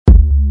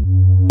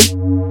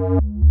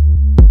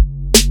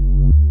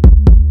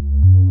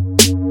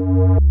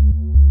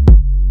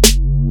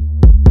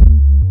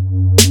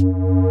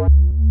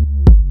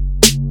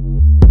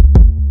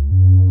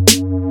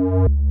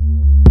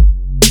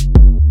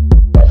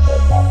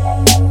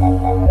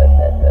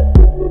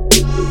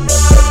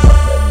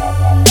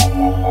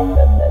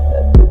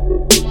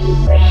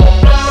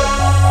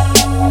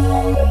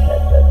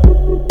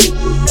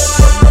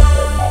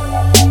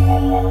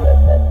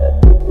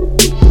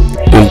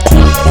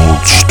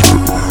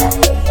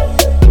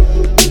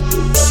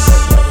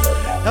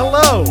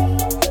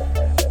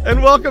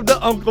Welcome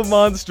to Uncle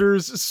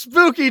Monster's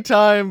Spooky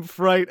Time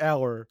Fright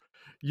Hour,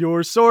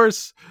 your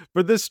source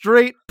for the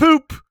straight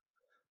poop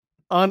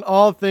on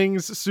all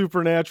things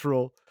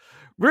supernatural.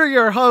 We're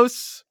your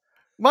hosts.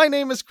 My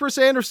name is Chris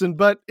Anderson,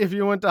 but if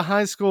you went to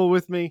high school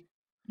with me,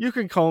 you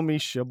can call me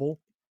Shibble.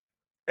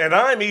 And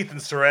I'm Ethan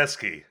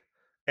Soreski.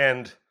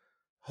 And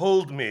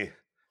hold me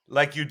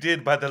like you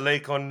did by the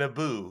lake on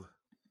Naboo.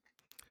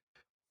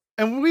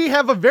 And we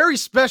have a very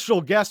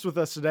special guest with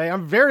us today.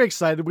 I'm very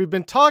excited. We've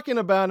been talking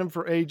about him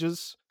for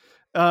ages.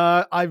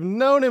 I've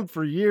known him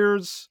for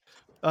years.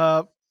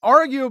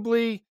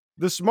 Arguably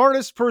the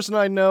smartest person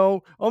I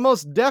know,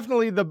 almost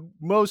definitely the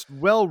most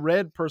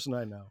well-read person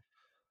I know.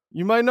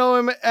 You might know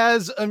him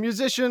as a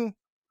musician.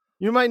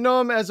 You might know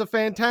him as a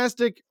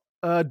fantastic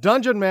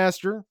dungeon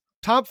master,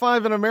 top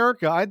 5 in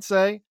America, I'd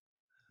say.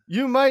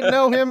 You might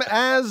know him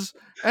as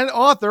an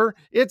author.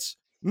 It's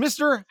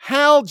Mr.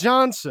 Hal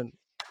Johnson.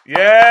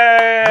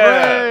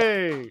 Yeah!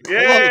 Yay!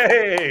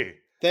 Yay!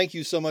 Thank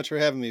you so much for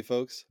having me,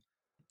 folks.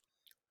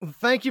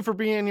 Thank you for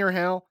being here,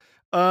 Hal.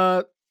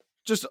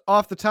 Just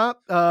off the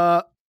top,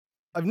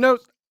 I'd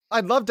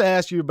love to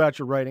ask you about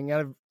your writing.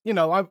 You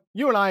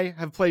and I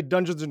have played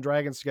Dungeons and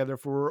Dragons together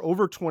for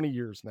over 20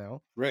 years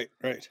now. Right.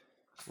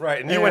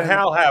 Right, and you and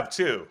Hal have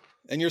too.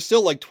 And you're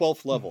still like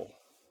 12th level.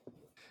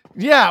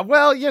 Yeah,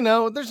 well,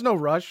 there's no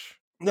rush.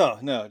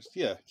 No,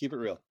 keep it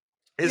real.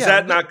 Is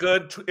that not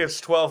good? Is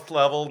 12th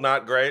level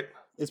not great?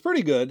 It's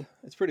pretty good.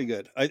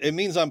 It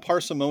means I'm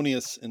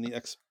parsimonious in the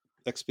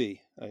XP.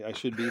 I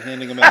should be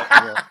handing them out.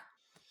 Well.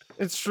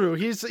 It's true.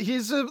 He's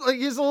a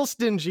little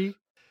stingy.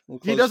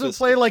 He doesn't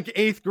play like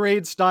 8th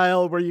grade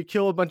style where you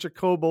kill a bunch of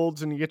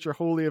kobolds and you get your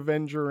Holy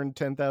Avenger and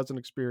 10,000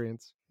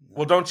 experience.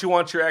 Well, don't you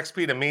want your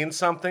XP to mean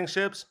something,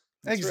 Shibs?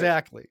 That's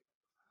exactly. Right.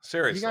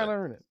 Seriously. You gotta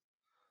earn it.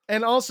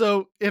 And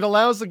also, it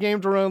allows the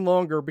game to run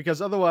longer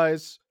because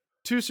otherwise,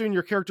 too soon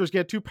your characters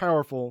get too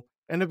powerful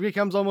and it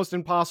becomes almost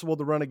impossible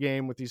to run a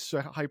game with these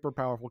hyper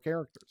powerful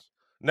characters.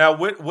 Now,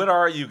 what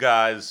are you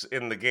guys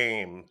in the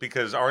game?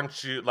 Because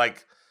aren't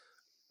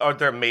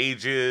there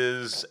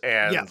mages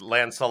and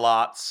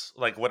Lancelots?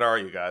 Like, what are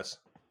you guys?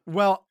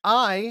 Well,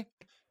 I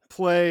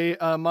play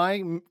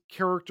my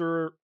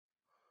character.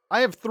 I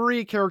have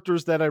 3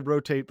 characters that I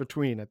rotate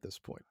between at this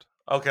point.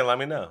 Okay, let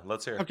me know.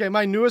 Let's hear it. Okay,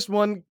 my newest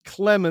one,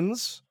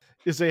 Clemens,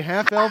 is a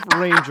half-elf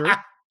ranger.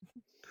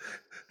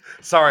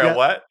 Sorry, a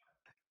what?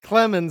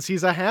 Clemens,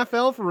 he's a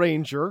half-elf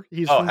ranger.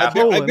 He's from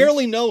Poland. I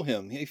barely know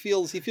him. He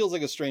feels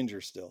like a stranger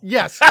still.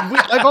 Yes,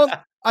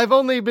 I've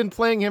only been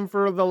playing him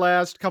for the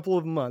last couple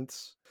of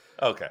months.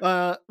 Okay.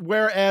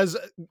 Whereas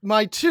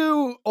my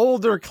 2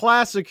 older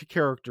classic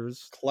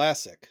characters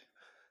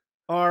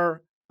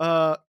are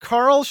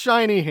Carl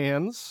Shiny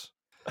Hands,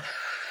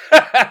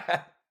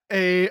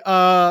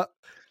 a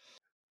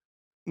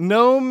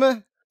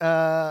gnome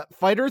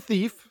fighter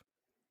thief,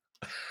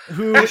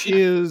 who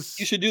is...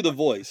 You should do the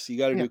voice. You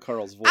got to do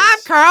Carl's voice. I'm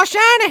Carl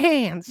Shiny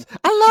Hands.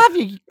 I love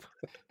you.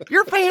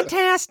 You're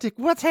fantastic.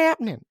 What's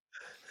happening?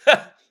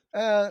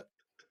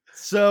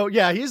 So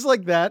yeah, he's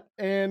like that,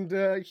 and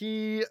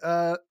he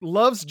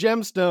loves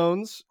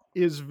gemstones,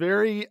 is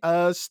very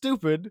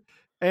stupid,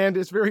 and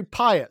is very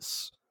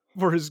pious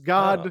for his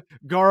god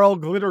Garl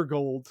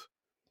Glittergold,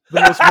 the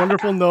most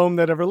wonderful gnome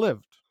that ever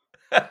lived.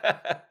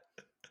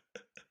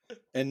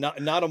 And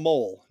not a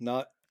mole,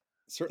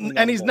 certainly.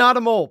 And he's not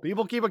a mole.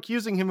 People keep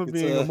accusing him of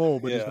being a mole,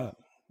 but he's not.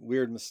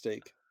 Weird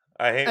mistake.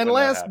 I hate. And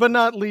last but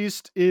not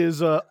least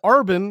is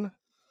Arbin,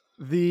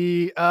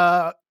 the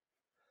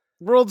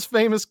world's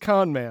famous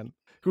con man,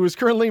 who is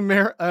currently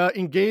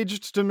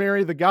engaged to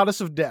marry the goddess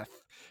of death.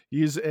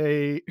 He's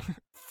a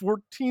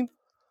 14th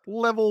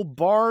level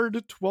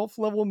bard, 12th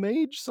level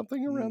mage,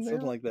 something around there.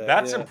 Something like that.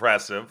 That's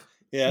impressive.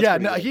 Yeah.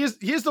 No, he's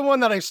the one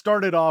that I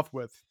started off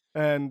with.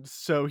 And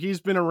so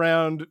he's been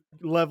around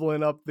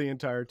leveling up the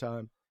entire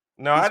time.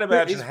 No, I'd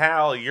imagine,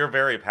 Hal, you're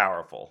very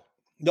powerful.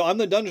 No, I'm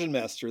the dungeon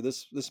master.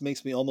 This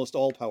makes me almost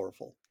all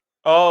powerful.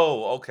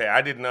 Oh, okay.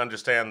 I didn't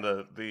understand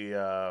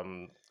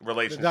the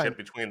relationship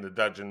between the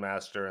dungeon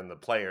master and the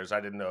players. I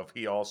didn't know if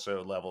he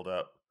also leveled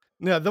up.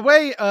 Yeah, the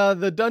way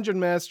the dungeon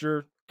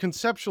master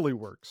conceptually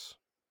works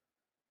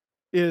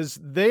is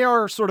they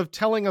are sort of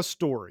telling a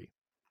story,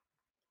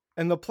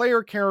 and the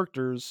player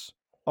characters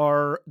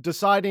are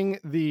deciding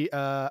the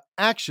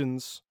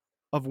actions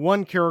of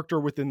one character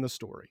within the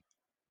story.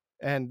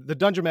 And the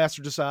dungeon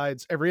master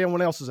decides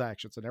everyone else's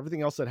actions and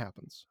everything else that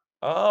happens.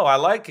 Oh, I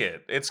like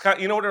it. It's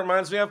you know what it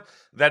reminds me of?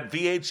 That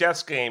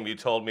VHS game you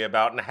told me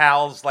about, and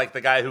Hal's like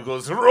the guy who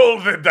goes, roll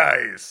the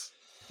dice.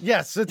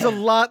 Yes, it's a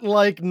lot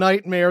like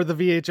Nightmare, the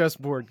VHS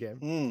board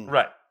game.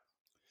 Right.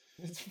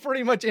 It's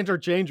pretty much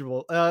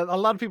interchangeable. A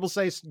lot of people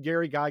say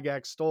Gary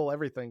Gygax stole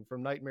everything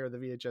from Nightmare, the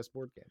VHS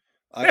board game.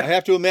 I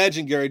have to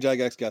imagine Gary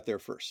Gygax got there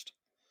first.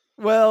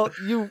 Well,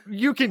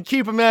 you can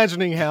keep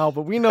imagining, Hal,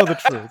 but we know the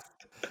truth.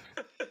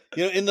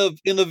 You know,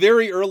 in the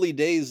very early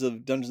days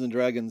of Dungeons and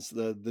Dragons,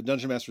 the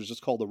dungeon master was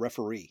just called the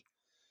referee.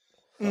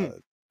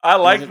 I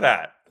like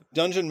that.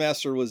 Dungeon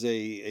master was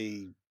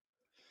a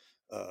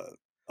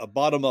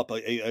bottom up,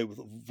 a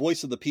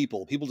voice of the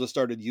people. People just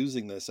started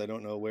using this. I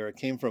don't know where it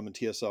came from in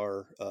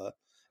TSR,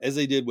 as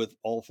they did with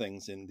all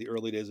things in the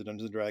early days of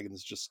Dungeons and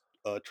Dragons, just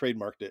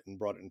trademarked it and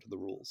brought it into the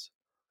rules.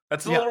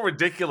 That's a little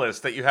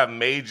ridiculous that you have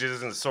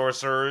mages and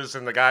sorcerers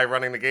and the guy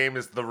running the game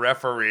is the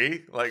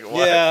referee. Like,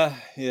 what?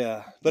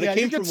 Yeah. But it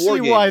came from see war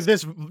games. why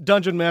this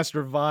Dungeon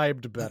Master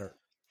vibed better.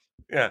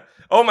 Yeah.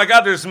 Oh my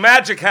God, there's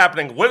magic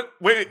happening.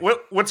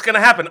 What's going to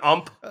happen,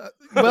 ump?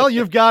 Well,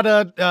 you've got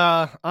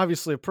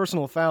obviously a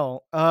personal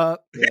foul.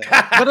 But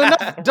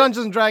enough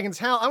Dungeons and Dragons.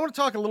 Hal, I want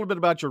to talk a little bit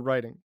about your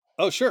writing.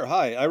 Oh, sure.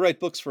 Hi, I write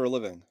books for a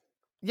living.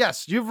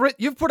 Yes,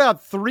 you've put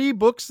out 3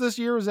 books this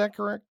year. Is that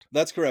correct?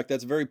 That's correct.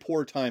 That's very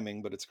poor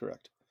timing, but it's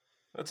correct.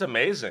 That's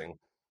amazing.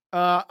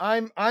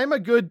 I'm a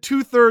good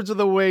 2/3 of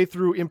the way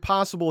through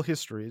Impossible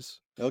Histories.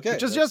 Okay,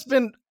 which has just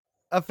been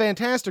a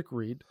fantastic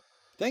read.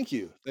 Thank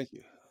you.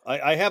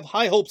 I have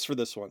high hopes for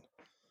this one.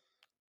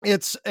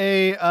 It's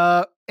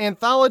a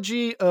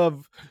anthology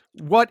of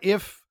what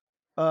if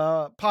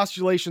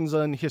postulations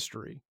on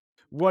history.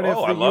 What if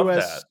the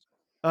U.S.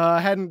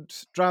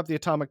 Hadn't dropped the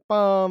atomic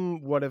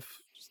bomb? What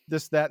if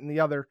this, that, and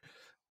the other?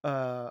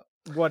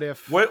 What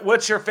if?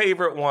 What's your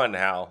favorite one,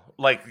 Hal?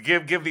 Like,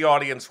 give the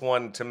audience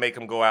one to make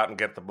them go out and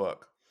get the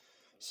book.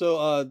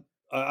 So,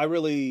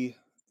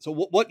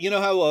 what you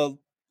know how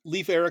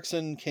Leif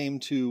Erikson came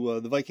to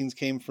the Vikings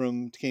came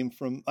from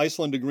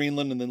Iceland to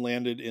Greenland and then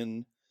landed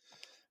in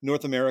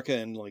North America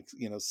and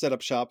set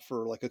up shop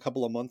for like a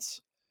couple of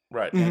months.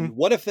 Right. And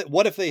what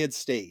if they had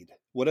stayed?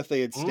 What if they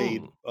had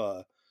stayed?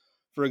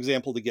 For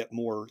example, to get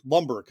more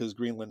lumber because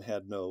Greenland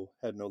had no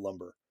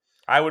lumber.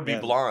 I would be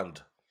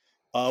blonde.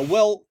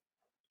 No,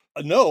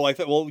 I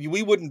thought. Well,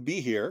 we wouldn't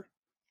be here.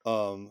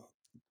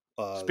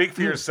 Speak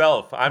for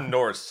yourself. I'm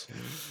Norse.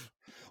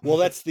 Well,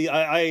 that's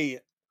the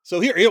So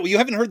here you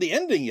haven't heard the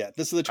ending yet.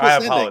 This is the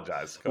twist. I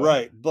apologize. Ending.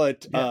 Right,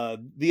 but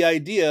the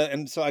idea,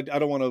 and so I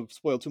don't want to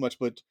spoil too much,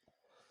 but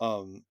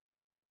I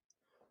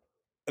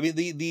mean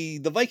the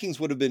Vikings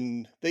would have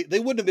been they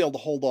wouldn't have been able to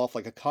hold off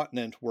like a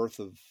continent worth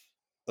of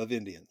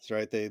Indians,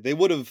 right? They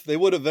would have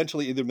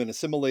eventually either been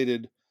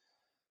assimilated,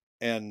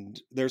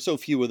 and there are so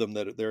few of them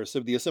that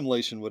the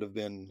assimilation would have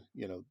been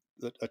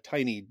a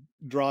tiny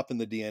drop in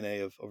the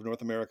DNA of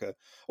North America,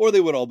 or they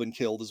would all been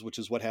killed, which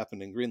is what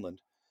happened in Greenland.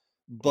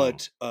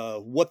 But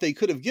what they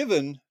could have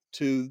given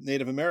to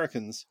Native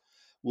Americans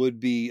would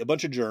be a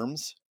bunch of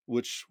germs,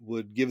 which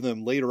would give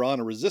them later on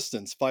a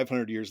resistance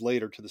 500 years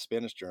later to the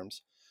Spanish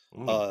germs.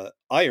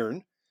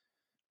 Iron,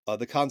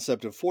 the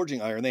concept of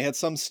forging iron. They had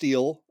some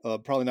steel,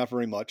 probably not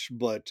very much,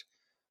 but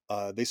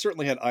they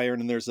certainly had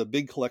iron. And there's a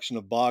big collection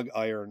of bog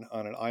iron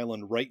on an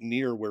island right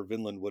near where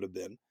Vinland would have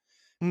been.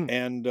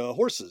 And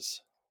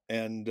horses.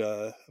 And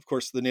of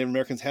course, the Native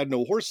Americans had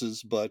no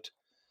horses, but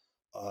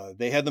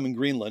they had them in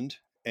Greenland.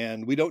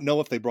 And we don't know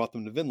if they brought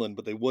them to Vinland,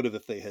 but they would have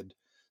if they had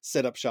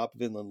set up shop in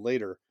Vinland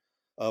later,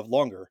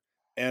 longer.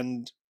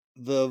 And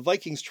the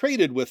Vikings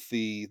traded with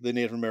the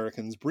Native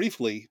Americans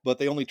briefly, but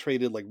they only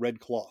traded like red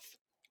cloth.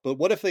 But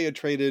what if they had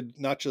traded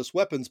not just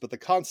weapons, but the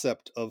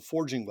concept of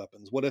forging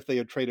weapons? What if they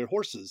had traded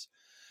horses?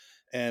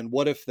 And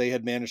what if they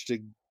had managed to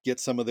get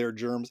some of their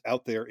germs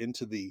out there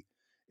into the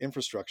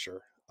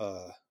infrastructure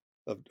of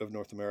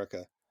North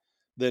America?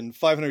 Then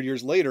 500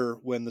 years later,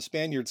 when the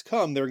Spaniards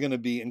come, they're going to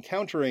be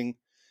encountering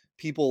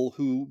people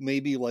who may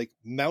be like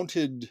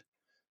mounted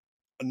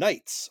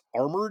knights,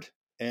 armored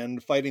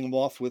and fighting them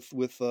off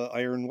with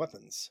iron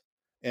weapons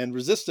and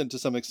resistant to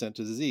some extent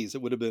to disease.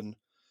 It would have been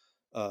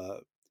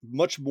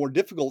much more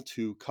difficult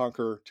to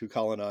conquer, to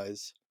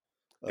colonize.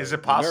 Is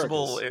it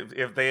possible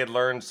if they had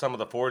learned some of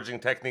the forging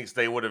techniques,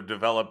 they would have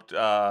developed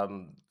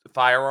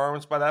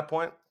firearms by that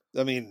point?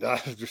 I mean,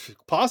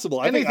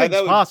 possible.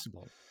 Anything's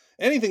possible.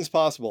 Anything's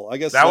possible. I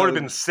guess that would have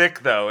been sick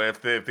though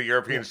if the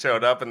Europeans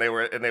showed up and they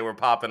were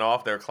popping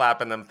off, they were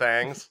clapping them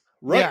things.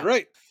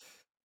 Right.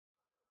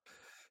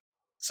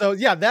 So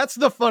yeah, that's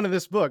the fun of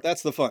this book.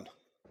 That's the fun.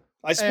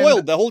 I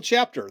spoiled the whole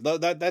chapter.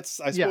 I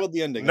spoiled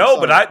the ending. No,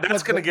 but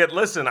that's going to get.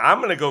 Listen, I'm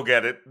going to go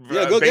get it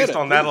based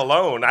on that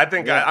alone. I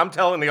think I'm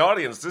telling the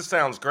audience this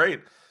sounds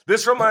great.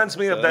 This reminds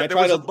me of that.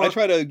 I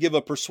try to give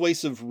a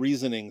persuasive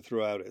reasoning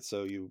throughout it.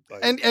 So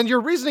and your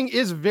reasoning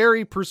is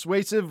very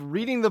persuasive.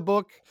 Reading the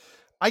book,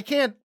 I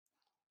can't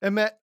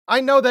admit.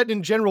 I know that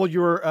in general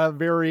you're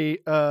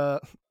a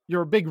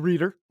you're a big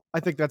reader.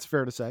 I think that's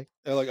fair to say.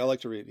 I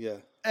like to read. Yeah,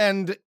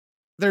 and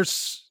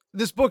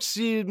this book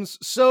seems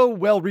so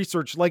well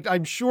researched. Like,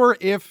 I'm sure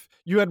if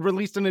you had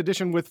released an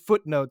edition with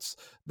footnotes,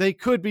 they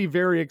could be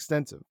very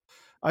extensive.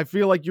 I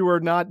feel like you are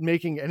not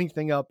making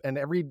anything up, and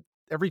every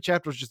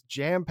chapter is just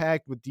jam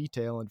packed with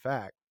detail and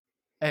fact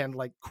and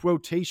like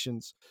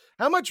quotations.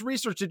 How much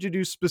research did you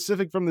do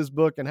specific from this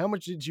book, and how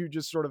much did you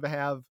just sort of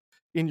have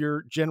in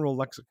your general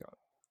lexicon?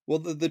 Well,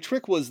 the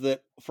trick was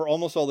that for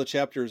almost all the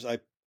chapters, I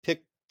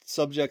picked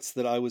subjects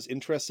that I was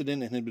interested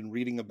in and had been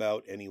reading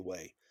about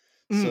anyway.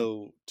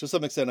 So to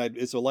some extent,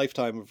 it's a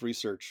lifetime of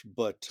research.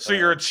 But so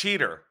you're a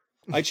cheater.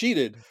 I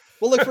cheated.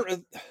 Well,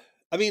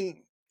 I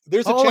mean,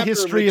 there's all a chapter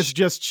history is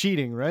just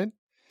cheating, right?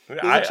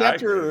 There's a chapter I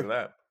agree with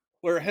that.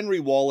 where Henry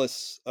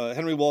Wallace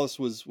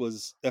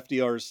was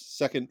FDR's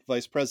second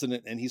vice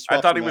president, and he swapped.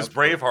 I thought he him was out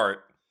for- Braveheart.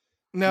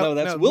 No,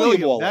 that's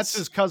William Wallace. That's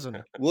his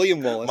cousin.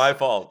 William Wallace. My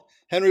fault.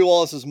 Henry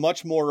Wallace is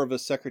much more of a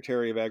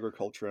Secretary of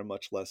Agriculture and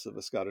much less of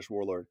a Scottish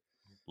warlord.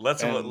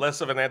 Less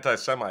of an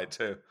anti-Semite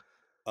too.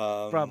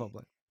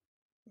 Probably.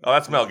 Oh,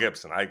 that's Mel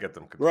Gibson. I get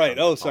them confused. Right.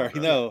 Oh, sorry.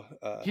 No.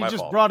 He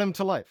just brought him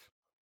to life.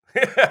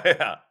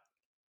 Yeah.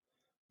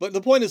 But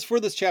the point is, for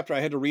this chapter, I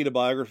had to read a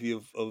biography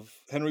of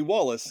Henry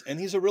Wallace, and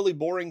he's a really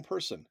boring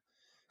person.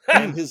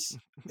 And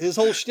his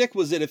whole shtick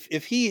was that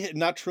if he had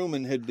not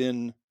Truman had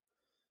been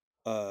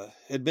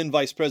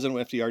vice president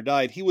when FDR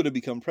died, he would have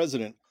become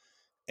president.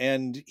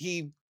 And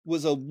he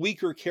was a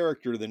weaker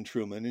character than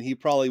Truman, and he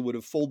probably would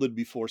have folded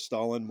before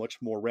Stalin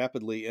much more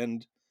rapidly,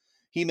 and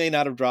he may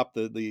not have dropped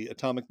the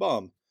atomic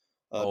bomb.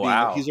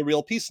 Wow. He's a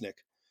real peacenik,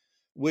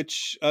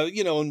 which,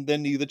 and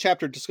then the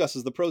chapter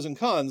discusses the pros and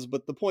cons,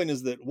 but the point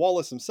is that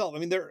Wallace himself, I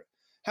mean,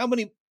 how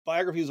many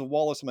biographies of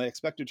Wallace am I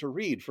expected to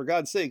read? For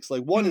God's sakes,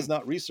 like, one is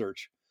not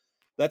research.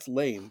 That's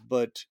lame,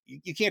 but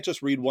you can't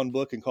just read one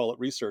book and call it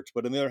research.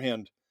 But on the other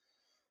hand,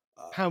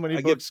 how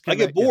many books? I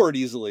get bored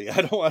easily.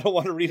 I don't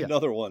want to read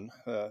another one.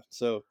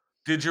 So,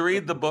 did you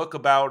read the book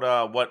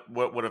about what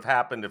would have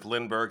happened if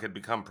Lindbergh had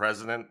become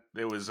president?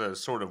 It was a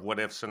sort of what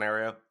if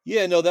scenario.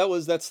 Yeah, no,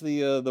 that's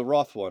the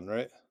Roth one,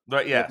 right?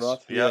 But yes,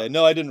 Roth? Yeah.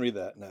 No, I didn't read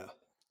that. No.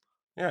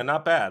 Yeah,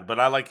 not bad, but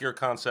I like your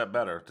concept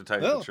better, to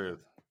tell you the truth.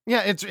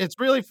 Yeah, it's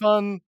really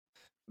fun.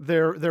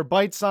 They're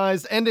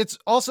bite-sized, and it's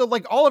also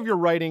like all of your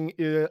writing.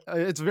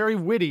 It's very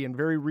witty and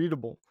very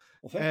readable.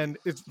 Well, and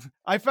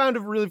I found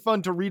it really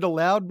fun to read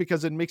aloud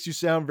because it makes you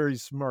sound very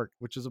smart,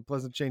 which is a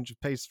pleasant change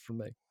of pace for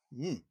me.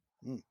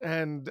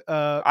 And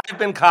I've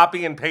been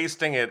copy and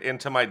pasting it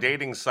into my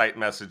dating site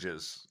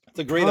messages. It's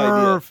a great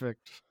idea.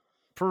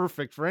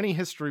 Perfect for any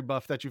history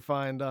buff that you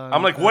find on.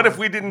 I'm like, what if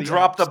we didn't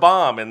drop the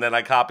bomb? And then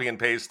I copy and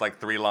paste like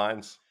 3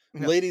 lines.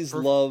 Yeah, ladies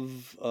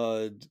love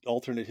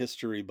alternate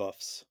history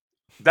buffs.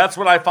 That's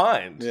what I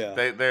find.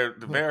 Yeah. They're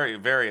very,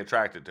 very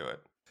attracted to it.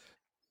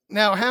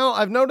 Now, Hal,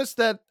 I've noticed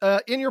that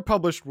in your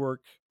published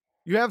work,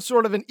 you have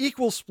sort of an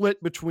equal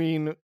split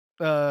between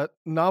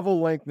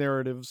novel-length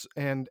narratives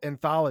and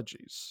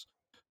anthologies.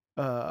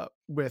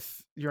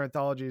 With your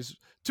anthologies,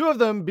 2 of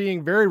them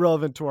being very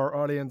relevant to our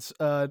audience,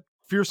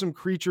 Fearsome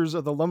Creatures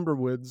of the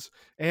Lumberwoods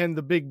and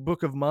The Big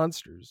Book of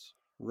Monsters.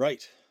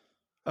 Right.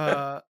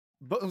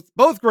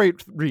 Both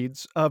great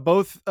reads,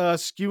 both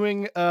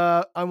skewing,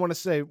 I want to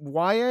say,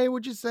 YA,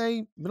 would you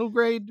say? Middle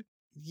grade?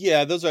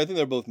 Yeah, I think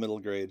they're both middle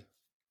grade.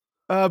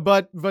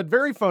 But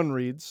very fun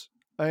reads.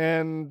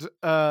 And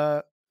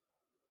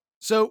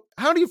so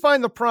how do you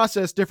find the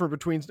process different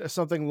between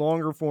something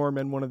longer form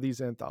and one of these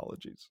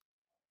anthologies?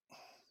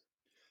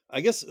 I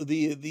guess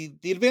the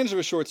advantage of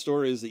a short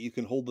story is that you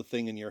can hold the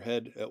thing in your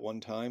head at one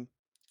time.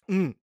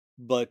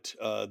 But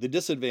the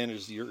disadvantage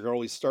is you're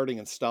always starting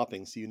and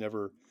stopping, so you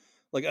never...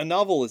 Like, a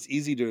novel is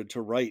easy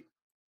to write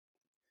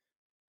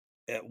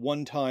at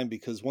one time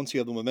because once you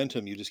have the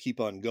momentum, you just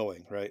keep on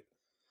going, right?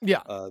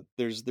 Yeah.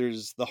 There's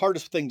the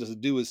hardest thing to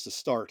do is to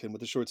start, and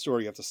with a short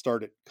story, you have to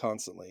start it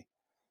constantly.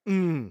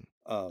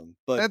 But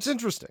that's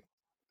interesting.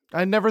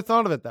 I never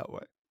thought of it that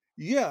way.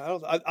 Yeah,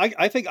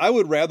 I think I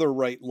would rather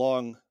write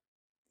long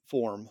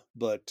form,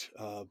 but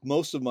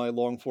most of my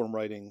long form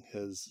writing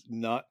has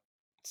not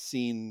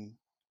seen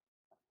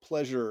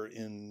pleasure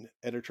in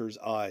editors'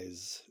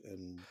 eyes,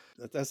 and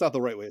that's not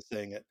the right way of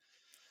saying it.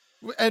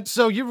 And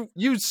so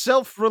you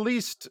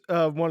self-released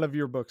one of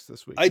your books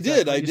this week. I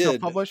did.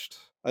 Self-published?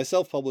 I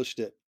self-published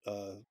it.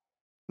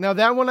 Now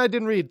that one I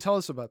didn't read. Tell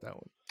us about that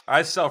one.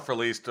 I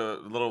self-released a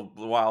little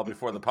while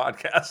before the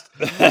podcast.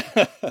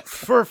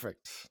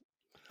 Perfect.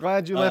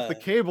 Glad you left the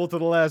cable to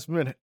the last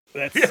minute.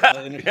 That's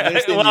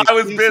well, I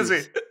was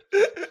busy.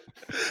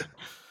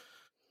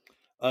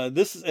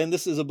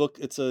 This is a book.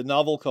 It's a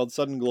novel called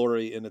Sudden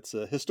Glory, and it's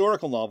a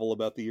historical novel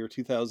about the year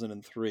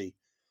 2003.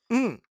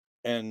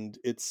 And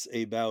it's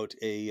about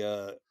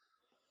a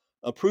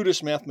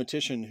prudish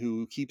mathematician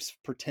who keeps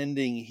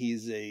pretending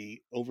he's a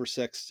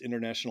oversexed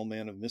international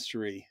man of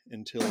mystery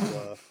until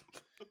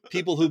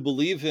people who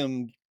believe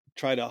him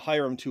try to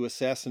hire him to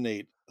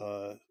assassinate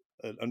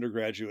an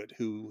undergraduate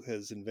who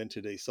has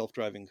invented a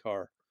self-driving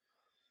car.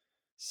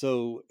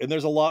 So, and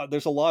there's a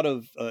lot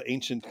of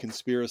ancient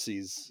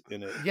conspiracies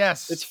in it.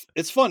 Yes,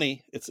 it's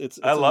funny. It's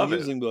I love an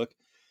amusing book.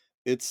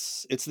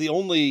 It's the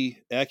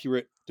only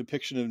accurate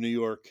depiction of New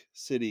York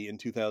City in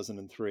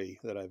 2003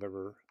 that I've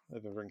ever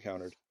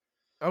encountered.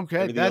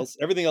 Okay,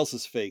 everything else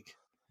is fake.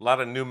 A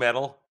lot of new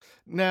metal.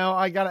 Now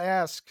I gotta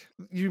ask.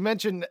 You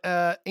mentioned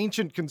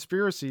ancient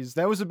conspiracies.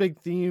 That was a big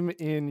theme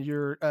in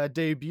your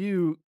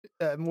debut,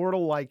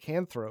 Mortal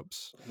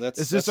Lycanthropes.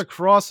 Is this a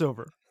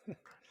crossover?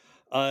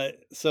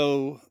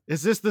 So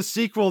is this the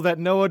sequel that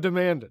Noah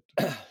demanded?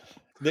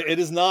 It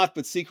is not,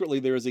 but secretly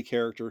there is a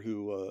character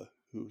who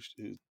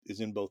is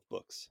in both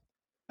books.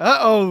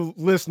 Uh-oh,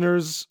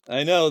 listeners.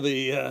 I know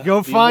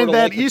go find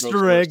that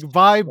Easter egg,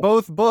 buy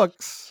both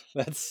books.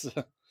 That's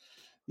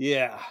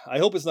yeah, I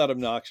hope it's not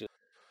obnoxious.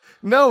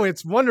 No,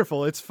 it's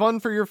wonderful. It's fun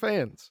for your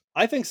fans.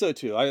 I think so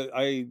too.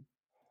 I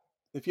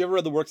if you ever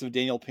read the works of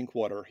Daniel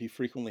Pinkwater, he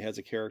frequently has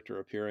a character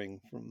appearing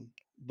from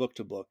book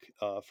to book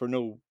for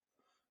no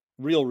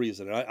real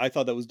reason. And I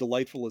thought that was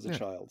delightful as a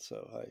child.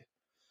 So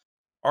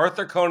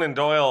Arthur Conan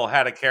Doyle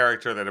had a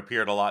character that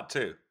appeared a lot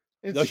too.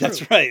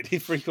 That's right. He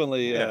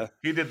frequently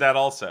he did that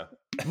also.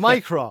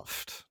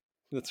 Mycroft.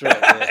 That's right.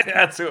 Yeah.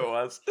 That's who it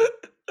was.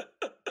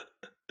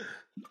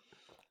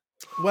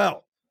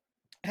 Well,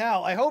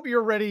 Hal, I hope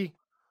you're ready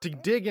to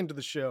dig into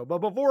the show. But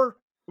before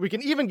we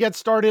can even get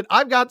started,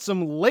 I've got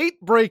some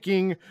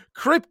late-breaking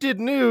cryptid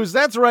news.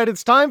 That's right,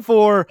 it's time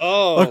for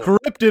a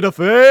cryptid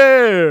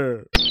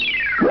affair.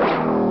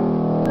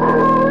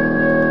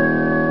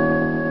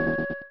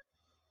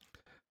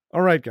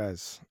 All right,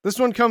 guys. This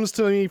one comes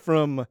to me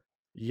from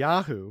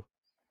Yahoo.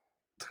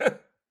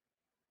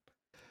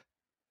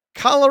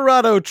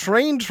 Colorado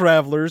train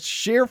travelers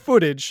share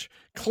footage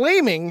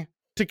claiming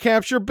to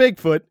capture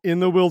Bigfoot in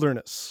the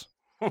wilderness.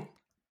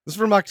 This is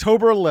from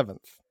October 11th.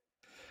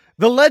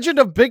 The legend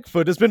of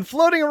Bigfoot has been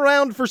floating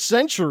around for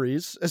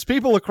centuries as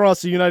people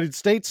across the United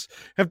States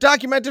have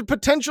documented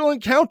potential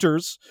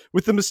encounters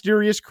with the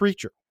mysterious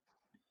creature.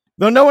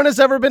 Though no one has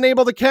ever been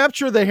able to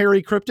capture the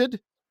hairy cryptid,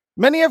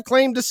 many have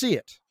claimed to see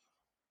it.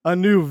 A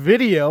new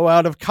video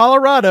out of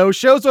Colorado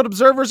shows what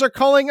observers are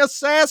calling a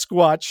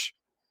Sasquatch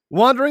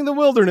wandering the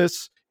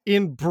wilderness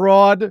in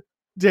broad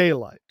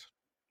daylight.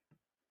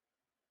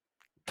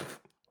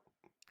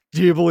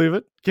 Do you believe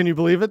it? Can you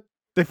believe it?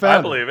 They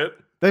found him. I believe it.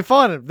 They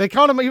found him. They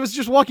caught him. He was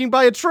just walking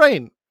by a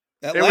train.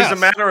 At it last. was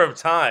a matter of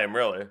time,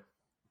 really.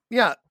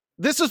 Yeah.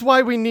 This is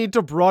why we need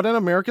to broaden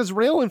America's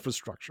rail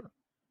infrastructure.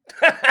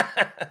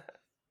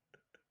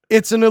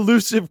 It's an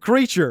elusive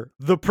creature,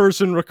 the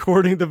person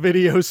recording the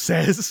video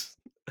says.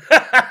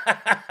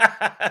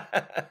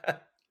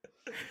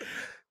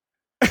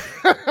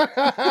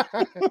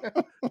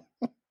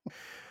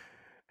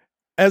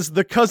 As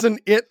the cousin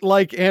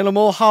it-like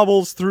animal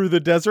hobbles through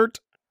the desert.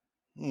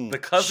 The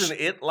cousin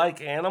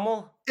it-like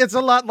animal? It's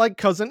a lot like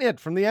Cousin It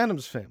from the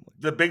Addams Family.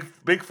 The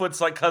Bigfoot's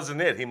like Cousin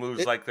It. He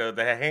moves like the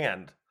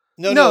hand.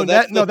 No,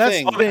 that's the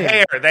thing. Oh, the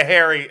hair, the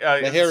hairy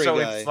so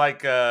guy. it's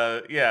like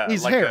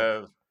He's like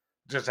hair.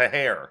 Just a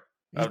hair.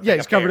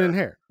 He's covered in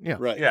hair. Yeah.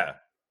 Right. Yeah.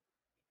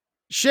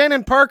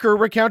 Shannon Parker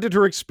recounted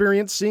her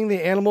experience seeing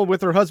the animal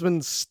with her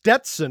husband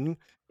Stetson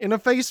in a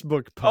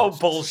Facebook post. Oh,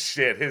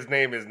 bullshit. His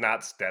name is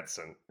not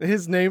Stetson.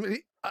 His name,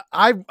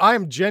 I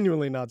am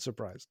genuinely not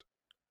surprised.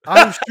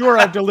 I'm sure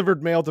I've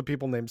delivered mail to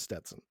people named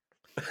Stetson.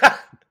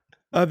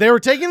 They were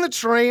taking the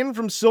train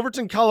from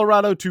Silverton,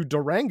 Colorado to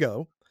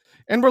Durango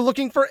and were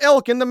looking for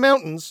elk in the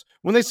mountains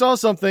when they saw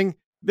something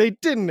they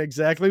didn't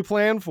exactly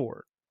plan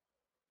for.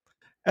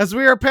 As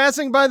we are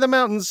passing by the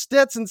mountains,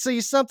 Stetson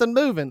sees something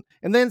moving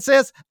and then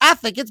says, "I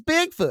think it's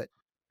Bigfoot."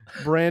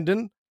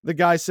 Brandon, the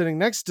guy sitting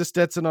next to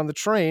Stetson on the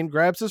train,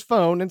 grabs his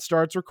phone and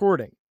starts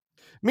recording.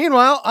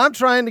 "Meanwhile, I'm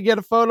trying to get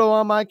a photo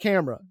on my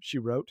camera," she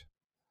wrote.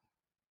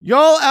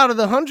 "Y'all, out of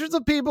the hundreds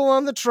of people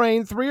on the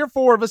train, 3 or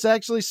 4 of us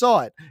actually saw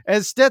it.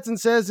 As Stetson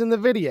says in the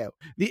video,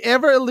 the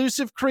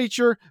ever-elusive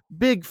creature,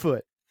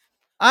 Bigfoot.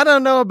 I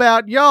don't know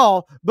about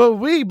y'all, but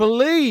we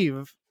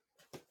believe."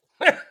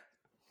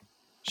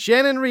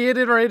 Shannon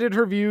reiterated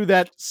her view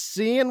that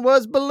seeing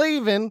was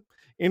believing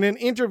in an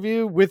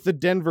interview with the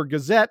Denver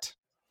Gazette.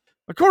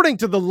 According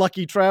to the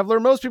lucky traveler,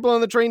 most people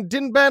on the train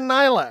didn't bat an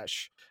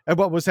eyelash at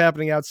what was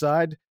happening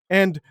outside,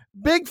 and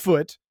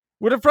Bigfoot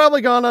would have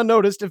probably gone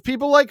unnoticed if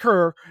people like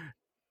her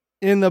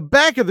in the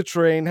back of the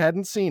train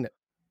hadn't seen it.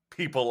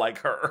 People like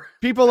her.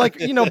 People like,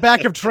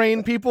 back of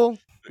train people.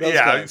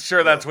 I'm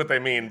sure that's what they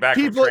mean. Back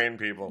of train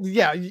people.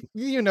 Yeah,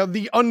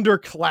 the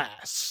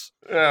underclass.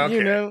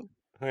 Okay.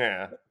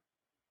 Yeah.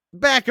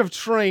 Back of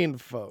train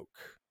folk.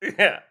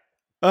 Yeah.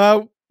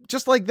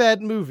 Just like that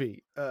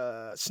movie,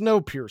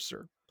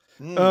 Snowpiercer.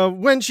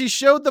 When she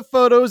showed the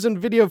photos and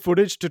video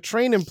footage to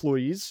train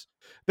employees,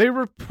 they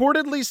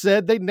reportedly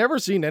said they'd never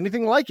seen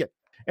anything like it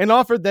and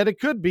offered that it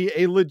could be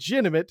a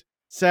legitimate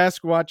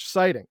Sasquatch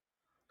sighting.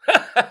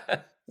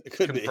 It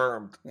could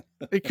Confirmed.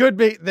 It could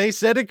be. They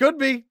said it could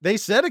be.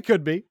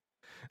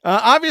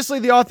 Obviously,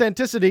 the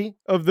authenticity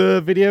of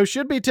the video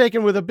should be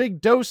taken with a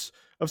big dose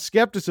of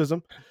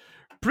skepticism.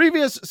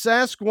 Previous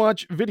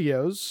Sasquatch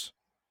videos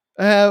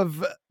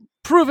have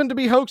proven to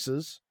be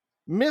hoaxes,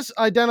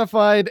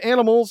 misidentified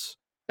animals,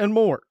 and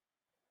more.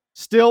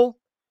 Still,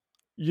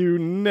 you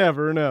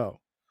never know.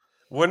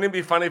 Wouldn't it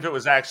be funny if it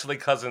was actually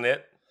Cousin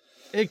It?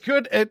 It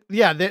could.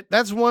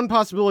 That's one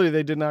possibility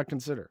they did not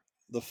consider.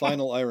 The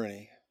final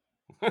irony.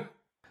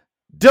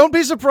 Don't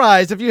be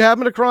surprised if you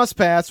happen to cross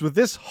paths with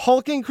this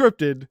hulking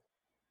cryptid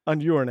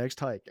on your next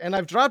hike. And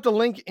I've dropped a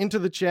link into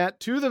the chat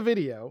to the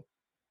video.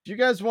 If you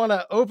guys want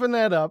to open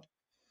that up,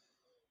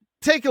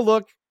 take a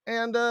look,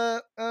 and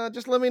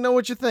just let me know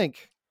what you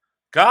think.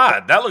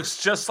 God,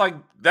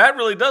 that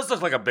really does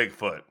look like a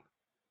Bigfoot.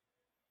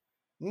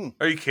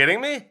 Are you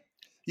kidding me?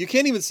 You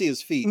can't even see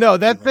his feet. No,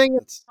 that thing,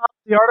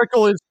 the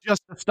article is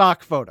just a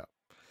stock photo.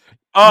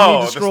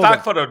 Oh, the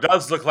stock photo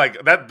does look like a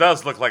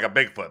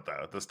Bigfoot,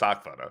 though. The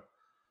stock photo.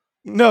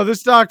 No, the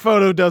stock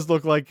photo does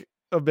look like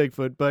a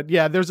Bigfoot, but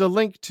yeah, there's a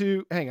link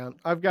to. Hang on,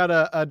 I've got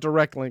a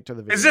direct link to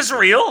the video. Is this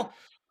real?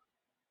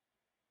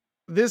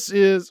 This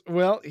is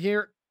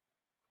here.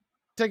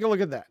 Take a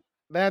look at that.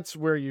 That's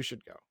where you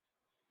should go.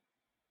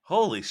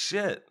 Holy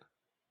shit!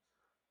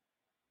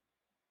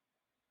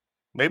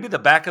 Maybe the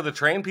back of the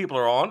train people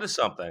are onto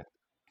something.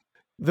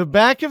 The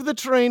back of the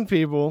train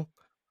people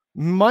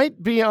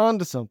might be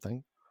onto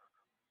something.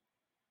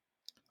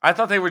 I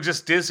thought they were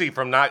just dizzy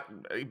from not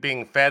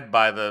being fed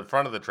by the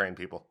front of the train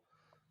people.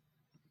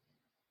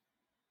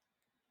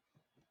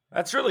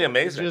 That's really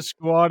amazing. Just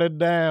squatted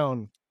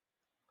down.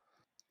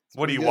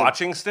 What are you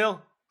watching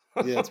still?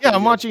 Yeah,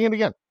 I'm watching it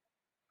again.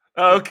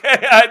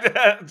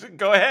 Okay,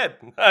 go ahead.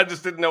 I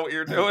just didn't know what you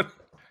were doing.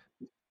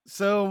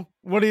 So,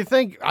 what do you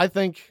think? I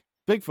think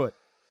Bigfoot.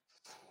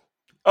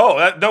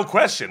 Oh, no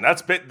question.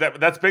 That's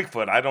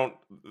Bigfoot. I don't.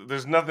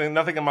 There's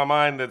nothing in my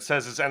mind that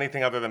says it's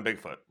anything other than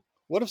Bigfoot.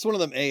 What if it's one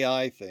of them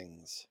AI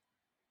things?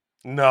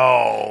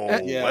 No.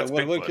 Yeah,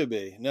 what could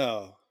be?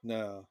 No.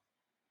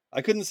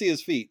 I couldn't see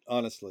his feet,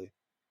 honestly.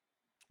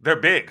 They're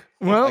big.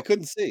 Well, I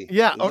couldn't see.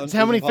 Yeah.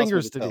 How many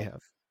fingers did he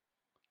have?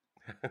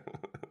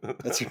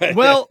 That's right.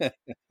 Well,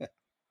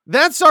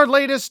 that's our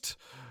latest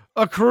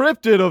A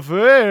Cryptid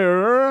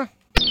Affair.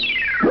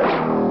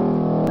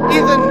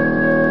 Ethan,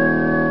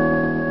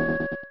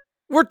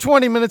 we're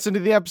 20 minutes into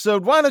the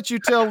episode. Why don't you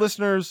tell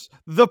listeners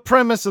the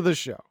premise of the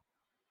show?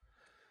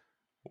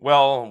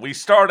 Well, we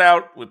start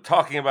out with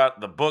talking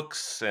about the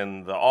books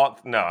and the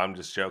author. No, I'm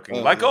just joking.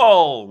 Oh,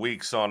 all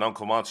weeks on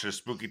Uncle Monster's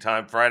Spooky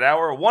Time Fright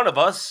Hour, one of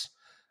us,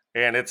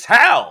 and it's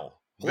Hal,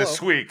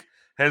 this week,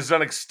 has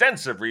done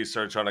extensive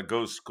research on a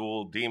ghost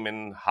school,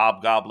 demon,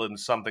 hobgoblin,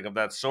 something of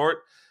that sort.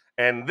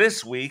 And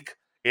this week,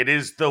 it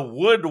is the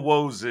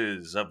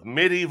Woodwoses of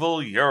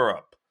medieval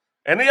Europe.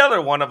 And the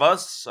other one of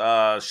us,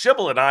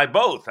 Shibble and I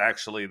both,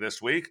 actually,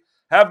 this week,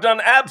 have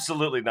done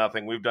absolutely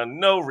nothing. We've done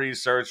no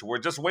research. We're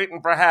just waiting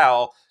for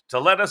Hal to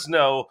let us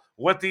know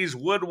what these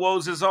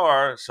Woodwoses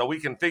are so we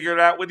can figure it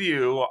out with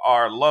you,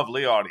 our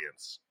lovely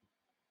audience.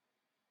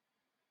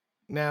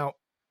 Now,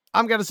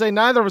 I'm going to say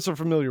neither of us are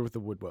familiar with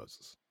the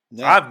Woodwoses.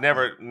 No. I've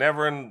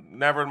never in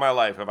my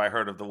life have I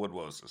heard of the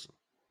Woodwoses.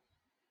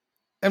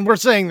 And we're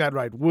saying that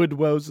right,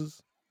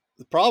 Woodwoses?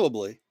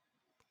 Probably.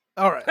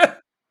 All right.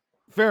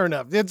 Fair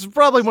enough. It's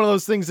probably one of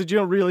those things that you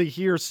don't really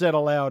hear said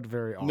aloud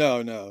very often.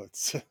 No.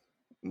 It's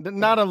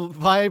not a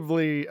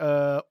lively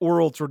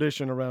oral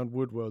tradition around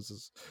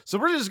Woodwoses. So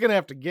we're just going to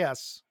have to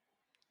guess.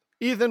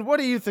 Ethan, what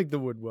do you think the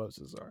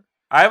Woodwoses are?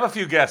 I have a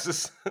few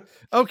guesses.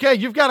 Okay,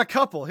 you've got a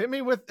couple. Hit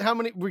me with how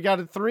many? We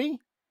got it 3?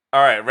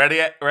 All right,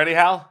 ready,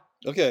 Hal?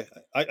 Okay.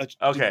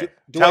 Okay.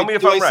 Tell me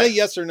if I'm right. Do I say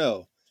yes or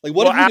no? Like,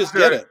 what if you just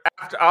get it?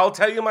 I'll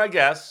tell you my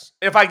guess.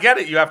 If I get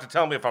it, you have to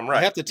tell me if I'm right.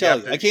 I have to tell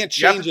you. I can't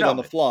change it on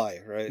the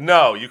fly, right?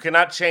 No, you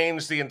cannot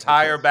change the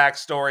entire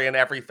backstory and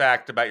every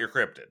fact about your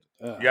cryptid.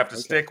 You have to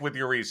stick with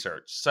your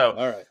research. So,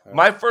 all right.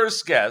 My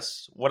first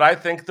guess, what I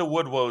think the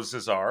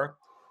Woodwoses are,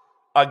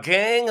 a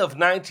gang of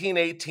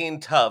 1918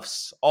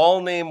 toughs,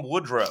 all named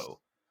Woodrow,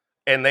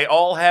 and they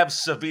all have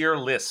severe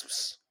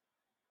lisps.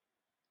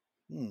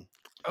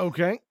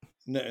 Okay.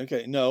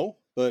 No,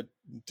 but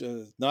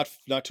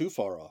not too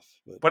far off.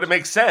 But it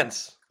makes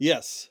sense.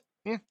 Yes.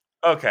 Yeah.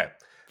 Okay.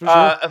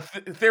 Sure.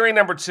 Theory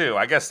number 2.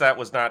 I guess that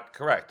was not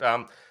correct.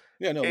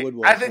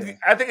 Woodwose. I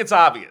think it's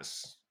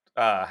obvious,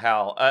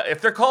 Hal.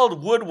 If they're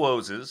called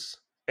Woodwoses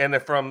and they're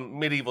from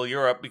medieval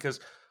Europe, because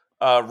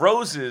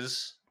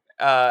roses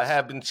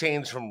have been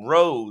changed from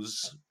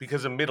rose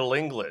because of Middle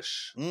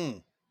English.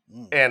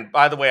 And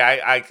by the way,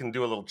 I can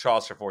do a little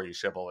Chaucer for you,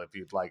 Shibble, if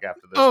you'd like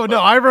after this. Oh, no,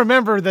 I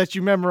remember that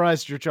you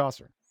memorized your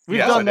Chaucer. We've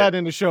done that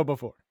in the show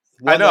before.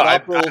 I know.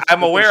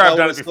 I'm aware I've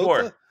done it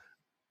before.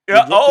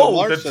 Yeah.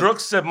 The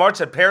Drooks of March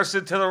had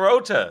Persid to the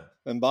Rota.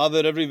 And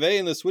bothered every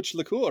vein the switch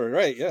liqueur,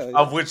 right? Yeah.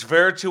 Of which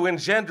ver to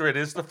engender it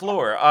is the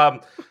floor.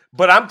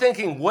 But I'm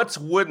thinking, what's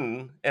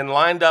wooden and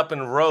lined up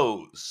in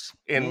rows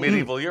in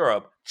medieval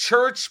Europe?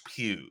 Church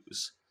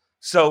pews.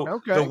 So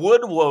the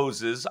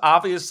Woodwoses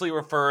obviously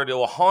refer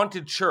to a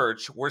haunted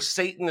church where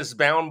Satan is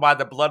bound by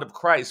the blood of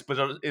Christ,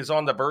 but is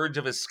on the verge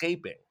of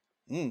escaping.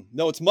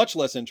 No, it's much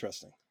less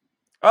interesting.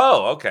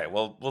 Oh, okay.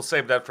 Well, we'll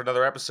save that for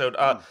another episode.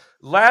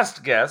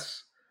 Last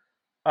guess.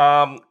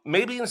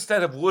 Maybe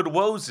instead of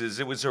Woodwoses,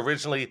 it was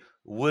originally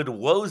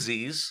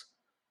Woodwosies,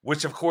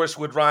 which of course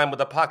would rhyme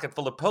with a pocket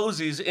full of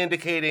posies,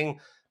 indicating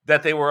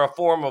that they were a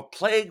form of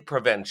plague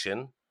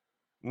prevention,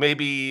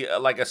 maybe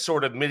like a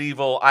sort of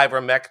medieval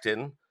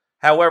ivermectin.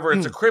 However,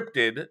 it's a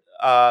cryptid,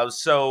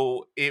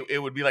 so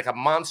it would be like a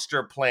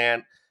monster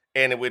plant,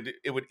 and it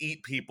would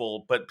eat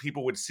people, but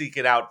people would seek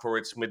it out for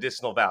its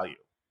medicinal value.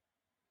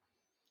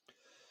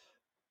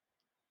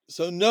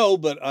 So no,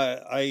 but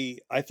I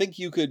think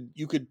you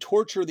could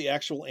torture the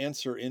actual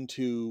answer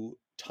into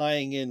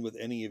tying in with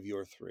any of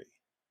your 3.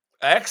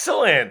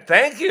 Excellent,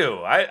 thank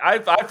you.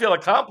 I feel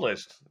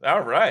accomplished.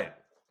 All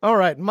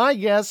right. My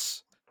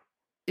guess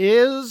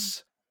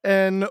is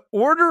an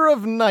order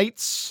of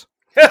knights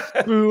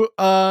who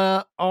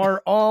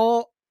are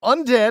all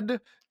undead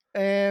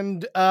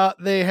and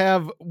they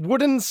have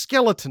wooden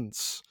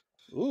skeletons.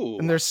 Ooh.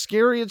 And they're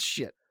scary as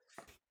shit.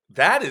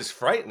 That is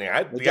frightening.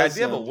 The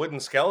idea of a sound... wooden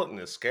skeleton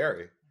is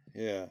scary.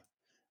 Yeah.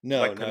 No,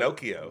 like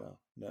Pinocchio.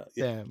 No.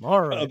 Damn,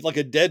 all right. Like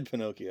a dead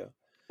Pinocchio.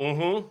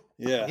 Mm-hmm.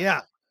 Yeah.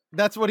 Yeah.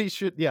 That's what he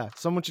should. Yeah,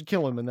 someone should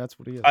kill him, and that's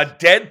what he is. A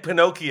dead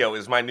Pinocchio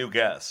is my new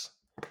guess.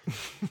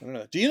 I don't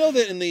know. Do you know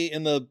that in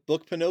the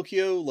book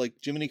Pinocchio, like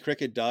Jiminy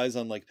Cricket dies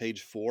on like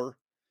page 4?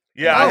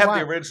 Yeah, I have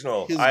the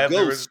original. I have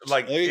ghost, the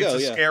like. there you It's go,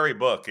 a yeah. scary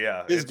book.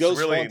 Yeah, His it's ghost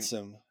really... haunts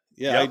him.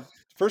 Yeah. Yep.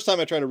 First time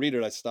I tried to read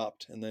it, I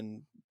stopped, and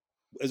then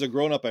as a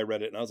grown up, I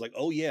read it, and I was like,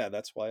 "Oh yeah,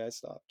 that's why I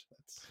stopped."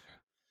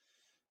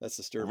 That's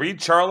disturbing. Read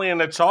Charlie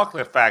and the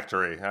Chocolate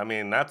Factory. I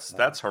mean,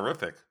 that's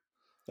horrific.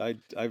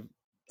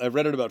 I've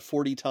read it about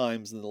 40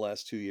 times in the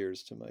last 2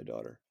 years to my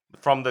daughter.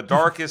 From the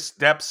darkest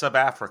depths of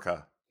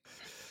Africa.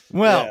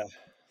 Well,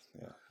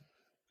 yeah.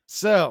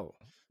 So,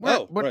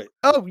 right.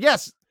 Oh,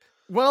 yes.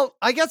 Well,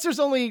 I guess there's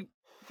only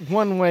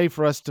one way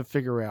for us to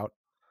figure out.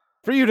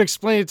 For you to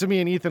explain it to me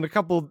and Ethan, a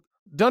couple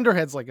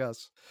dunderheads like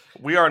us.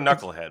 We are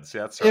knuckleheads.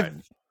 Yeah, that's right.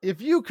 If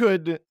you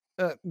could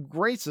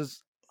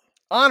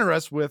honor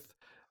us with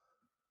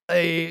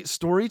a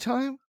story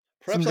time,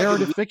 perhaps some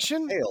narrative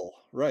fiction. Tale.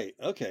 Right.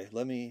 Okay.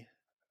 Let me.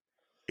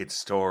 It's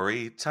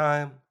story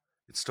time.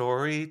 It's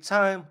story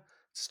time.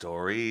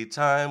 Story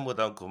time with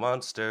Uncle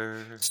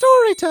Monster.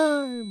 Story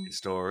time. It's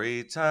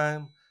story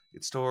time.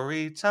 It's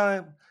story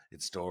time.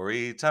 It's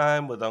story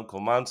time with Uncle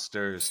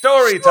Monster.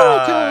 Story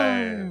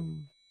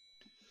time.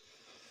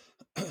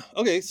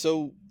 Okay,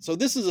 so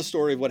this is a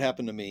story of what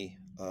happened to me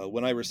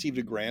when I received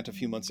a grant a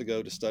few months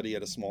ago to study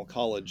at a small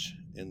college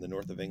in the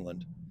north of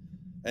England.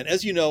 And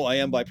as you know, I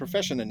am by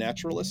profession a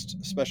naturalist,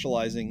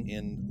 specializing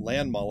in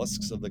land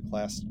mollusks of the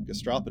class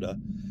Gastropoda,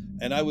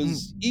 and I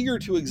was eager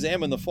to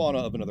examine the fauna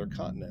of another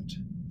continent.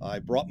 I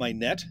brought my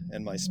net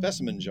and my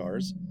specimen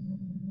jars.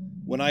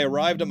 When I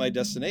arrived at my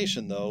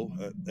destination, though,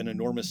 an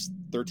enormous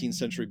 13th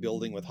century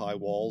building with high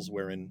walls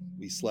wherein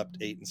we slept,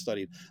 ate, and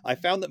studied, I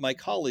found that my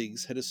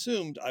colleagues had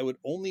assumed I would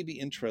only be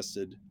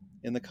interested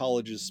in the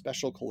college's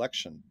special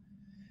collection,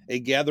 a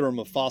gathering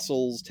of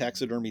fossils,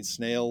 taxidermied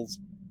snails,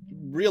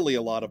 really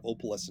a lot of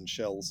opalescent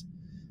shells,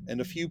 and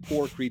a few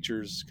poor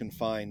creatures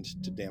confined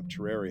to damp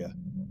terraria.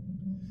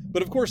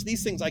 But of course,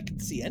 these things I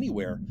could see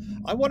anywhere.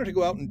 I wanted to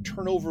go out and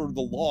turn over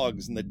the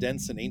logs in the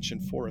dense and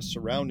ancient forest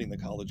surrounding the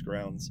college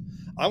grounds.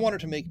 I wanted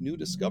to make new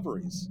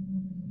discoveries.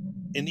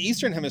 In the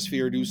Eastern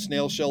Hemisphere, do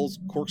snail shells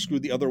corkscrew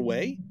the other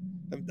way?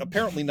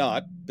 Apparently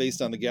not,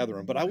 based on the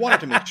gathering, but I wanted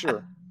to make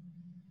sure.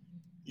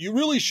 You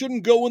really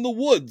shouldn't go in the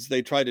woods,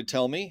 they tried to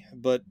tell me,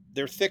 but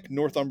their thick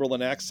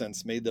Northumberland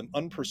accents made them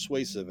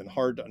unpersuasive and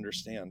hard to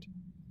understand.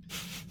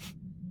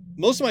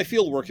 Most of my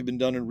field work had been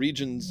done in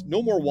regions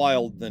no more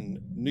wild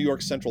than New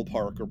York Central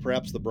Park or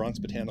perhaps the Bronx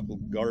Botanical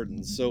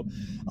Gardens, so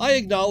I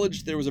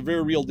acknowledged there was a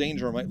very real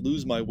danger I might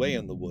lose my way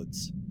in the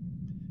woods.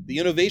 The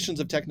innovations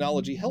of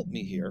technology helped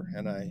me here,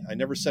 and I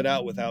never set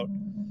out without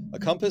a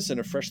compass and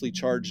a freshly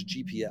charged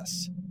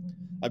GPS.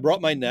 I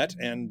brought my net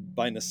and,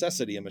 by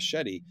necessity, a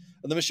machete.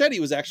 The machete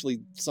was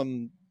actually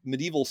some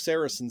medieval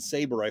Saracen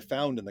saber I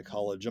found in the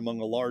college among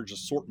a large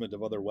assortment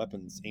of other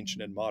weapons,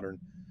 ancient and modern,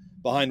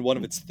 behind one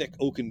of its thick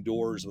oaken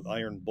doors with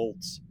iron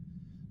bolts.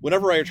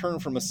 Whenever I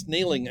returned from a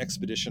snailing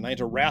expedition, I had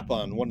to rap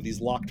on one of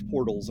these locked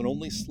portals, and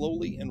only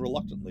slowly and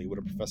reluctantly would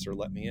a professor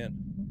let me in.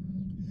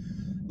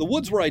 The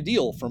woods were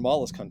ideal for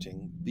mollusk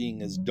hunting,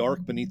 being as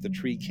dark beneath the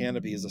tree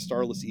canopy as a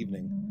starless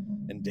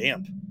evening, and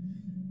damp.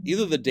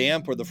 Either the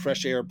damp or the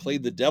fresh air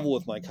played the devil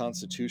with my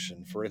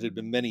constitution, for it had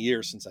been many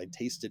years since I'd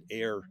tasted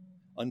air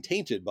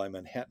untainted by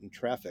Manhattan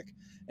traffic,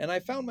 and I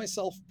found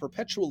myself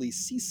perpetually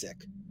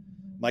seasick.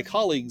 My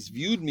colleagues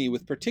viewed me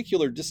with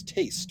particular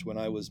distaste when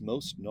I was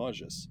most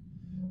nauseous.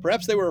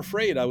 Perhaps they were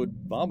afraid I would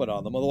vomit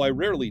on them, although I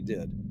rarely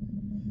did.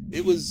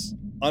 It was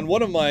on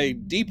one of my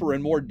deeper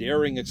and more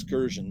daring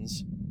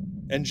excursions,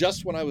 and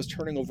just when I was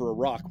turning over a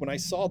rock, when I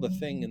saw the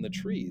thing in the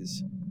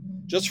trees.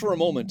 Just for a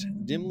moment,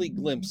 dimly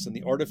glimpsed in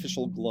the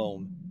artificial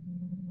gloam,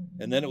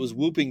 and then it was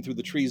whooping through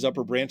the tree's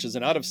upper branches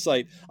and out of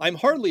sight. I'm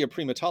hardly a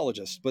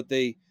primatologist, but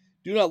they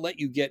do not let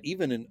you get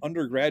even an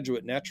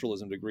undergraduate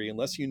naturalism degree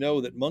unless you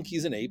know that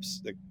monkeys and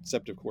apes,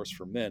 except of course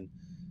for men,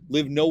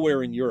 live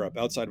nowhere in Europe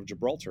outside of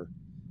Gibraltar.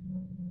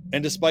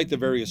 And despite the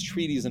various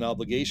treaties and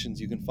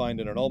obligations you can find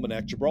in an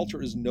almanac,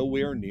 Gibraltar is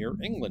nowhere near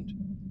England.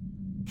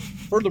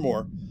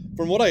 Furthermore,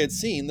 from what I had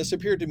seen, this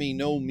appeared to me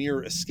no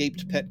mere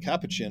escaped pet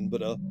capuchin,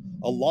 but a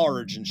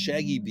large and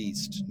shaggy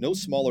beast, no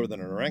smaller than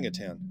an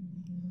orangutan.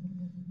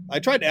 I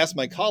tried to ask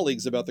my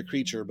colleagues about the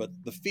creature, but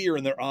the fear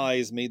in their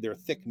eyes made their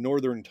thick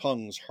northern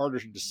tongues harder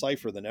to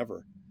decipher than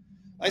ever.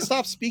 I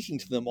stopped speaking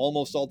to them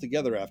almost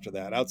altogether after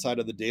that, outside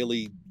of the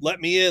daily, let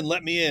me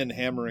in,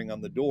 hammering on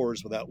the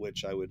doors without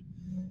which I would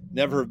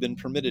never have been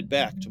permitted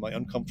back to my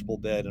uncomfortable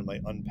bed and my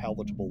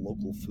unpalatable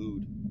local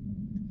food.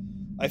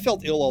 I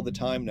felt ill all the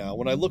time now.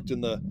 When I looked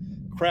in the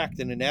cracked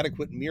and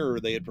inadequate mirror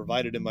they had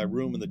provided in my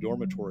room in the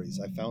dormitories,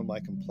 I found my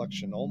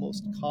complexion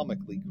almost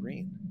comically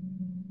green.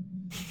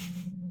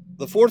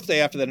 The fourth day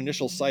after that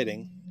initial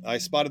sighting, I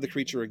spotted the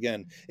creature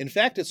again. In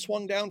fact, it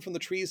swung down from the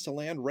trees to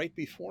land right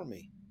before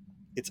me.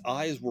 Its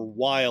eyes were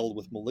wild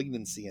with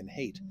malignancy and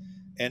hate,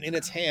 and in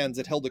its hands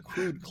it held a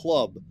crude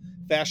club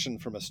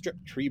fashioned from a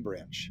stripped tree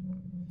branch.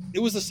 It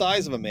was the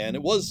size of a man.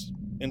 It was,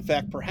 in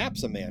fact,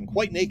 perhaps a man,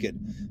 quite naked,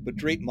 but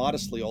draped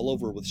modestly all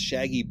over with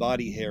shaggy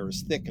body hair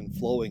as thick and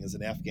flowing as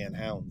an Afghan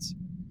hound's.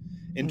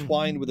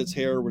 Entwined with its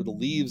hair were the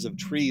leaves of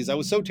trees. I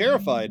was so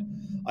terrified,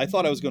 I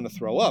thought I was going to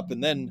throw up,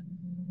 and then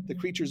the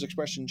creature's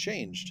expression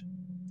changed.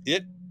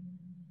 It,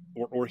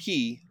 or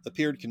he,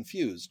 appeared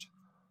confused.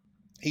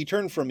 He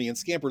turned from me and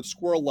scampered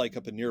squirrel-like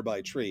up a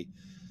nearby tree,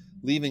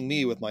 leaving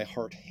me with my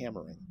heart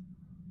hammering.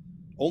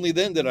 Only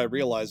then did I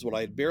realize what I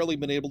had barely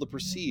been able to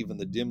perceive in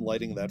the dim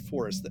lighting of that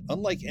forest, that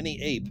unlike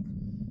any ape,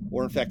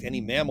 or in fact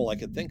any mammal I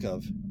could think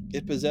of,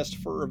 it possessed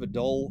fur of a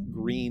dull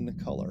green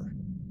color.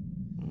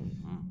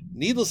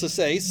 Needless to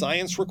say,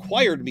 science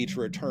required me to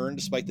return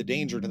despite the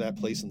danger to that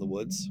place in the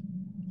woods.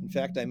 In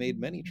fact, I made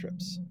many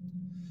trips.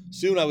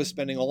 Soon I was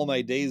spending all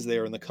my days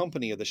there in the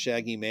company of the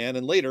shaggy man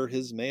and later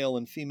his male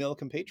and female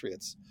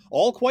compatriots.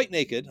 All quite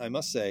naked, I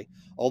must say,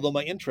 although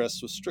my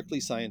interest was strictly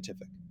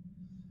scientific.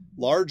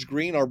 Large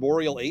green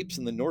arboreal apes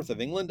in the north of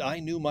England, I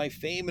knew my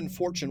fame and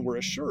fortune were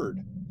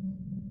assured.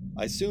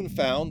 I soon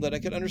found that I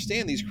could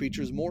understand these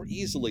creatures more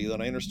easily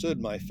than I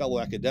understood my fellow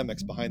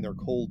academics behind their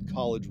cold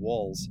college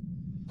walls.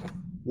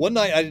 One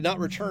night I did not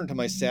return to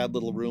my sad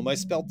little room. I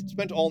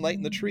spent all night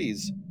in the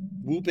trees,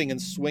 whooping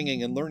and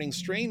swinging and learning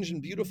strange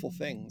and beautiful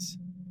things.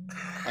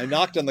 I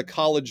knocked on the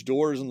college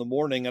doors in the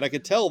morning, and I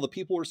could tell the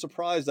people were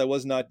surprised I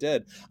was not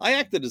dead. I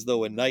acted as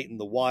though a night in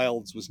the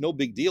wilds was no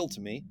big deal to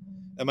me.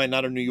 Am I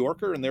not a New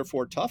Yorker and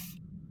therefore tough?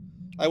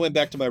 I went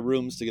back to my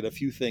rooms to get a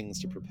few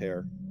things to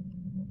prepare.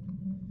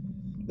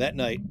 That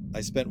night, I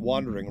spent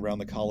wandering around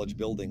the college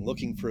building,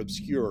 looking for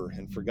obscure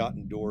and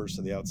forgotten doors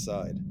to the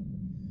outside.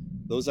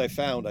 Those I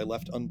found, I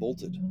left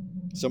unbolted.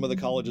 Some of the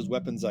college's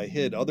weapons I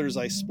hid, others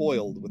I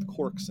spoiled with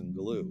corks and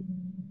glue.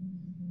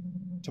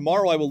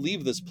 Tomorrow I will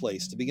leave this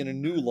place to begin a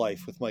new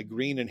life with my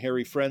green and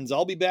hairy friends.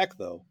 I'll be back,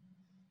 though.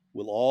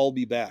 We'll all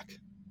be back.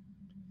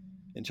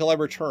 Until I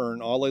return,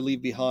 all I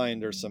leave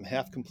behind are some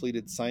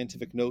half-completed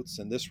scientific notes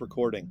and this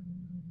recording.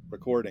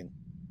 Recording.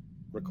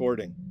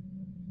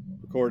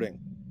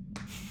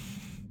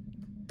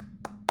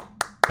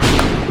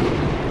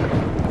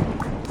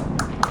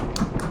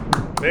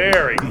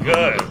 Very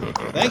good.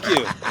 Thank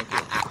you.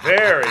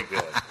 Very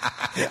good.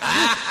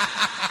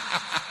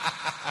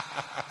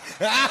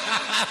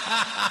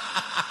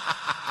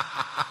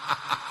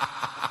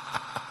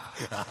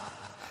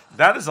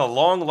 That is a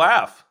long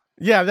laugh.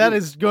 Yeah, that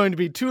is going to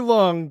be too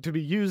long to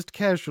be used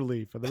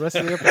casually for the rest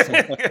of the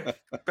episode.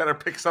 Better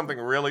pick something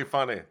really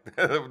funny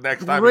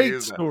next time Great you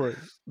use story.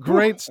 that.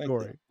 Great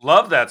story.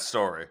 Love that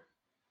story.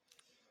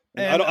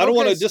 And I don't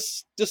want to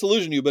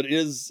disillusion you, but it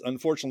is,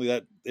 unfortunately,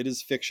 that it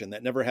is fiction.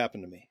 That never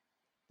happened to me.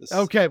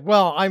 Okay,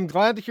 well, I'm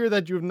glad to hear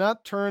that you have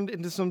not turned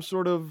into some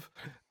sort of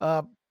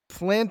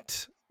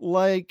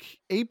plant-like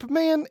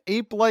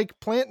ape-like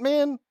plant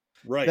man.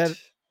 Right.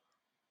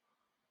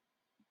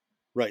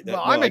 Right.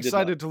 Well, I'm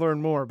excited to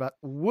learn more about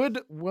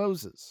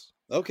Woodwoses.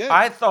 Okay.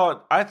 I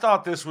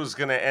thought this was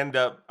going to end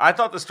up. I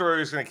thought the story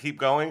was going to keep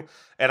going,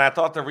 and I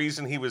thought the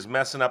reason he was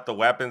messing up the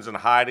weapons and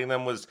hiding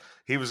them was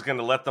he was going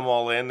to let them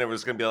all in. There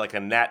was going to be like a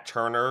Nat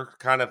Turner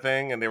kind of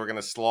thing, and they were going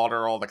to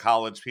slaughter all the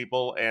college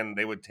people, and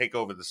they would take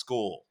over the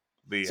school.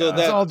 So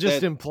that's all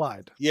just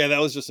implied. Yeah, that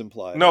was just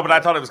implied. No, but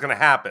I thought it was going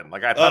to happen.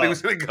 Like I thought he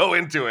was going to go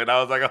into it.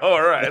 I was like, oh,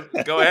 all right,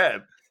 go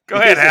ahead,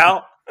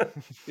 Hal.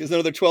 There's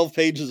another 12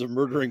 pages of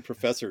murdering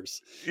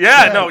professors.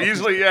 Yeah, no,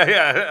 usually,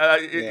 yeah.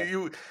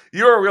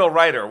 You're a real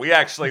writer. We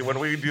actually, when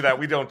we do that,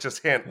 we don't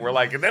just hint. We're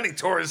like, and then he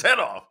tore his head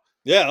off.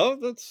 Yeah,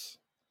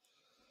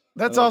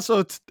 that's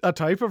also a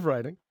type of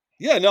writing.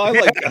 Yeah, no, I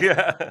like that.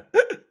 Yeah.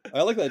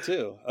 I like that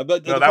too. But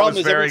no, the that problem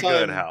was is very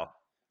good, Hal.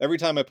 Every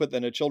time I put that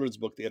in a children's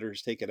book, the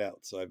editors take it out.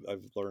 So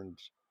I've learned.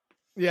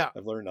 Yeah,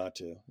 I've learned not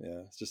to.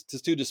 Yeah, it's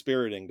just too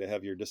dispiriting to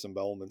have your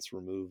disembowelments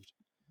removed.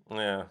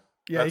 Yeah.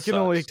 Yeah, you can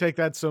only take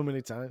that so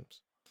many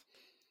times.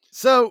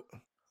 So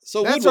that's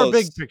Woodwose, our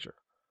big picture.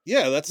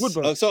 Yeah, that's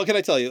so. Can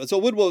I tell you? So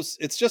Woodwose,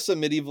 it's just a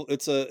medieval.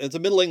 It's a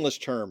Middle English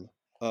term,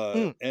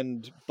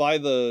 and by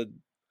the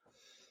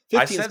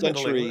 15th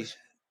century.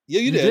 Yeah,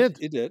 you did.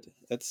 You did.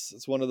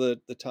 It's one of the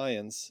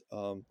tie-ins.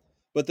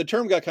 But the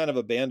term got kind of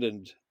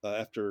abandoned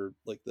after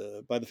by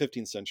the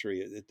 15th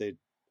century.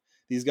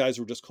 These guys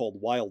were just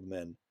called wild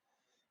men,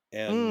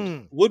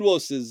 and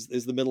Woodwose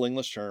is the Middle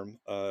English term.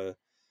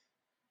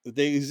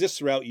 They exist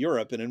throughout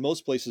Europe, and in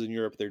most places in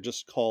Europe, they're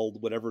just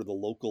called whatever the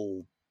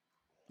local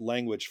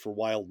language for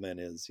wild men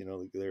is. You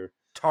know, they're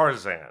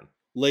Tarzan,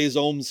 les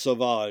hommes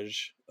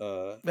sauvages.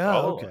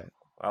 Okay,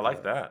 I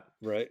like that.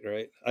 Right.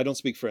 I don't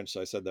speak French, so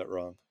I said that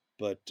wrong.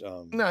 But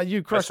no,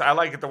 you crushed. I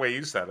like it the way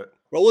you said it.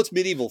 Well, it's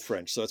medieval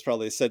French, so it's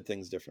probably said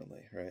things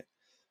differently, right?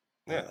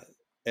 Yeah.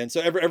 And so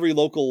every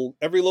local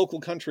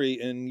country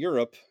in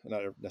Europe,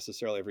 not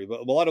necessarily every, but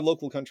a lot of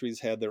local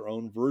countries had their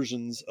own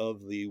versions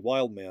of the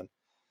wild man.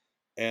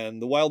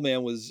 And the wild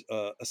man was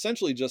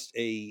essentially just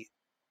a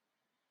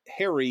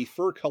hairy,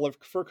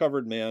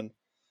 fur-covered man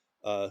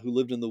who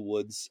lived in the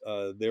woods.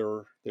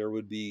 There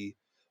would be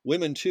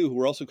women too who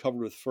were also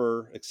covered with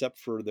fur, except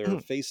for their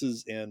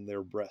faces and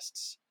their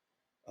breasts.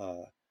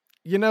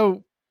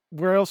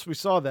 Where else we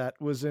saw that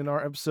was in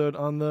our episode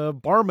on the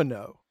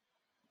Barmano.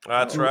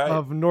 That's right.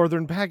 Of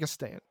northern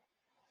Pakistan.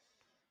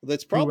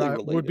 That's probably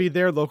related. Would be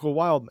their local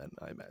wild men,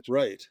 I imagine.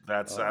 Right.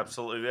 That's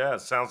absolutely, yeah.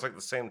 It sounds like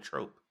the same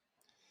trope.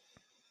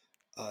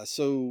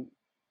 So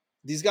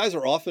these guys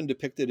are often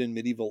depicted in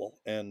medieval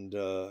and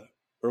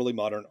early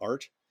modern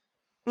art.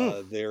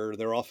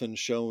 They're often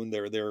shown.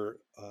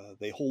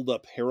 They hold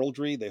up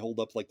heraldry. They hold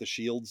up like the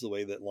shields, the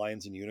way that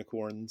lions and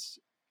unicorns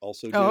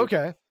also do. Oh,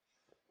 okay.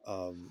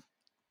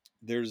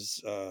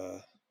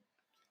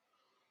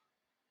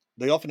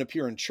 They often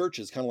appear in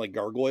churches, kind of like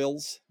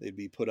gargoyles. They'd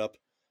be put up,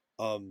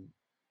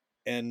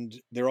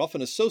 and they're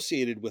often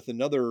associated with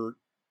another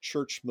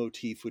church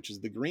motif, which is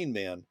the Green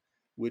Man,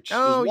 which is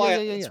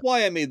why that's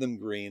why I made them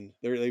green.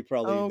 They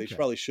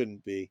probably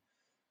shouldn't be.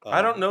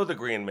 I don't know the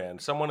Green Man.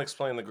 Someone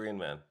explain the Green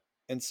Man.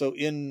 And so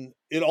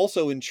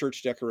also in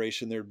church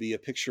decoration, there'd be a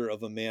picture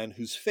of a man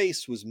whose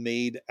face was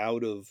made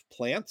out of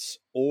plants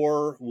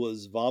or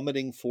was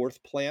vomiting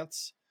forth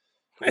plants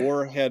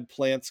or had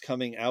plants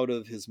coming out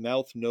of his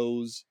mouth,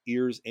 nose,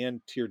 ears,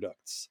 and tear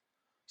ducts.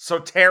 So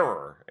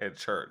terror at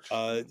church.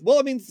 Well,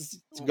 I mean,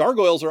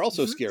 gargoyles are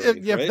also scary.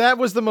 If that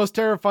was the most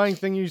terrifying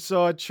thing you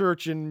saw at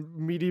church in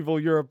medieval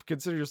Europe,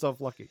 consider yourself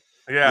lucky.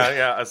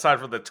 Yeah. Aside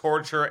from the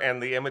torture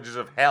and the images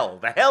of hell,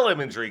 the hell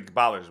imagery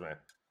bothers me.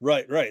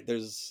 Right.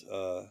 There's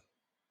a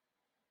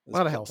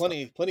lot of hell.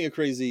 Plenty of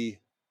crazy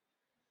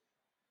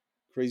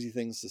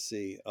things to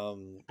see.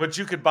 But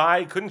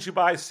couldn't you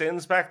buy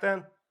sins back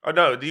then? Oh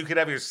no, you could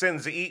have your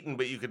sins eaten,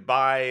 but you could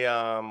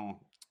buy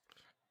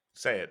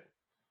say it.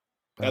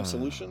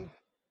 Absolution?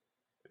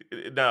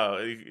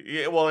 No.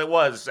 Well, it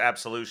was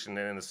absolution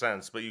in a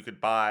sense, but you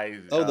could buy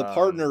the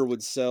partner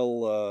would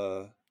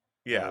sell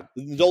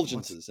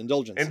indulgences.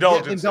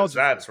 Indulgences,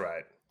 that's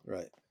right.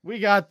 Right. We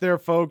got there,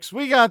 folks.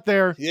 We got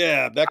there.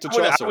 Yeah, back to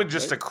Chaucer. I would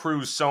just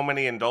accrue so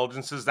many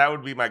indulgences. That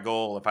would be my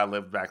goal if I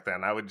lived back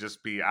then. I would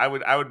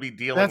be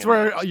dealing. That's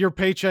where your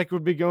paycheck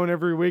would be going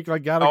every week.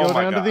 Like, gotta go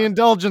down to the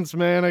indulgence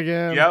man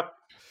again.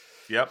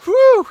 Yep.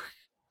 Whew.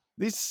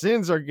 These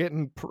sins are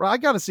getting. I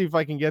gotta see if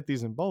I can get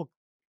these in bulk.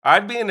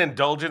 I'd be an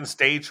indulgence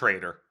day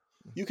trader.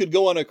 You could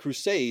go on a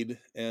crusade,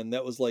 and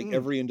that was like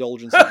every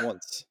indulgence at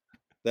once.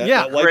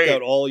 That wiped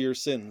out all your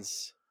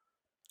sins.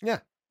 Yeah.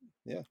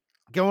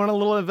 Go on a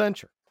little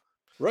adventure.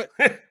 Right.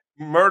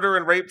 Murder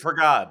and rape for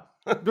God.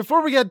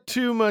 Before we get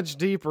too much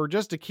deeper,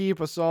 just to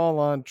keep us all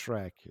on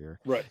track here.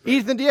 Right.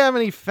 Ethan, do you have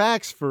any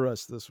facts for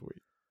us this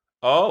week?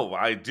 Oh,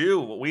 I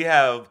do. We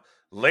have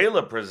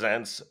Layla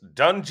presents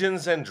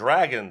Dungeons and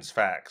Dragons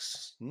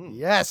facts.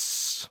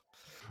 Yes.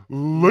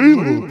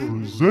 Layla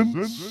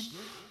presents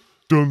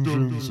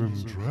Dungeons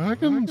and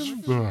Dragons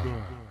facts.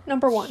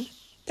 Number 1.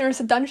 There is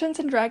a Dungeons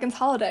and Dragons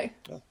holiday.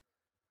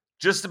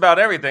 Just about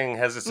everything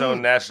has its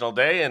own national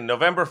day, and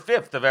November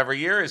 5th of every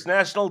year is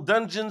National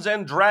Dungeons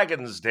and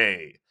Dragons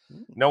Day.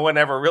 No one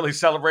ever really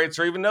celebrates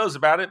or even knows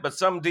about it, but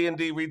some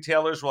D&D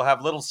retailers will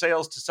have little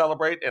sales to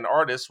celebrate, and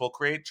artists will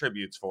create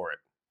tributes for it.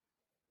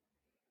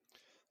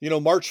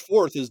 March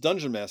 4th is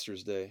Dungeon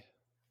Masters Day.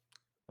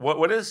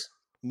 What is?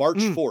 March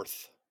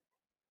 4th.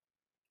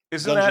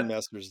 Isn't Dungeon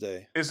Masters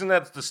Day. Isn't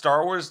that the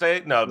Star Wars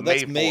Day? No,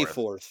 that's May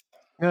 4th.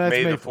 No,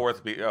 May the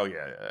 4th be. Oh,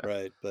 yeah.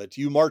 Right, but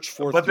you March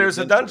 4th. But there's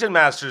a Dungeon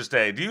Masters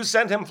Day. Do you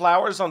send him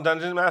flowers on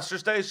Dungeon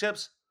Masters Day,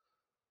 Ships?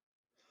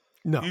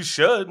 No. You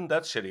should.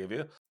 That's shitty of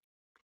you.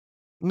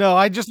 No,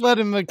 I just let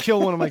him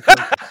kill one of my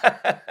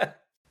characters.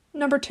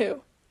 Number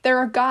 2. There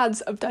are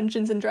gods of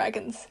Dungeons and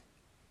Dragons.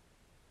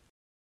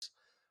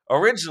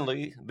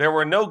 Originally, there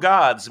were no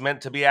gods meant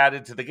to be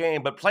added to the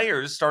game, but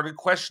players started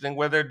questioning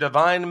where their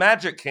divine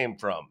magic came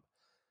from.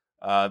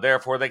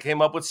 Therefore, they came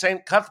up with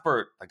Saint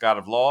Cuthbert, the god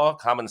of law,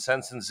 common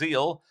sense, and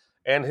zeal,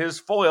 and his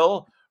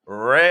foil,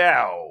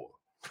 Reao.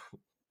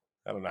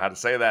 I don't know how to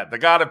say that. The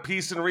god of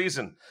peace and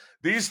reason.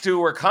 These two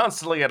were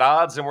constantly at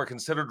odds and were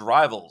considered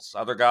rivals.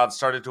 Other gods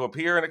started to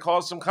appear, and it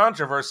caused some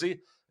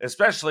controversy,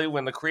 especially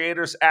when the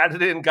creators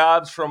added in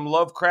gods from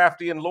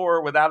Lovecraftian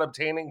lore without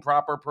obtaining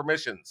proper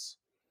permissions.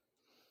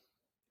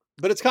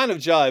 But it's kind of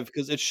jive,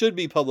 because it should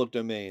be public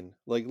domain.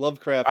 Like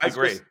Lovecraft. I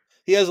agree.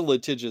 He has a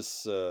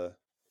litigious...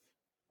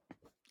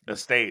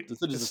 Estate,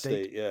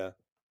 yeah.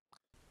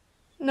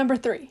 Number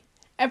 3.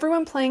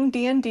 Everyone playing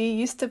D&D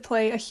used to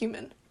play a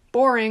human.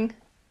 Boring.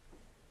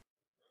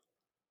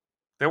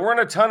 There weren't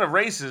a ton of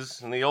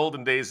races in the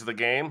olden days of the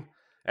game.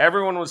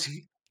 Everyone was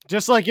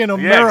just like in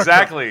America. Yeah,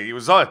 exactly. It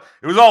was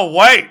all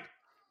white.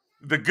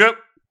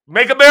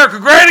 Make America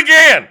great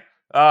again.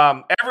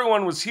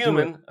 Everyone was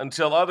human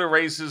until other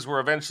races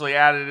were eventually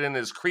added in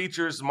as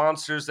creatures,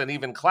 monsters, and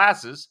even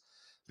classes.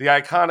 The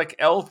iconic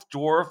elf,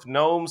 dwarf,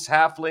 gnomes,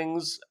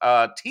 halflings,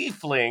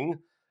 tiefling,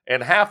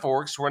 and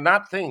half-orcs were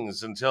not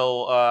things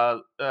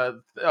were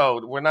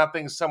not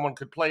things someone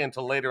could play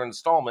until later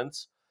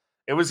installments.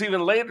 It was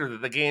even later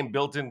that the game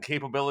built in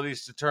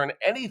capabilities to turn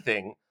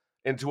anything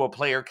into a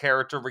player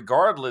character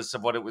regardless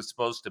of what it was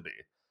supposed to be.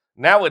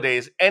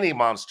 Nowadays, any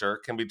monster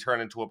can be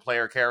turned into a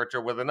player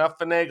character with enough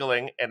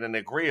finagling and an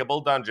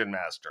agreeable dungeon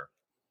master.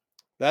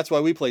 That's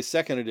why we play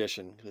 2nd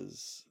edition,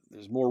 because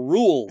there's more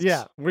rules.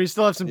 Yeah, we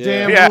still have some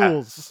Yeah. damn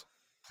rules.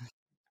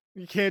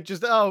 You can't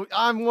just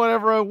I'm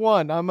whatever I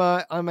want. I'm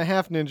a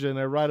half ninja and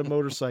I ride a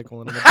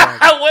motorcycle and I'm a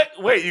dog.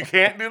 Wait, you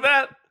can't do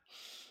that?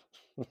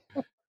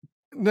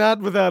 Not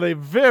without a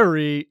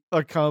very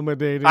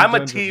accommodating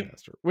dungeon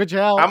master, which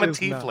Hal I'm a is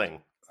tiefling.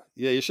 Not.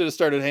 Yeah, you should have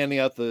started handing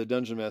out the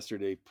Dungeon Master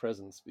Day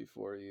presents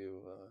before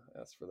you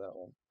asked for that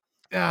one.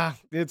 Yeah,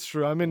 it's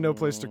true. I'm in no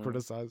place to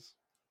criticize.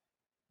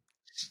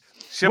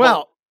 Shibble,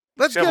 well,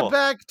 let's get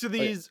back to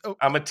these.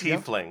 I'm a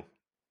tiefling. Yeah.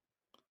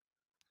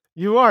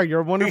 You are.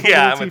 You're a wonderful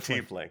yeah, little I'm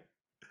tiefling.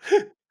 a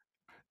tiefling.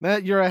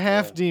 That you're a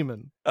half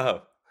demon.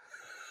 Oh.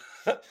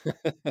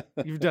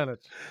 You've done it.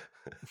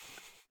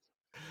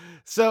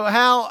 So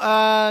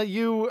Hal,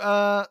 you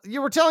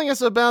were telling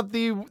us about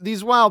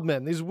these wild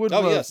men, these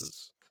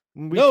Woodwoses.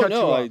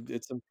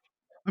 Yes.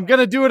 I'm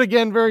gonna do it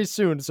again very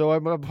soon, so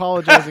I'm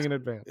apologizing in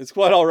advance. It's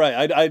quite all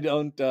right. I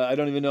don't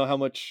even know how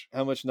much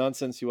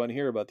nonsense you want to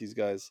hear about these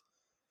guys.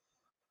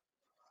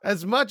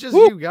 As much as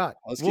you got.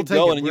 Let's we'll keep take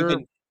going, it.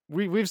 and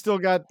we've still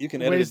got. You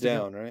can edit it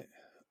down, right?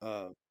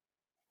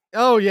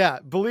 Oh yeah,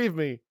 believe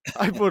me,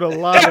 I put a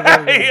lot of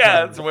editing.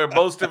 Yeah, that's where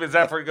most of his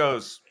effort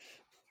goes.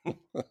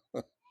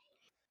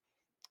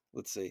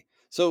 Let's see.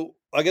 So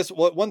I guess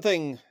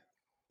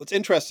what's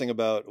interesting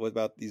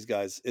about these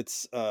guys,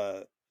 it's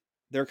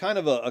they're kind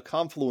of a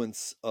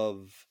confluence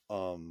of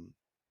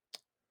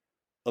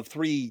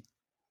 3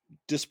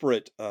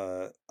 disparate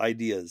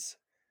ideas,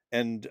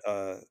 and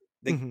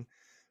they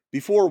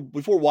before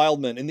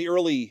Wildmen in the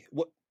early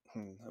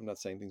I'm not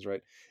saying things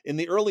right. In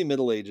the early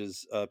Middle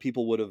Ages,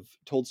 people would have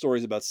told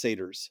stories about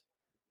satyrs,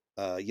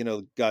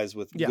 guys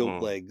with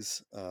goat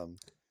legs.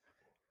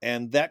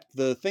 And that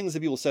the things that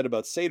people said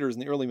about satyrs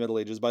in the early Middle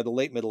Ages, by the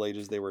late Middle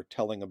Ages, they were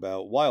telling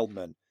about wild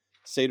men.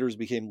 Satyrs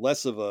became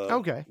less of a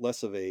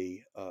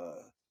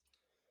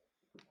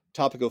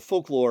topic of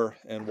folklore,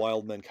 and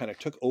wild men kind of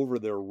took over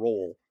their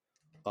role.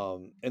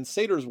 And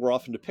satyrs were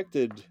often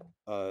depicted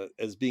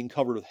as being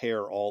covered with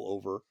hair all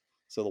over.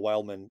 So the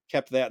wild men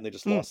kept that, and they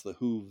just lost the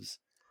hooves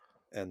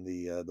and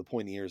the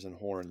pointy ears and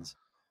horns.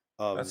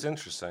 That's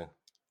interesting.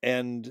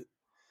 And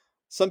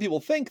some people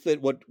think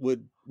that what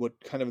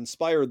kind of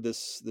inspired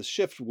this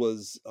shift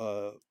was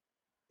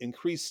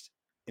increased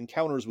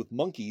encounters with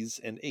monkeys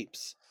and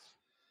apes.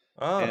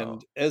 Oh.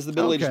 And as the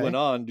Middle Ages went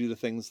on, due to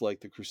things like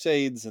the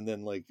Crusades, and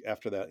then like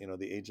after that,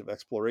 the Age of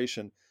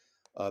Exploration,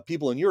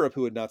 people in Europe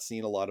who had not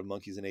seen a lot of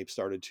monkeys and apes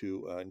started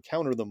to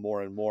encounter them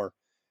more and more.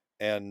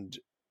 And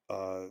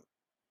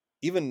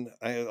even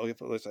I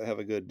have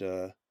a good.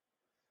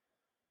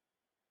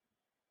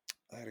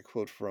 I had a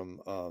quote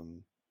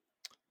from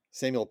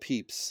Samuel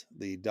Pepys,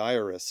 the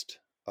diarist.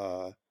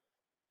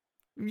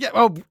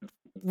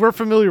 We're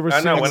familiar with.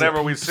 I know.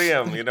 Whenever we see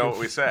him, you know what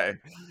we say.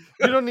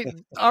 You don't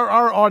need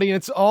our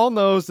audience all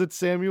knows that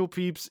Samuel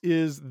Pepys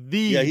is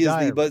the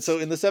diarist. But so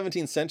in the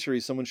 17th century,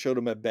 someone showed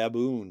him a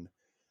baboon.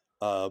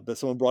 But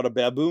someone brought a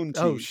baboon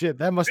to. Oh shit!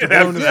 That must have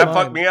blown his mind. That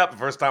fucked me up the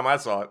first time I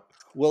saw it.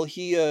 Well,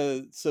 he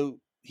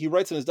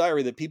writes in his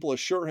diary that people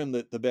assure him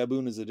that the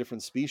baboon is a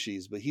different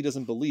species, but he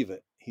doesn't believe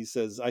it. He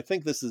says, "I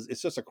think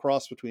it's just a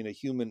cross between a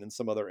human and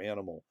some other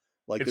animal.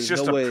 Like it's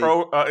there's just no way.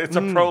 It's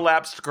a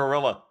prolapsed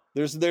gorilla.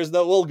 There's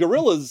no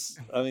gorillas.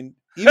 I mean,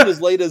 even as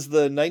late as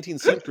the 19th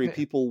century,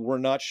 people were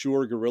not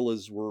sure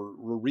gorillas were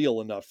real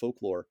and not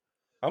folklore.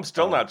 I'm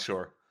still not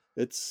sure.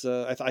 It's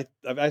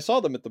I saw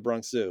them at the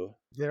Bronx Zoo.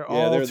 They're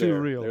too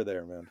real. They're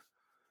there, man.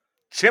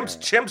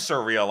 Chimps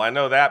are real. I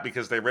know that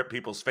because they rip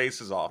people's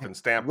faces off and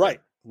stamp them.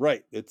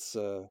 Right. It's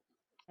well,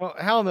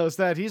 Hal knows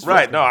that. He's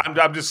right. No,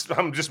 I'm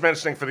just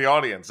mentioning for the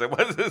audience.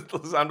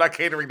 I'm not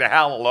catering to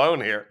Hal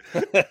alone here.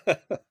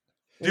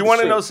 Do you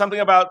want to know something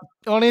about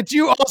audience?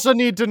 You also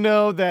need to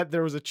know that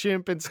there was a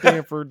chimp in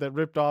Stanford that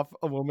ripped off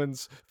a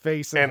woman's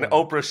face, and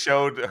Oprah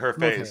showed her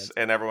face,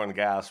 and everyone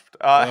gasped.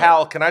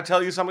 Hal, can I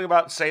tell you something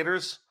about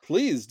satyrs?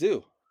 Please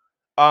do.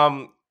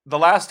 The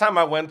last time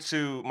I went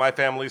to my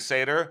family's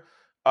Seder,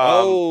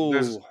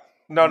 no.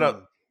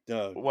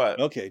 What?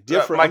 Okay,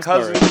 different. My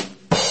cousin.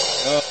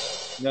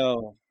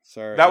 No,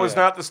 sorry. That was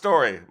not the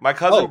story. My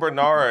cousin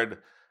Bernard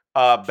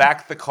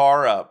backed the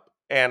car up,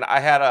 and I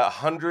had a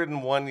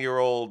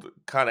 101-year-old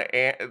kind of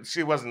aunt.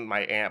 She wasn't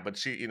my aunt, but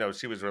she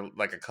was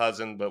like a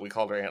cousin, but we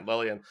called her Aunt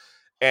Lillian.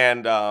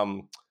 And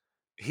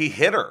he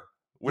hit her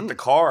with the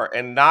car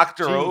and knocked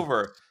her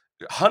over.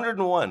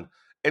 101.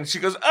 And she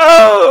goes,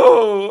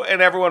 "Oh!" And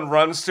everyone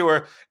runs to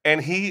her.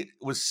 And he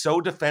was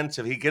so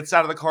defensive. He gets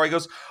out of the car. He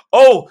goes,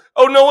 Oh,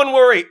 no one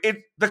worry.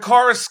 The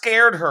car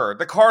scared her.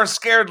 The car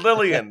scared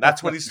Lillian.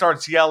 That's when he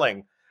starts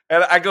yelling.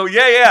 And I go,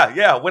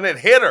 yeah. When it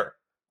hit her,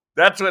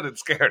 that's when it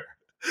scared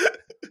her.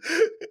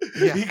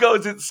 Yeah. He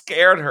goes, it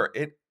scared her.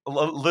 It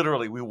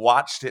literally, we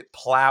watched it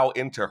plow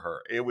into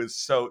her. It was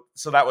so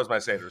that was my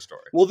Seder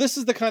story. Well, this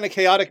is the kind of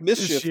chaotic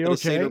mischief that a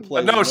Seder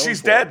plays. No,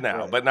 she's dead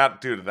now, but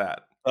not due to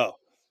that. Oh.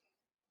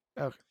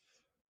 Okay.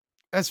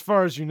 As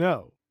far as you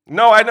know.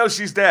 No, I know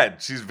she's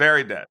dead. She's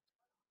very dead.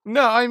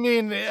 No, I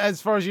mean,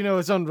 as far as you know,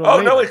 it's Oh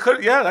unrelated. no, it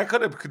could. Yeah, that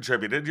could have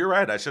contributed. You're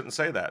right. I shouldn't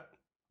say that.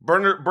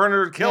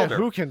 Bernard killed her.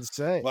 Who can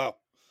say? Wow.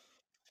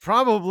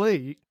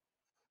 Probably.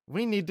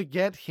 We need to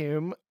get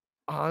him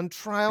on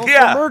trial for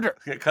Yeah, murder.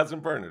 yeah, cousin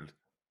Bernard.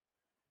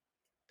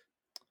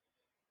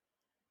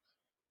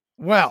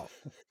 Well,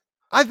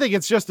 I think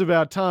it's just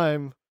about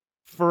time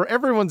for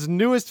everyone's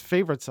newest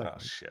favorite segment.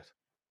 Oh shit.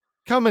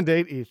 Come and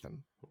date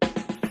Ethan.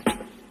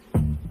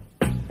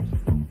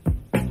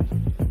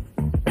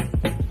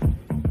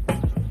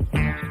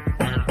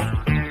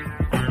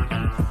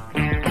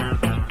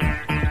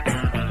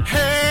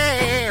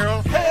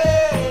 Hail,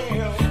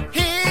 hail,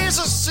 he's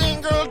a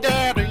single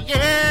daddy,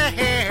 yeah,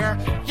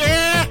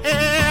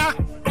 yeah.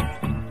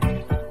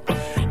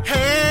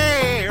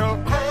 Hail,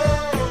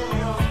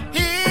 hail,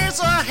 he's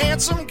a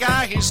handsome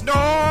guy, he's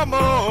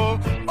normal.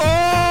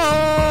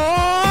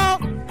 Oh,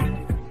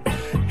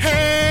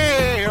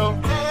 hail,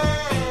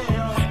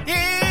 hail,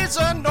 he's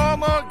a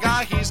normal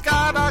guy, he's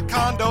got a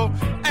condo,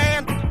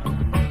 and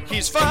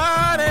he's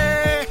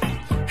funny.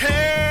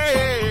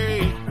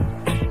 Hey,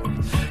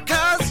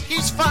 'cause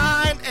he's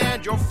fine,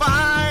 and you're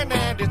fine,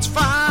 and it's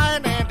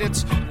fine, and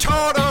it's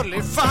totally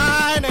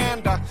fine,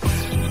 and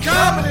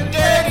come and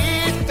date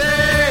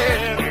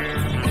Ethan.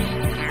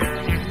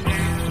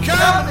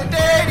 Come and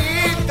date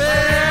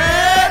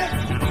Ethan.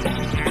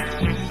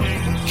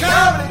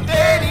 Come and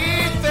date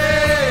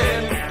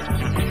Ethan.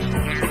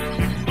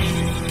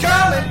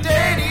 Come and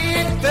date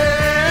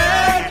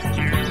Ethan.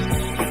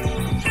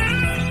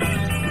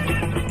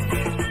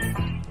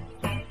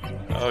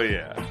 Oh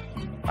yeah.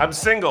 I'm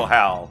single,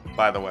 Hal.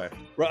 By the way.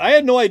 Right, I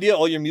had no idea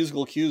all your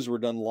musical cues were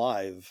done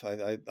live.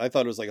 I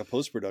thought it was like a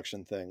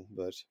post-production thing,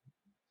 but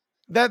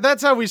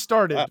That's how we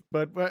started. Wow.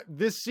 But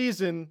this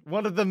season,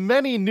 one of the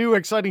many new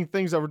exciting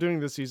things that we're doing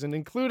this season,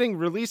 including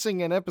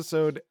releasing an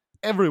episode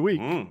every week,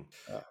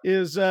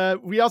 is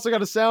we also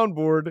got a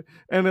soundboard,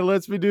 and it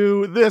lets me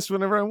do this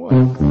whenever I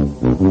want.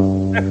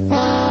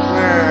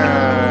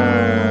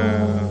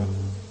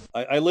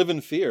 I live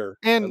in fear.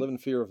 And- I live in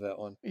fear of that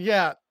one.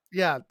 Yeah.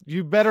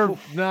 You better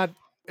not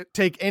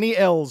take any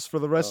L's for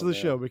the rest Oh, of the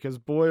man. show, because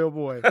boy, oh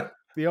boy,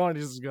 the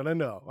audience is going to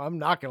know. I'm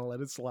not going to let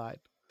it slide.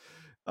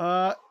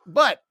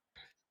 But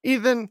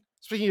Ethan,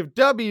 speaking of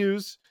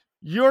W's,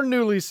 you're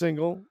newly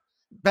single,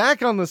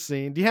 back on the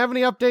scene. Do you have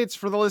any updates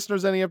for the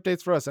listeners? Any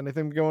updates for us?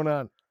 Anything going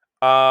on?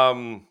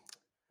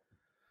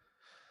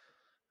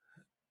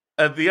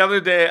 The other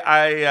day,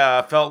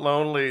 I felt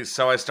lonely,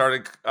 so I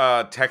started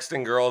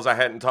texting girls I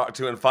hadn't talked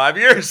to in 5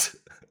 years.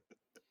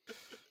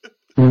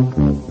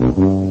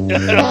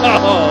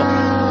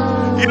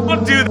 You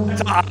don't do that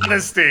to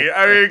honesty.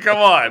 I mean, come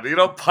on. You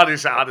don't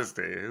punish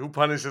honesty. Who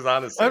punishes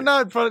honesty? I'm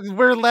not.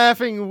 We're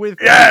laughing with.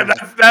 Yeah, you.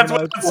 that's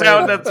what that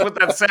sound. That's what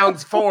that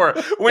sounds for.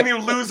 When you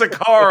lose a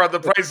car on The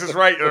Price is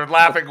Right, you're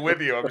laughing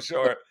with you. I'm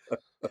sure.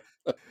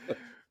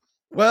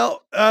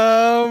 Well,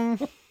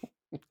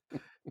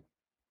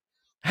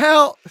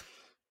 Hal,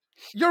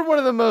 you're one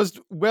of the most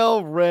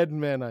well-read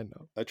men I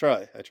know. I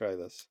try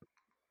this.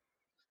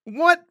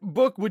 What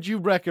book would you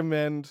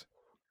recommend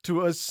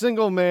to a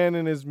single man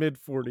in his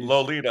mid-40s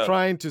Lolita.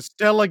 trying to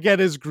Stella get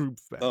his groove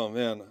back? Oh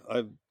man,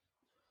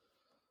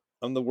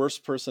 I'm the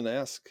worst person to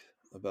ask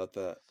about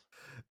that.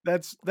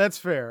 That's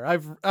fair.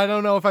 I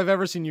don't know if I've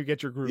ever seen you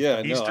get your groove Yeah,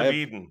 back. no, East of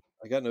Eden.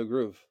 I got no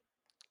groove.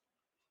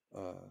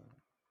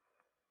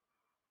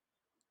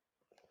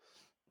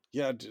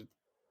 Yeah,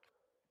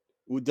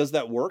 does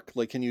that work?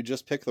 Like, can you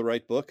just pick the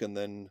right book and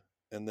then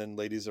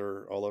ladies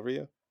are all over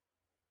you?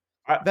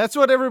 That's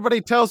what everybody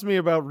tells me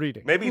about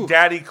reading. Maybe Ooh.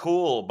 Daddy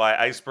Cool by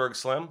Iceberg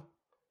Slim.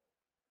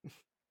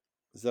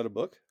 Is that a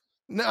book?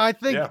 No, I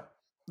think Yeah.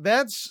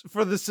 that's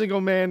for the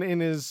single man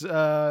in his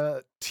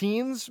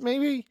teens,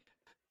 maybe.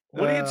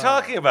 What are you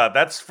talking about?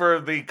 That's for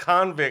the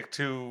convict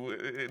who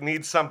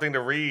needs something to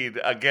read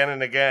again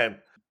and again.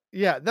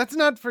 Yeah, that's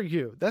not for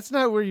you. That's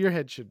not where your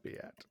head should be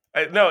at.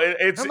 No,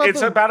 it's How about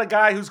the- about a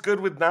guy who's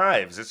good with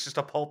knives. It's just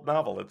a pulp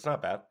novel. It's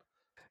not bad.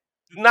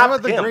 How Not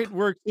about the pimp. great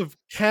works of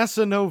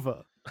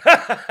Casanova?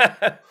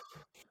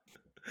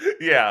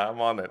 Yeah, I'm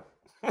on it.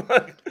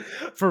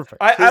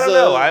 Perfect. I don't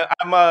know.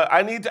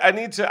 His, I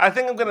need to. I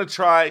think I'm gonna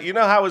try. You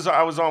know how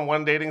I was on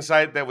one dating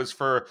site that was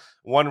for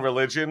one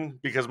religion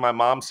because my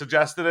mom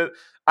suggested it.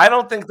 I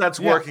don't think that's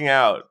Yeah. working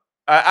out.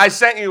 I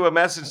sent you a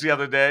message the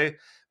other day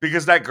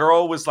because that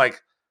girl was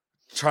like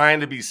trying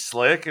to be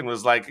slick and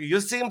was like, "You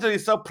seem to be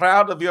so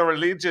proud of your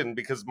religion,"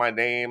 because my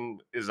name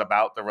is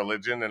about the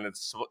religion and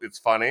it's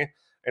funny.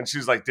 And she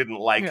was like, didn't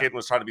like it and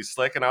was trying to be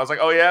slick. And I was like,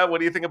 oh yeah, what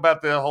do you think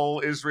about the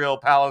whole Israel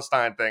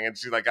Palestine thing? And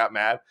she like got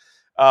mad.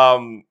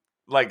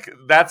 Like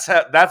that's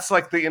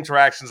like the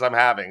interactions I'm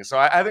having. So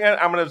I think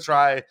I'm gonna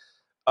try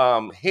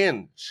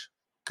Hinge,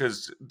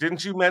 because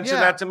didn't you mention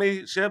that to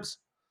me, Shibs?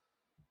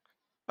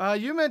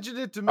 You mentioned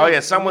it to me. Oh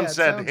yeah, someone it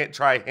said sounds-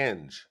 try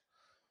Hinge.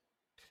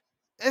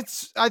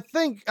 I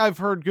think I've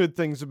heard good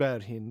things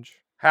about Hinge.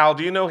 Hal,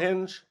 do you know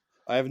Hinge?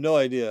 I have no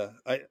idea.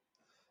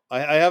 I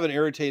have an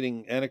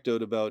irritating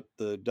anecdote about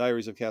the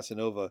Diaries of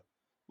Casanova,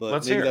 But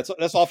Let's maybe hear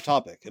that's off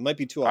topic. It might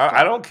be too off topic.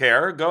 I don't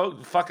care.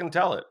 Go fucking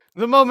tell it.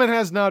 The moment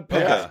has not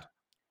passed. Yeah.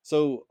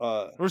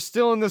 So We're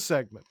still in this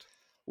segment.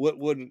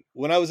 when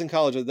I was in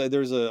college, I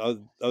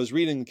was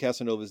reading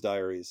Casanova's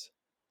diaries,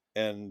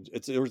 and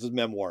it was his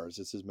memoirs.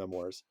 It's his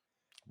memoirs.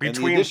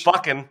 Between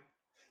fucking.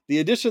 The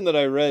edition that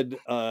I read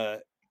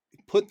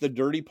put the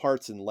dirty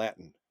parts in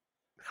Latin.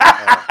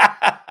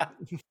 How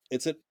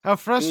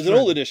frustrating. It was an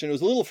old edition. It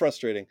was a little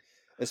frustrating,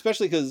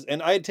 especially because,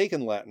 and I had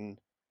taken Latin,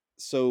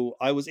 so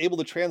I was able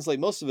to translate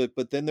most of it.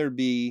 But then there'd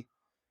be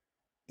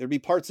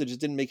parts that just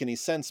didn't make any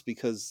sense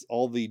because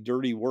all the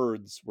dirty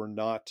words were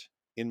not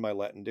in my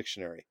Latin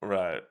dictionary.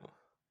 Right.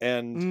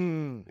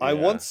 And Yeah. I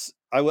was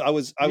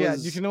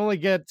you can only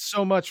get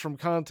so much from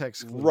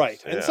context clues.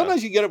 right. And Yeah.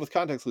 sometimes you get it with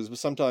context clues, but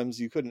sometimes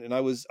you couldn't. And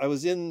I was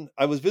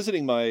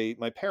visiting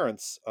my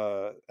parents,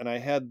 and I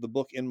had the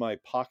book in my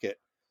pocket,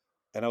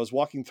 and I was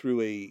walking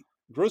through a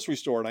grocery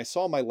store, and I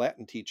saw my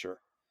Latin teacher,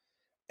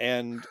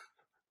 and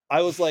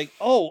I was like,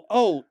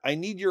 oh, I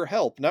need your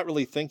help. Not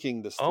really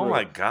thinking this through. Oh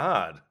my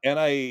God. And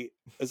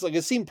it's like,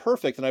 it seemed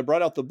perfect. And I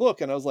brought out the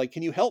book and I was like,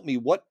 can you help me?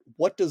 What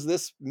does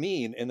this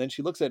mean? And then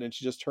she looks at it and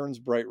she just turns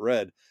bright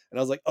red. And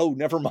I was like, oh,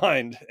 never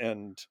mind.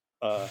 And,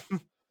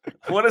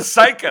 what a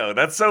psycho.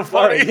 That's so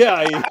funny. sorry,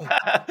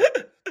 yeah,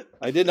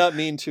 I did not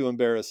mean to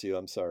embarrass you.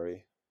 I'm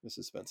sorry,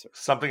 Mrs. Spencer.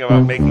 Something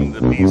about making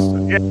the beast.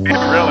 Yeah,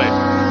 really.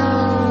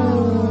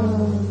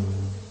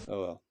 Oh,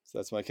 well, so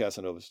that's my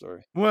Casanova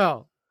story.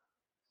 Well,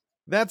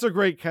 that's a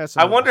great I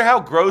Casanova. wonder how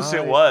gross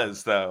it I-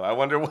 was, though. I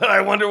wonder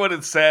what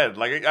it said.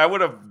 Like, I would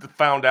have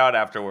found out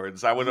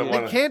afterwards. I would have.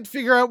 I can't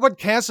figure out what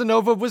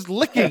Casanova was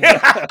licking.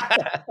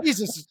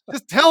 Jesus,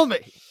 just tell me.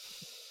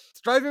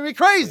 It's driving me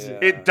crazy. Yeah.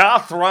 It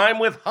doth rhyme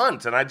with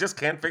hunt, and I just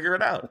can't figure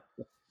it out.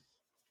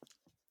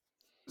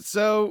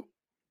 So,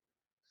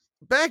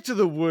 back to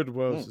the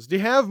Woodwoses. Do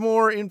you have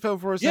more info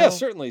for us? Yeah, Al?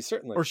 certainly.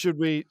 Or should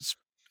we?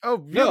 Oh,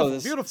 beautiful, No,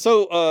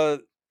 beautiful.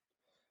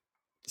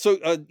 So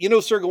you know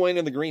Sir Gawain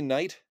and the Green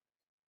Knight?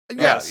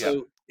 Yes.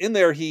 So in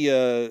there, he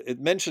it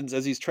mentions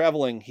as he's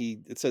traveling,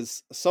 it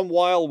says, some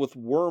while with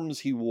worms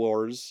he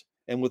wars,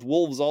 and with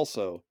wolves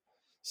also,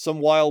 some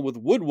while with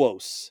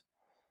woodwose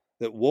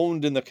that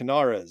woned in the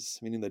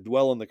Canaras, meaning that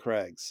dwell in the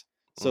crags.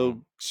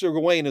 So Sir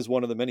Gawain is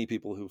one of the many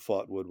people who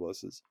fought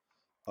woodwoses.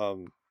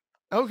 Okay.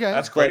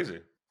 That's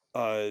crazy.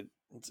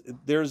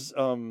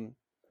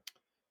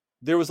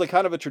 There was like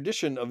kind of a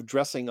tradition of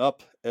dressing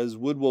up as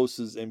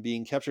woodwoses and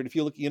being captured. If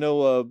you look,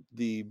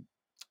 the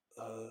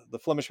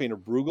Flemish painter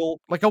Bruegel,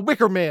 Like a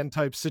Wicker Man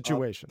type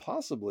situation.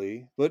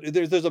 possibly, but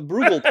there's a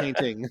Bruegel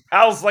painting.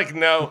 Al's like,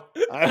 no.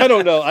 I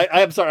don't know.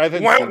 I'm sorry, I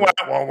haven't Wah, seen wah, it.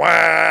 wah,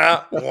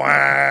 wah,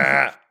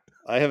 wah.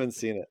 I haven't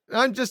seen it.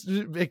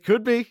 It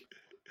could be.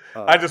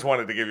 I just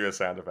wanted to give you a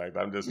sound effect.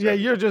 I'm just. Yeah,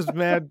 you're just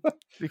mad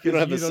because You don't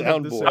have the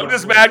soundboard. I'm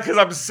just mad because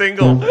I'm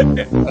single.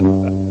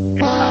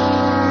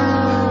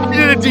 I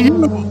did it to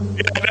you.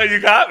 Yeah, no, you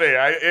got me.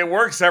 It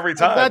works every I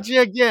time. got you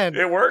again.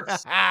 It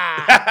works.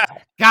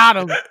 Got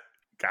him.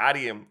 Got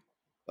him.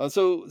 But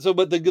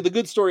the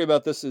good story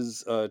about this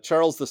is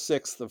Charles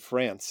VI of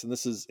France, and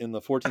this is in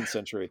the 14th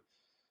century.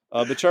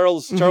 But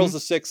Charles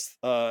VI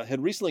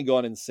had recently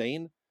gone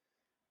insane,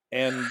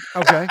 and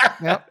Okay.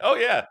 Yeah. Oh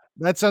yeah.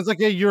 That sounds like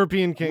a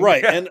European king.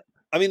 right. And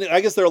I mean, I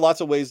guess there are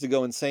lots of ways to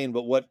go insane,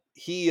 but what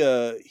he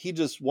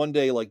just one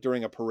day, like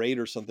during a parade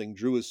or something,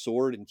 drew his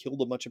sword and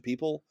killed a bunch of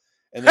people,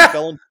 and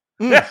then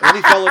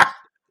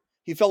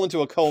he fell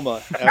into a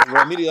coma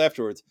immediately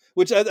afterwards.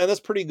 And that's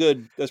pretty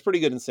good. That's pretty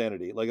good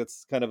insanity. Like,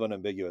 it's kind of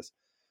unambiguous.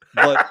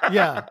 But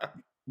Yeah.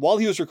 while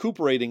he was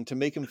recuperating, to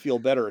make him feel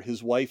better,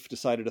 his wife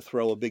decided to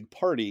throw a big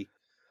party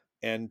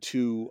and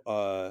to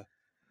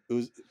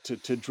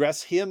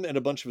dress him and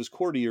a bunch of his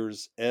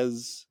courtiers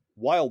as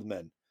wild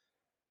men.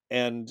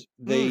 And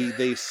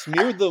they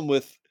smeared them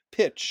with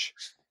pitch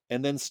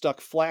and then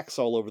stuck flax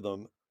all over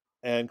them,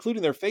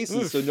 including their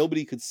faces, so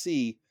nobody could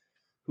see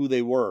who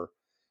they were.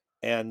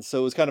 And so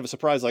it was kind of a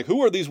surprise, like,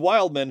 who are these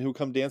wild men who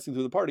come dancing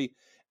through the party?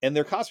 And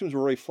their costumes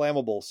were very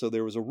flammable, so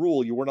there was a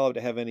rule: you weren't allowed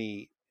to have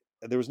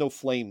there was no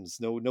flames,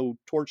 no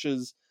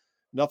torches,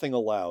 nothing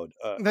allowed.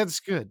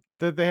 That's good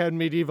that they had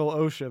medieval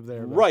OSHA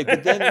there. Right,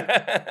 but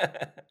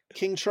then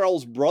King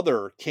Charles'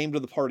 brother came to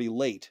the party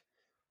late.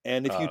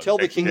 And if you tell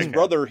the king's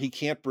brother he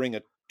can't bring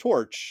a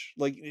torch,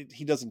 like,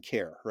 he doesn't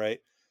care,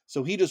 right?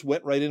 So he just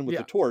went right in with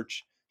the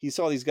torch. He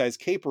saw these guys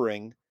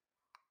capering,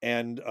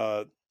 and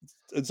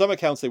in some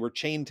accounts they were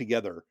chained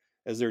together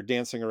as they're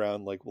dancing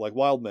around like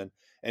wild men.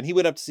 And he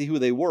went up to see who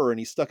they were, and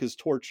he stuck his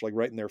torch like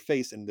right in their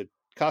face, and the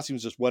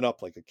costumes just went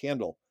up like a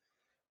candle.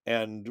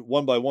 And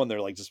one by one,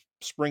 they're like just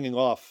springing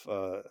off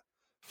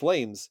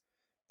flames.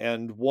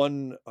 And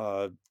one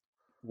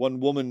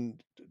woman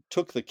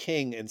took the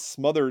king and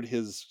smothered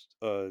his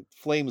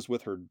flames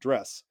with her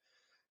dress,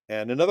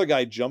 and another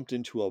guy jumped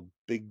into a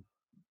big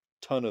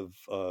ton of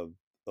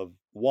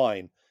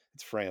wine.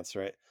 It's France,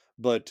 right?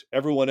 But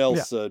everyone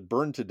else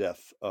burned to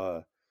death,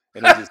 and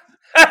it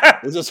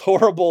was just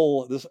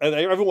horrible. And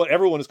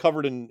everyone is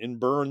covered in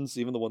burns,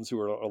 even the ones who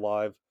are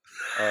alive.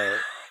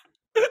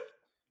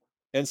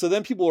 And so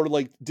then people were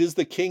like, "Is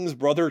the king's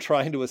brother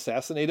trying to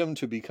assassinate him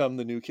to become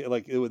the new king?"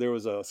 Like there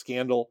was a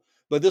scandal,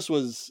 but this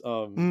was,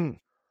 I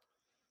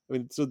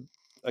mean, so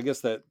I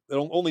guess that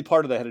only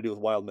part of that had to do with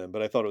wild men.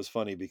 But I thought it was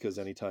funny because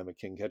anytime a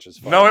king catches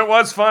fire, No, it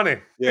was funny.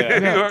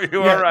 Yeah.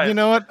 you are right. You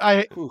know what?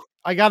 I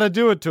got to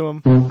do it to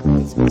him.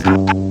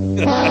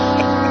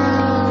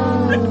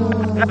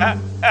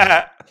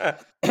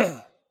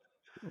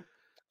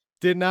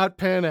 Did not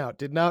pan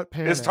out.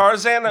 Is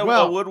Tarzan a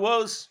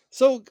Woodwose?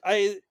 So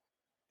I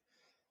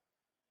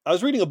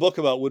was reading a book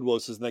about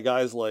Woodwoses, and the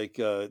guy's like,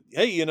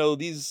 "Hey, you know,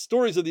 these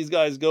stories of these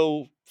guys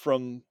go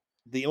from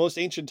the most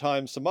ancient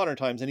times to modern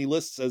times," and he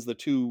lists as the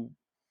two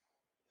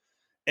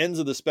ends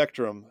of the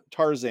spectrum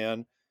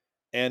Tarzan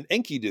and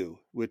Enkidu,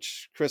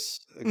 which Chris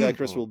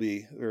will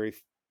be very,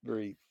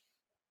 very.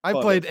 I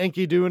played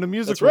Enkidu in a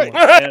musical. That's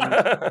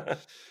right.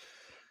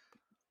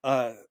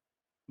 And,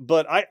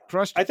 but I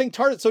think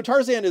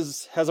Tarzan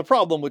has a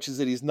problem, which is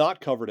that he's not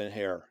covered in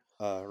hair.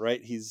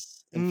 Right?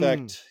 He's in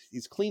fact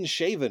he's clean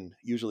shaven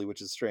usually,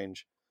 which is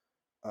strange.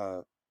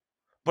 But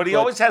he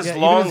always has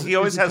long. He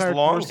always has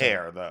long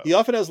hair, though. He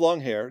often has long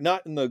hair.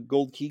 Not in the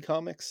Gold Key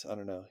comics. I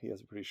don't know. He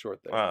has a pretty short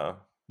there.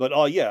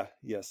 But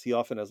yes, he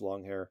often has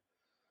long hair.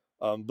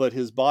 But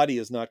his body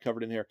is not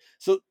covered in hair.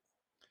 So,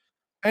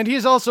 and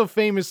he's also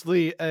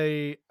famously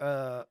a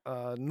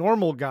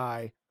normal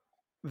guy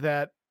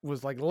that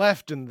was like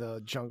left in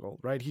the jungle,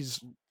 right?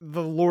 He's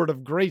the Lord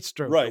of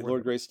Greystoke, right?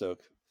 Lord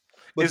Greystoke.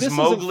 But is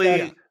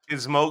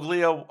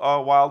Mowgli a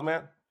wild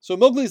man? So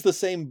Mowgli's the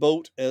same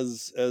boat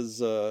as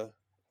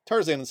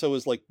Tarzan, and so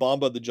is like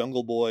Bomba the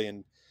Jungle Boy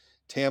and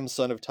Tam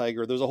Son of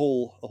Tiger. There's a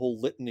whole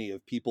litany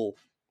of people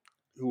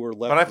who were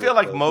left. But I feel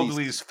like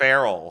Mowgli's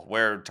feral,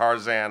 where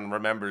Tarzan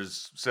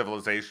remembers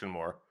civilization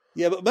more.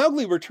 Yeah, but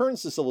Mowgli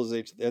returns to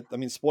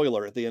civilization.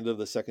 Spoiler, at the end of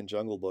the second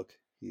Jungle Book.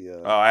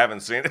 I haven't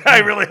seen it. I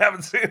really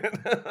haven't seen it.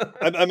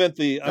 I meant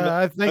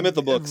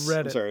the books.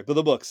 I'm sorry, but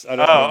the books.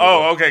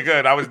 Okay,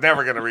 good. I was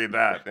never going to read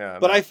that. Yeah,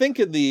 but no. I think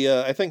in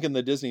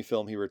the Disney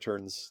film he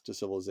returns to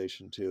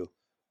civilization too,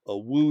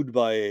 wooed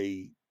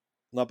by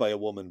not by a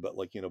woman, but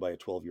like by a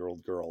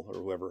 12-year-old girl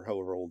or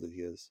however old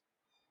he is.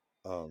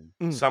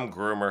 Some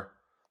groomer.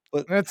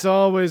 But that's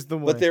always the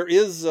way. But there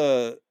is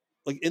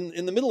like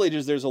in the Middle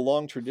Ages, there's a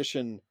long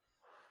tradition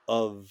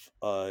of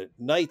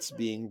knights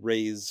being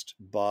raised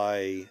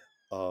by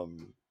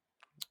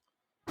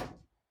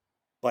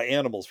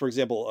animals. For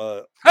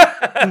example,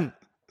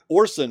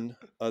 Orson.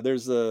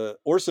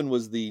 Orson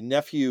was the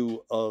nephew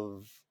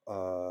of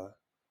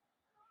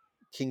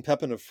King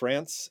Pepin of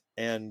France,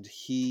 and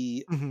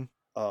he and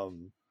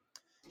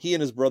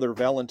his brother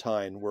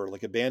Valentine were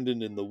like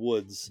abandoned in the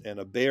woods, and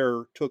a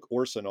bear took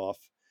Orson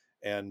off,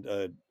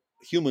 and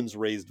humans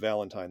raised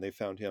Valentine. They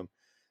found him,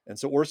 and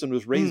so Orson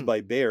was raised by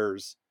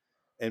bears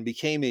and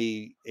became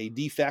a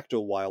de facto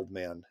wild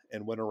man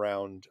and went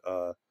around,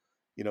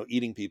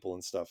 eating people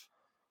and stuff.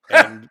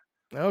 And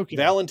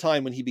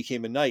Valentine, when he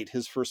became a knight,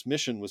 his first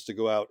mission was to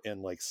go out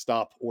and like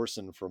stop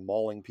Orson from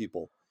mauling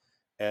people.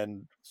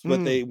 And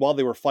but while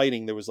they were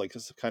fighting, there was like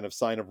this kind of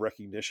sign of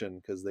recognition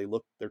because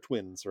they're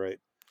twins, right?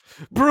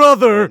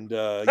 Brother. And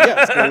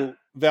so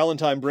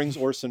Valentine brings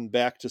Orson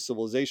back to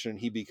civilization.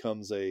 He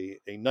becomes a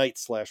knight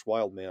 /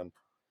 wild man.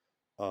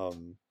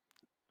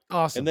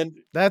 Awesome. And then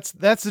that's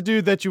the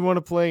dude that you want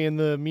to play in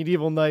the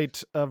medieval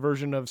knight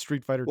version of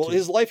Street Fighter 2. Well,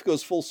 his life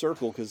goes full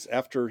circle because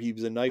after he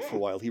was a knight for a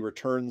while, he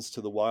returns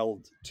to the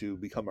wild to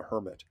become a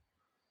hermit.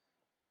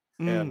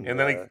 And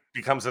then he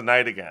becomes a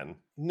knight again.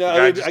 No,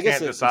 I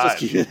guess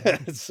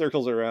it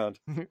circles around.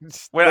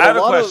 Wait, I have a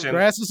question.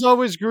 Grass is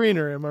always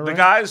greener, am I right? The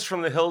guys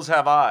from The Hills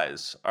Have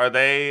Eyes, are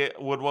they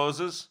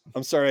Woodwoses?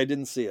 I'm sorry, I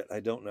didn't see it. I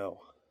don't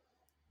know.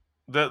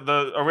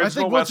 The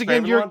original Wes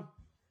Craven one?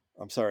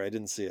 I'm sorry, I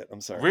didn't see it.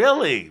 I'm sorry.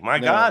 Really? My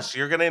gosh,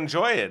 you're gonna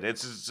enjoy it.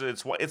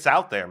 It's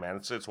out there,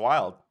 man. It's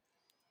wild.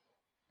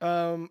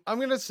 I'm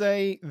gonna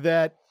say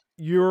that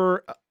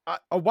you're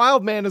a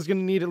wild man is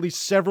gonna need at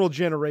least several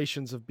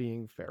generations of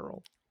being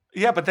feral.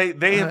 Yeah, but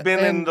they have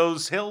been in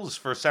those hills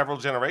for several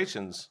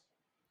generations.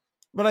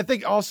 But I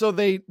think also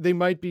they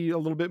might be a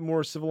little bit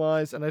more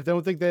civilized, and I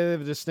don't think they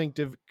have a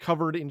distinctive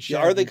covered in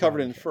shaggy. Yeah, are they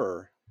covered in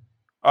fur?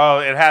 Oh,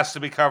 it has to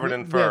be covered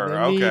in fur.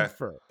 Yeah, they need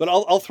fur. But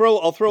I'll throw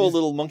a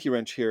little monkey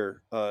wrench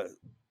here.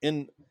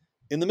 In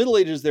the Middle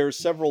Ages, there are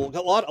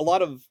a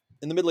lot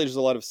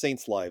of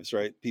saints' lives,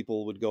 right?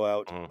 People would go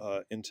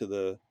out into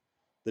the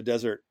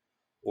desert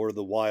or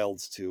the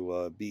wilds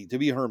to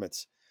be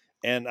hermits.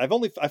 And I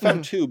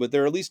found two, but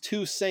there are at least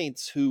two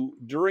saints who,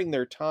 during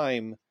their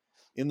time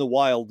in the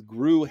wild,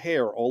 grew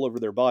hair all over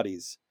their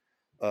bodies.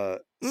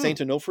 Saint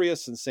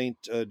Onofrius and Saint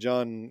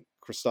John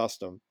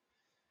Chrysostom.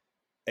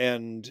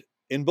 And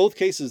in both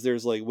cases,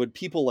 there's like when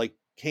people like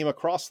came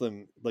across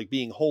them like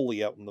being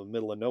holy out in the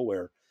middle of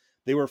nowhere,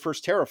 they were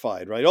first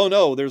terrified, right? Oh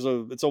no,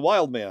 it's a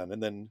wild man,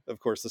 and then of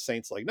course the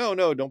saint's like, no,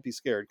 don't be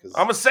scared because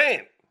I'm a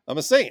saint. I'm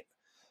a saint.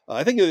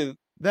 I think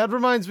That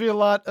reminds me a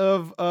lot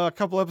of a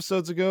couple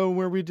episodes ago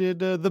where we did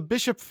the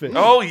bishop fish.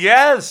 Oh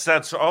yes,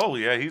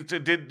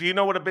 do you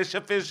know what a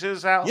bishop fish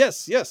is, Al?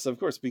 Yes, of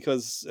course,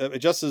 because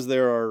just as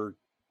there's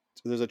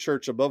a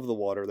church above the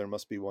water, there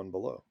must be one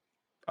below.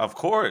 Of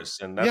course,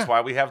 and that's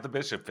why we have the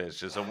bishop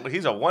fish.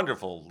 He's a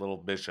wonderful little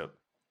bishop.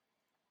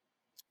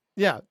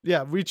 Yeah.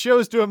 We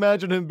chose to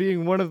imagine him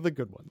being one of the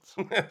good ones.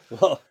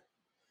 Well,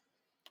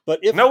 but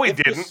if we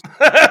didn't.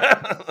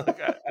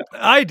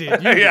 I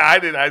did. Yeah, I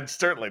did. I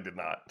certainly did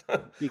not.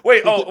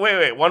 Wait.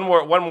 One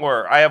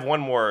more. I have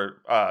one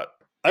more. I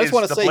just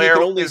want to say he can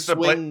only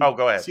swim.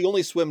 Go ahead. So you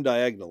only swim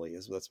diagonally.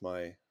 That's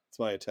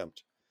my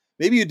attempt.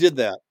 Maybe you did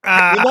that.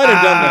 You might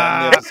have done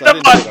that in the episode. I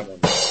didn't know that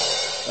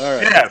one. All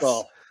right.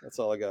 Yes. That's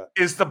all I got.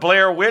 Is the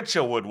Blair Witch a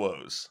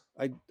Woodwose?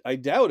 I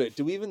doubt it.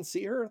 Do we even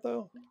see her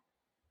though?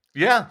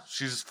 Yeah,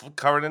 she's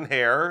covered in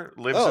hair,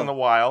 lives in the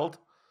wild.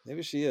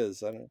 Maybe she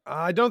is. I don't know.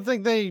 I don't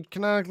think they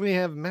canonically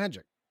have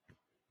magic.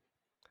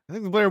 I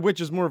think the Blair Witch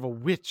is more of a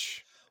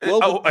witch.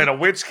 Well, and a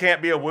witch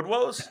can't be a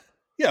Woodwose?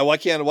 Yeah, why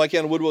can't a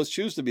Woodwose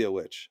choose to be a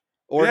witch?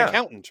 Or an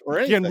accountant or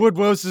anything? Can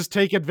Woodwoses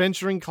take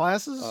adventuring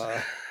classes?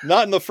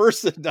 Not in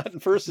first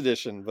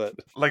edition, but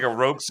like a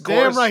ropes course?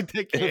 Damn right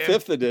they can. In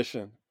 5th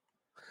edition.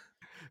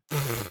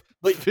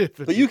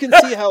 But you can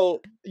see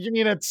how... You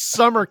mean at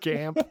summer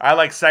camp? I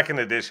like 2nd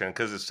edition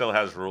because it still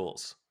has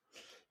rules.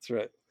 That's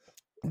right.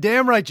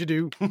 Damn right you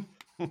do.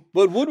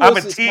 But Woodwose I'm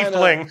a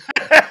tiefling.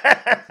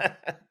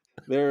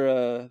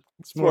 They're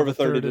it's more of a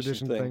 3rd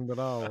edition thing. But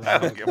I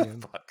don't give a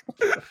fuck.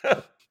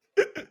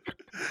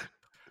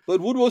 But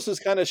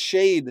Woodwoses kind of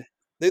shade.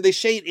 They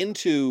shade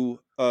into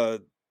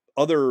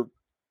other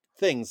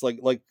things, like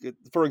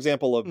for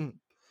example, of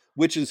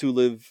witches who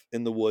live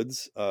in the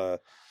woods. But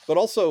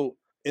also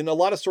in a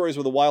lot of stories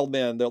with a wild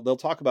man, they'll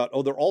talk about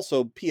they're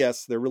also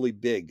P.S. they're really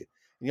big.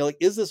 And you're like,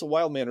 is this a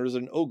wild man or is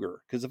it an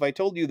ogre? Because if I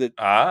told you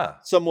that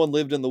someone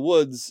lived in the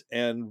woods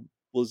and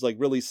was like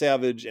really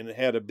savage and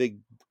had a big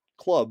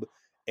club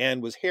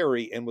and was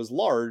hairy and was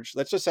large,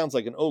 that just sounds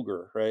like an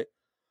ogre, right?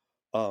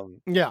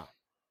 Yeah.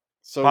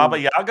 So Baba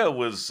Yaga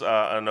was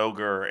an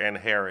ogre and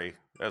hairy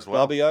as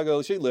well. Baba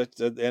Yaga, she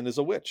lived and is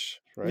a witch,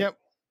 right? Yep.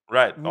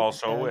 Right.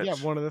 Also a witch. Yeah,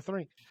 one of the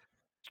 3.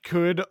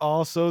 Could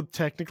also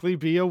technically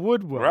be a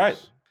Woodwose.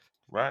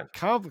 Right.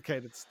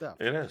 Complicated stuff.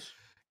 It is.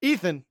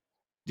 Ethan,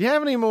 do you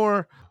have any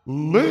more?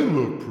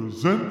 Layla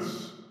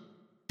presents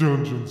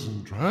Dungeons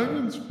and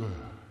Dragons Fair.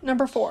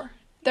 Number 4.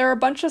 There are a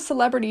bunch of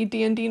celebrity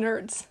D&D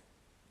nerds.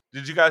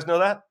 Did you guys know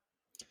that?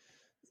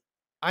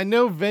 I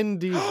know Vin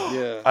Diesel.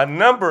 Yeah. A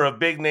number of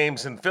big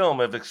names in film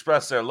have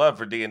expressed their love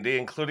for D&D,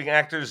 including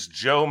actors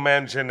Joe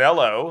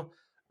Manganiello,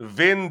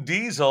 Vin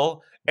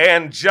Diesel,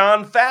 and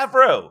Jon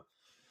Favreau.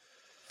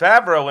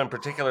 Favreau, in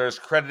particular, has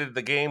credited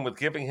the game with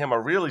giving him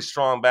a really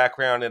strong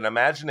background in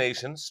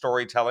imagination,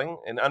 storytelling,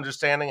 and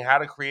understanding how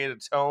to create a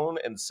tone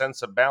and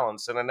sense of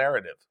balance in a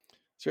narrative.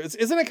 So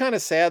isn't it kind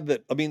of sad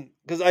that, I mean,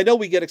 because I know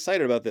we get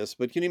excited about this,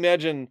 but can you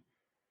imagine,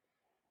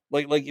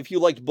 like if you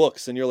liked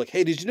books and you're like,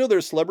 hey, did you know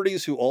there's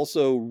celebrities who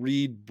also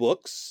read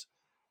books?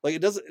 Like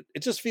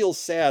it just feels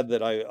sad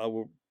that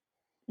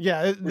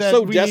Yeah, we're that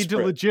so we desperate. need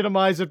to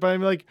legitimize it by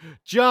being like,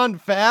 Jon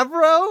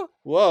Favreau?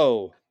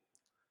 Whoa.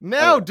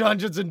 Now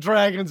Dungeons and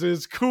Dragons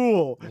is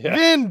cool. Yeah.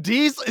 Vin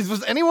Diesel,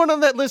 was anyone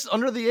on that list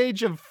under the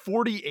age of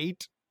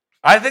 48?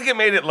 I think it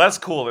made it less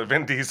cool that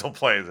Vin Diesel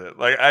plays it.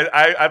 Like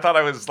I thought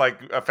I was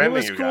like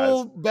offending you guys. It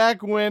was cool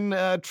back when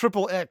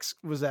Triple X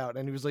was out,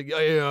 and he was like,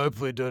 yeah, I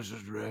play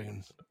Dungeons and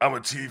Dragons. I'm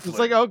a tiefling. It's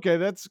like, okay,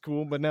 that's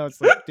cool, but now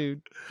it's like,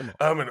 dude, come on.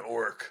 I'm an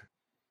orc.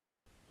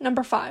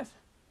 Number 5.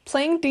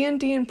 Playing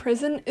D&D in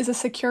prison is a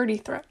security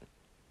threat.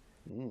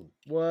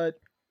 What?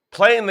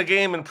 Playing the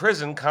game in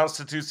prison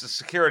constitutes a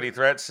security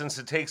threat since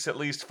it takes at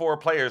least 4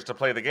 players to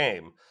play the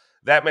game.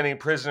 That many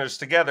prisoners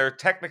together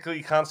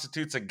technically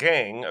constitutes a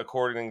gang,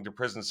 according to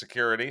prison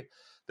security.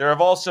 There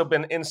have also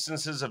been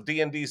instances of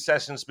D&D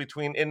sessions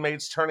between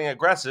inmates turning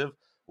aggressive,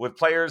 with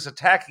players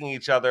attacking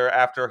each other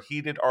after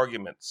heated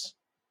arguments.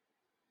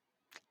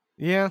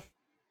 Yeah.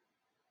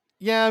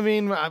 Yeah, I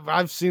mean,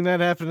 I've seen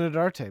that happen at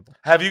our table.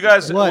 Have you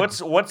guys,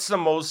 what's the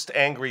most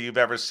angry you've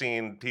ever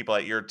seen people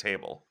at your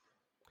table?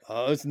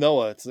 It's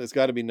Noah. It's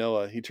got to be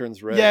Noah. He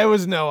turns red. Yeah, it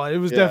was Noah. It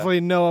was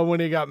definitely Noah when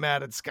he got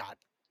mad at Scott.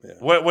 Yeah.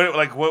 What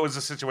was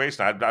the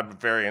situation? I'm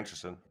very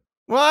interested.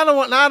 Well, I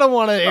don't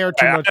want to air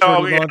too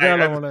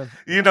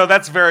much.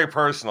 That's very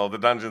personal. The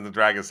Dungeons and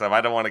Dragons stuff. I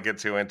don't want to get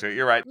too into it.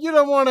 You're right. You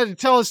don't want to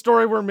tell a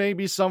story where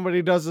maybe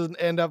somebody doesn't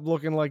end up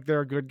looking like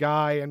they're a good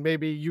guy, and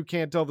maybe you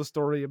can't tell the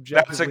story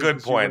objectively. That's a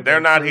good point.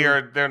 They're not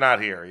here. They're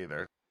not here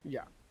either.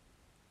 Yeah.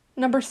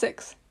 Number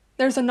 6.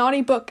 There's a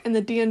naughty book in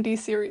the D&D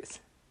series.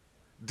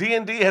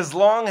 D&D has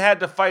long had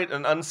to fight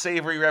an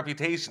unsavory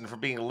reputation for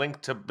being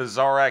linked to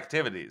bizarre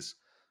activities.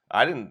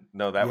 I didn't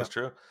know that was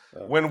true.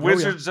 When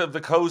Wizards of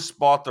the Coast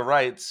bought the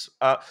rights,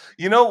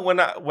 when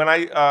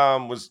I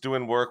was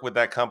doing work with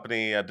that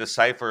company,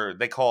 Decipher,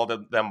 they called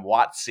them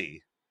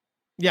WotC.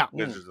 Yeah.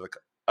 Wizards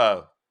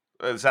of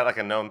the is that like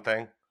a known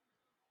thing?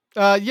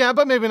 Yeah,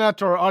 but maybe not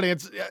to our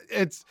audience.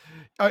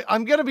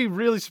 I'm going to be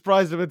really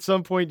surprised if at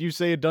some point you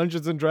say a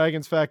Dungeons and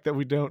Dragons fact that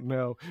we don't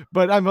know,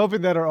 but I'm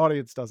hoping that our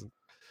audience doesn't.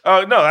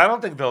 Oh, no, I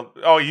don't think they'll.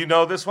 Oh, you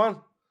know this one?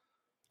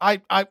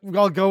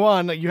 I'll go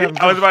on. I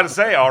was about to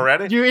say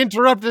already. You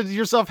interrupted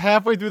yourself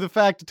halfway through the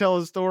fact to tell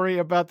a story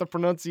about the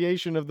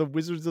pronunciation of the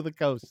Wizards of the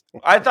Coast.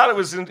 I thought it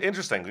was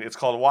interesting. It's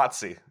called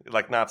WotC,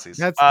 like Nazis.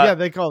 Yeah,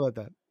 they call it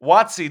that.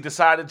 WotC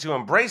decided to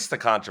embrace the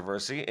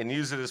controversy and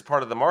use it as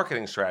part of the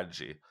marketing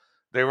strategy.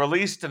 They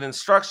released an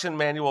instruction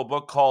manual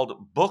book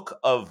called Book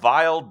of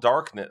Vile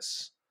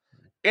Darkness.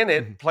 In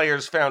it,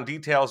 players found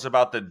details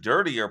about the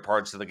dirtier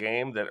parts of the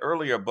game that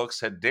earlier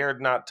books had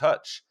dared not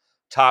touch.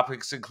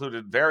 Topics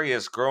included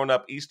various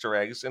grown-up Easter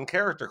eggs and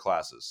character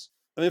classes.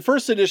 I mean,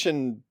 first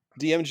edition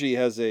DMG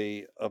has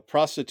a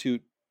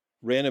prostitute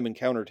random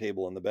encounter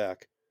table in the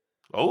back.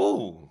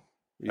 Oh,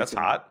 that's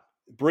hot.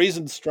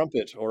 Brazen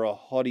strumpet or a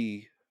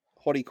haughty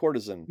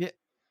courtesan. Yeah.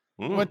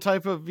 What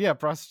type of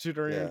prostitute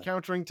are you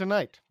encountering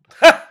tonight?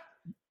 Mm.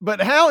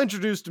 But Hal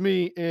introduced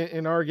me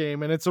in our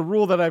game, and it's a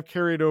rule that I've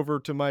carried over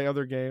to my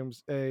other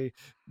games: a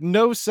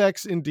no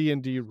sex in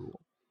D&D rule.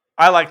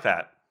 I like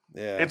that.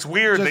 Yeah, it's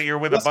weird that you're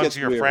with a bunch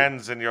of your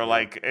friends and you're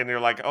like,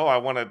 oh, I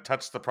want to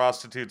touch the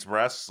prostitute's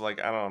breasts.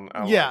 Like, I don't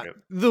like it.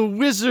 The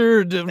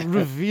wizard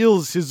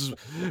reveals his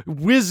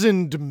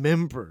wizened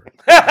member.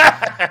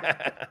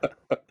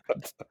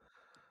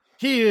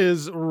 He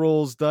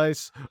rolls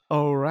dice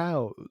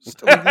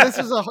aroused. Like, this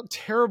is a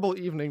terrible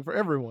evening for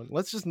everyone.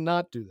 Let's just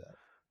not do that.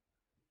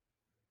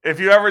 If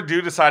you ever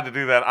do decide to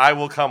do that, I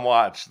will come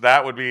watch.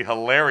 That would be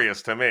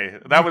hilarious to me.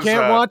 You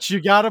can't watch.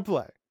 You gotta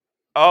play.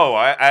 Oh,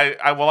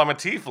 well, I'm a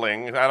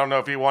tiefling. I don't know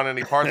if you want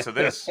any parts of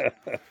this.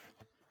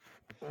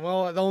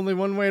 Well, only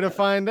one way to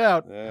find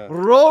out. Yeah.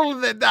 Roll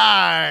the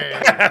die.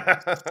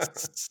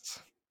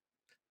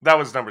 That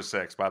was number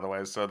 6, by the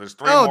way. So there's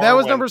 3 more. Oh, that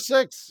was number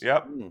 6.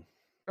 Yep.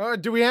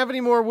 Do we have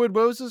any more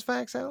Woodwoses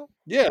facts, Al?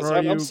 Yes,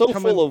 I'm so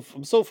full of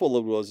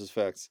Woodwoses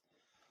facts.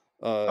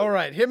 All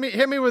right, hit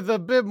me with a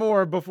bit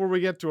more before we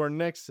get to our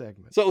next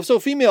segment. So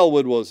female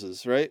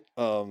Woodwoses, right?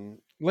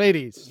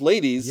 Ladies.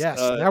 Yes,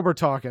 now we're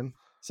talking.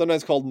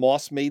 Sometimes called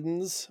moss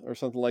maidens or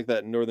something like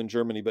that in northern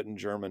Germany, but in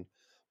German.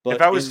 But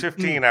if I was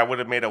 15, I would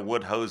have made a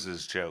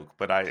Woodhoses joke,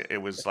 but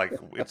it was like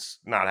it's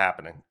not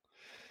happening.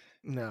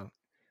 No.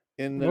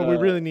 What we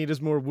really need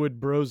is more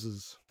Wood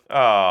Broses. Oh,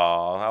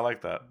 I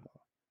like that.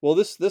 Well,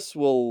 this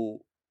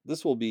will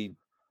be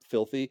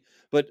filthy,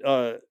 but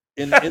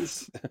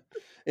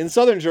in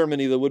southern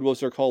Germany, the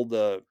Woodwoses are called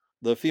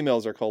the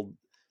females are called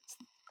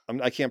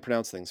I can't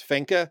pronounce things,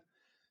 Fenke,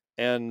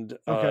 and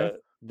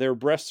their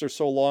breasts are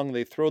so long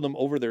they throw them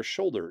over their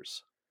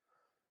shoulders,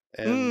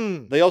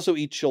 and they also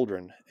eat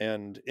children.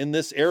 And in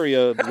this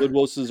area, the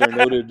Woodwoses are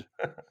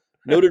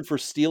noted for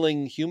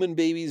stealing human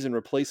babies and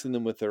replacing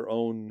them with their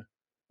own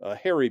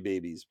hairy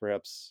babies,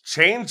 perhaps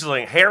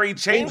hairy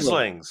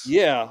changelings.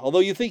 Yeah, although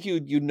you think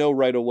you'd know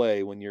right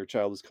away when your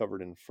child is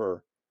covered in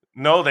fur.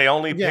 No, they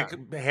only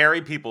pick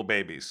hairy people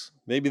babies.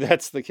 Maybe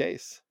that's the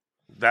case.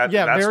 That's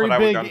very what I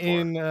big would for.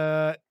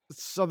 in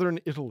southern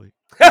Italy.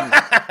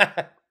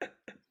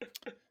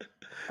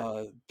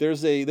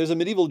 There's a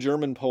medieval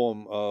German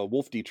poem,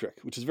 Wolf Dietrich,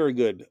 which is very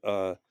good.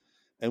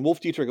 And Wolf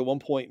Dietrich at one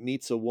point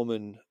meets a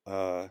woman,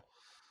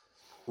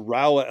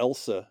 Raue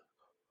Elsa.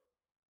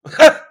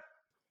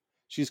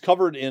 She's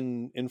covered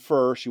in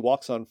fur. She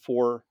walks on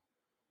four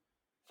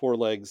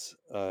legs,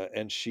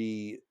 and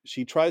she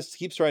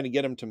keeps trying to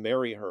get him to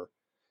marry her,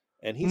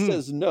 and he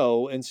says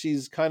no. And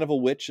she's kind of a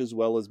witch as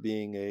well as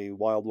being a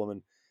wild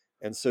woman,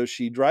 and so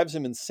she drives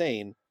him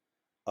insane,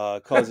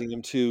 causing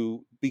him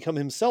to become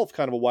himself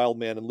kind of a wild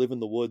man and live in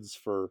the woods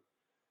for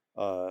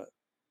a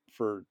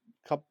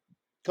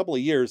couple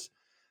of years.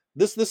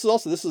 This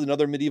is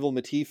another medieval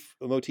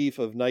motif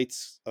of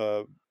knights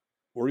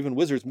or even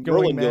wizards.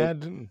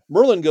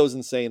 Merlin goes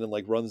insane and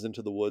like runs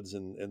into the woods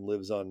and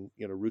lives on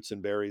roots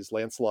and berries.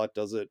 Lancelot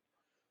does it.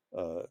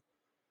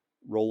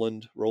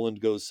 Roland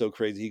goes so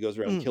crazy he goes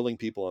around killing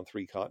people on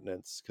 3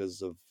 continents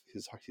because of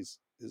his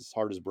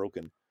heart is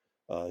broken.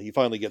 He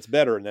finally gets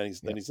better, and then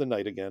he's a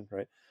knight again,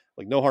 right?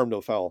 Like no harm, no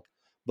foul.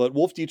 But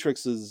Wolf Dietrich,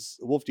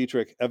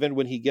 even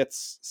when he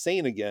gets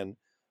sane again,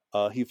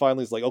 he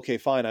finally is like, okay,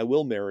 fine, I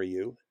will marry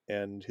you.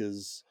 And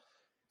his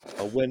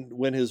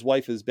when his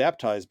wife is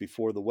baptized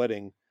before the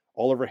wedding,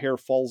 all of her hair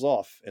falls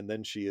off, and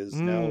then she is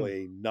now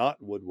a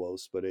not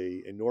Woodwose, but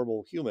a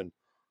normal human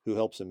who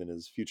helps him in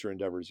his future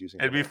endeavors using.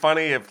 It'd be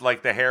funny if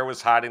like the hair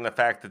was hiding the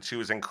fact that she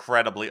was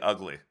incredibly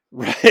ugly.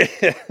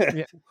 Right.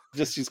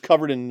 Just she's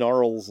covered in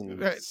gnarls and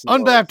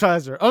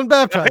unbaptize her.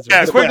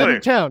 Yeah, quickly.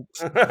 It count.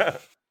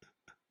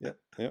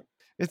 Yeah.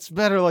 It's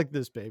better like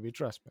this, baby.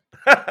 Trust me.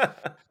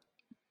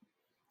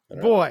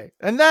 Boy,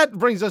 and that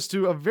brings us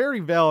to a very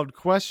valid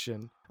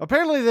question.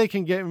 Apparently they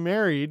can get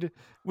married,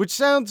 which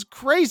sounds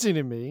crazy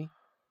to me,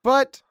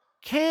 but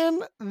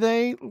can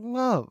they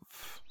love?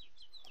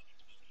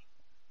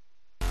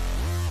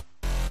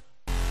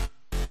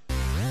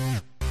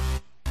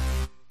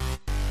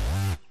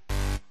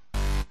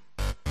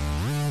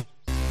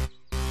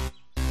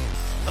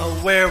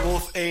 A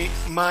werewolf ate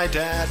my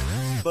dad,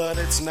 but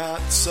it's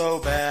not so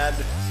bad.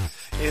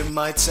 It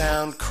might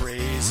sound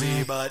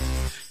crazy, but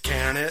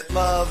can it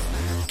love?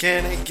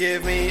 Can it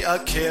give me a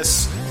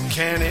kiss?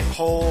 Can it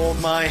hold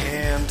my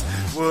hand?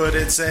 Would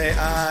it say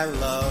I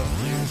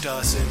love you?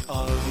 Does it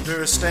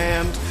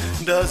understand?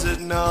 Does it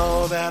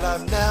know that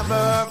I've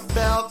never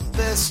felt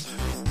this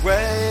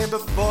way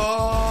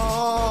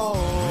before?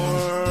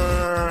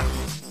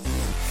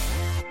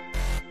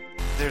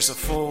 There's a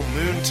full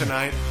moon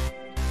tonight.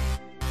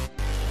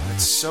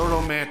 It's so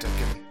romantic,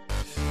 and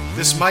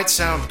this might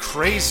sound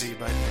crazy,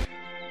 but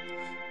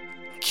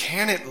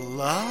can it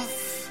love?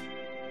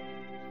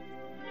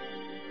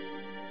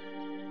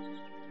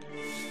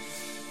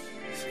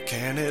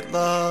 Can it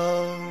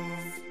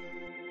love?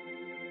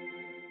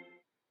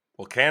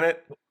 Well, can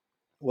it?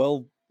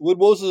 Well,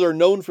 Woodwoses are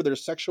known for their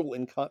sexual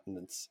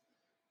incontinence.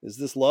 Is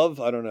this love?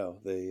 I don't know.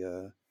 They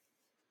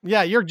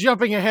Yeah, you're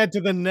jumping ahead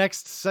to the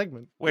next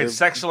segment. Wait, They're-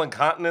 sexual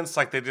incontinence?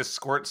 Like they just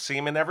squirt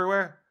semen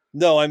everywhere?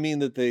 No, I mean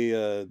that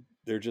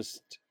they're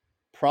just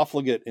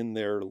profligate in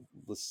their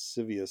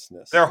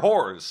lasciviousness. They're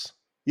whores.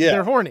 yeah,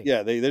 They're horny.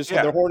 yeah. Yeah.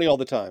 They're horny all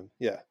the time.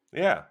 Yeah,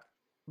 Yeah.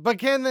 But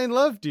can they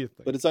love, do you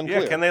think? but it's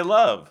unclear. Yeah, can they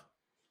love?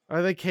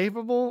 Are they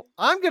capable?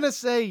 I'm going to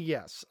say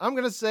yes. I'm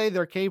going to say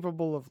they're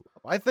capable of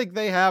love. I think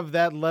they have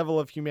that level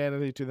of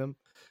humanity to them.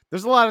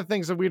 There's a lot of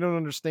things that we don't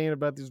understand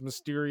about these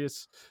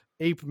mysterious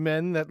ape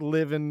men that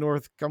live in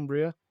North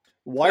Cumbria.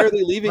 Why are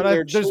they leaving But their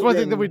there's children one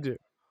thing that we do.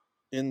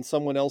 in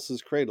someone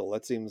else's cradle?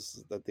 That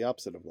seems the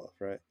opposite of love,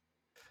 right?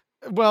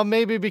 Well,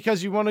 maybe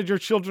because you wanted your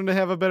children to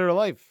have a better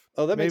life.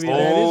 Oh, that makes Maybe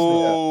sense. that is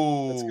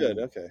Oh, That's good.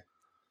 Okay.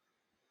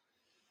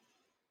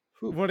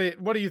 Whew.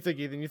 What do you think,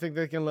 Ethan? You think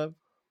they can love?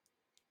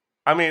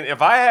 I mean,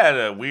 if I had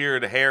a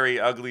weird, hairy,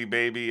 ugly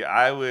baby,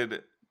 I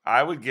would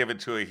give it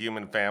to a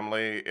human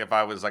family if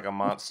I was like a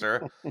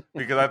monster,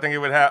 because I think it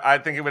would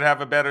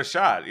have a better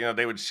shot. You know,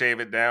 they would shave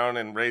it down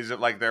and raise it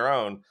like their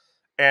own.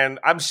 And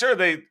I'm sure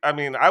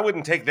I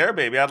wouldn't take their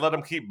baby. I'd let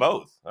them keep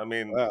both. I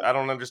mean, Wow. I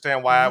don't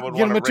understand why I would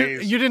Get want them to a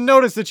raise. You didn't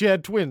notice that you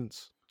had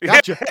twins.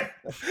 Gotcha.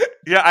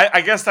 Yeah, I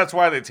guess that's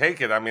why they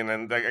take it. I mean,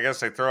 and I guess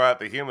they throw out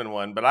the human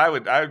one, but I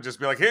would just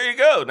be like, here you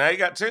go. Now you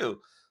got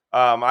two.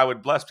 I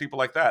would bless people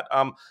like that.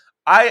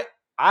 I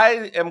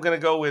am gonna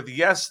go with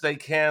yes, they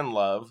can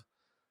love,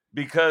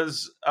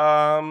 because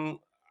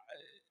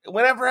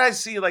whenever I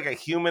see like a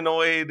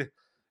humanoid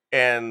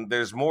and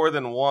there's more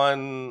than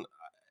one,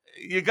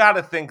 you got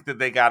to think that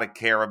they got to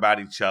care about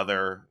each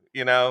other.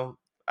 You know,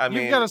 I You've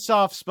mean, got a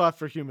soft spot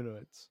for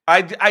humanoids.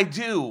 I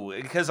do,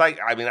 because I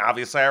mean,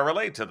 obviously I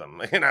relate to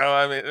them. You know,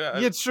 I mean, Yeah,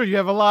 it's true. You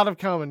have a lot of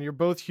common. You're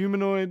both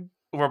humanoid.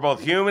 we're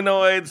both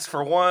humanoids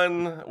for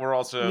one. We're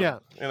also, Yeah.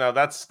 you know,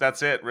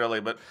 that's it really.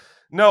 But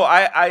no,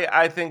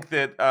 I think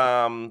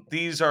that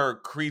these are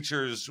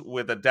creatures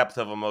with a depth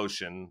of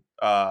emotion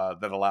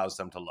that allows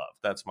them to love.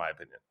 That's my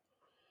opinion.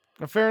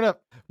 Fair enough.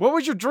 What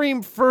would your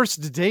dream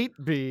first date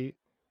be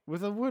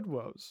with a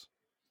Woodwose?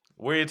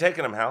 Where are you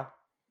taking them, Hal?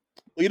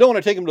 Well, you don't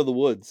want to take them to the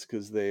woods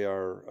because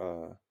they're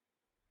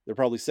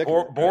probably sick. of it,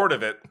 right? Bored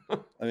of it.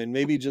 I mean,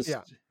 maybe just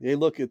Yeah. hey,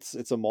 look,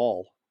 it's a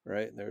mall,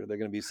 right? They're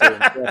going to be so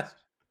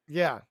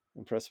Yeah.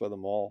 impressed by the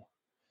mall.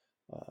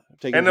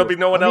 And there'll be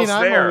no one I else mean,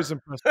 I'm there. always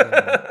impressed by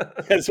them.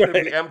 That's It'll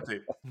right. be empty.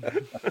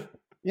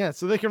 Yeah,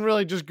 so they can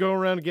really just go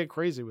around and get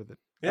crazy with it.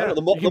 Yeah.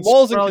 The You can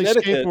malls in probably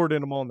Connecticut, skateboard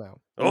in them all now.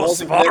 the Oh,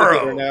 malls in Connecticut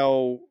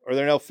Sparrow. are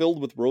now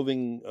filled with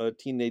roving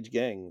teenage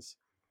gangs.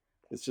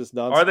 It's just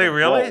nonstop. Are they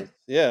really? malls.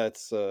 Yeah,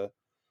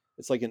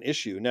 it's like an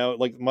issue now.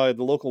 Like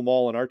the local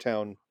mall in our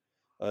town,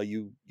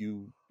 you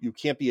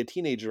can't be a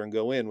teenager and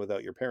go in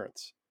without your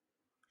parents.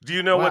 Do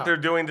you know Wow. what they're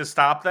doing to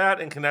stop that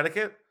in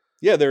Connecticut?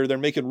 Yeah, they're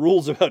making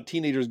rules about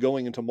teenagers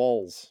going into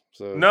malls.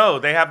 So No,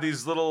 they have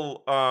these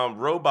little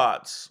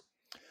robots.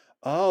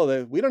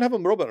 oh, we don't have a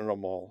robot in a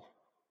mall.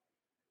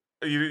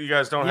 You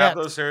guys don't Yet. have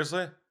those,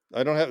 seriously?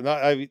 I don't have.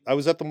 I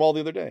was at the mall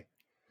the other day.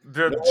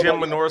 They're No, Jim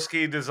not yet.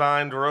 Wynorski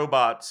designed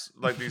robots,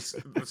 like these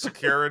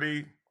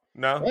security.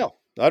 No, Well,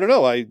 I don't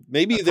know.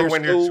 Maybe For they're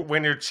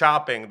when you're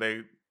chopping,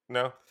 they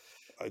no.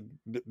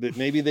 but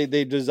maybe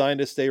they designed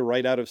to stay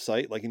right out of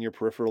sight, like in your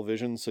peripheral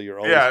vision, so you're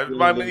always. Yeah,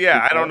 feeling I them mean, yeah.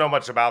 creep I don't up. know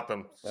much about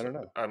them. I don't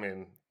know. I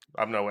mean,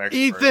 I'm no expert.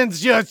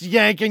 Ethan's just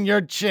yanking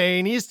your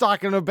chain. He's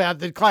talking about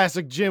the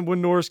classic Jim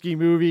Wynorski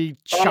movie.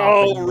 Oh,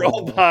 Chopping Mall.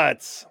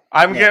 robots!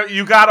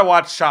 You got to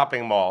watch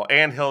Shopping Mall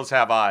and Hills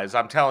Have Eyes.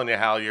 I'm telling you,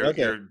 Hal.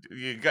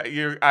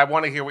 Okay. I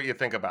want to hear what you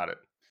think about it.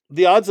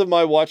 The odds of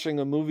my watching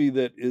a movie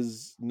that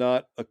is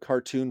not a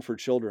cartoon for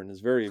children is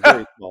very,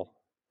 very small.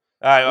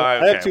 I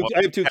have two. well,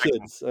 I have two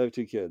kids. I have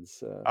two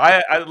kids.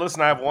 I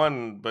listen. I have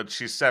one, but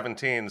she's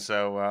 17,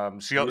 so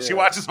she Yeah.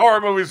 watches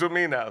horror movies with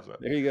me now. So.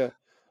 There you go.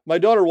 My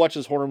daughter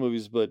watches horror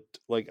movies, but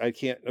like I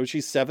can't. Oh,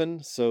 she's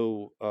 7,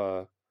 so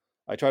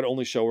I try to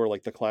only show her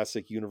like the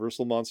classic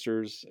Universal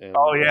monsters. And,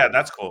 Oh yeah,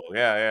 that's cool.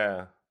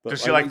 Yeah. but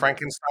Does she I like mean,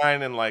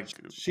 Frankenstein and like?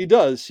 She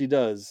does,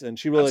 and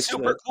she really That's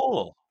likes. super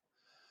cool.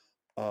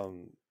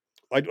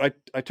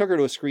 I took her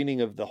to a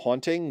screening of The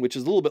Haunting, which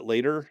is a little bit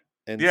later.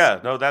 And Yeah,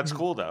 no, that's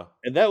cool though.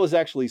 And that was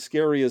actually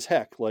scary as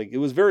heck. Like, it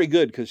was very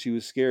good because she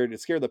was scared. It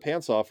scared the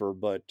pants off her,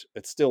 but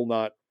it's still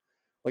not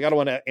like, I don't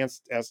want to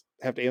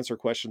have to answer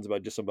questions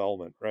about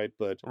disembowelment, right?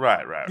 But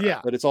Right.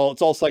 Yeah. but it's all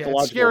psychological.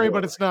 Yeah, it's scary, horror.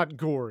 but it's not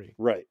gory.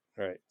 Right.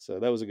 So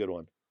that was a good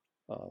one.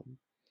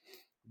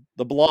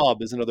 The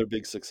Blob is another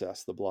big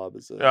success. The Blob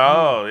is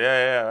Oh,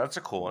 yeah, that's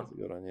a cool one. That's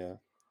a good one, yeah.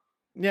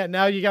 Yeah,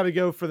 now you got to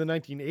go for the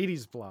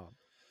 1980s Blob.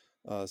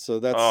 So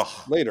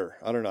that's later.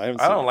 I don't know. I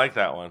don't like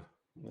that one.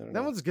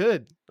 That one's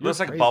good. It looks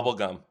like bubble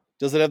gum.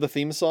 Does it have the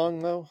theme song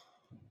though?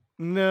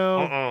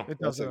 No, it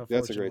doesn't.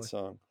 That's a great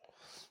song.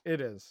 It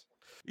is.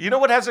 You know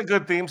what has a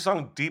good theme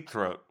song? Deep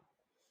Throat.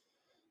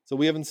 So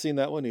we haven't seen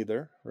that one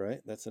either, right?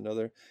 That's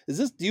another.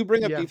 Do you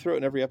bring up Deep Throat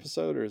in every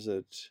episode, or is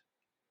it?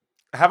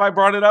 Have I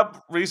brought it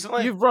up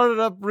recently? You've brought it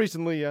up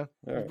recently, yeah.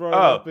 Right. Brought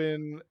it up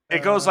in.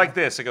 It goes like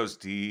this. It goes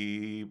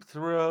deep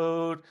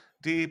throat,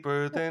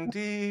 deeper than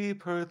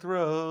deep her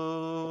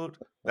throat.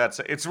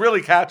 It's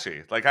really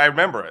catchy. Like, I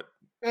remember it.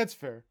 That's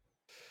fair.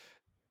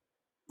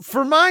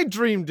 For my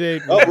dream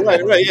date.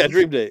 Right, yeah,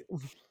 dream date.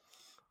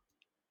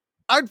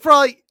 I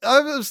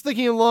was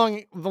thinking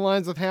along the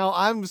lines of Hal.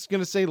 I'm just going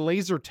to say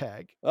laser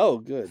tag. Oh,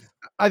 good.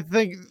 I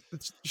think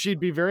she'd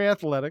be very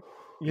athletic.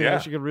 You know,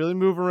 she could really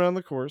move around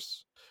the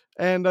course.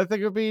 And I think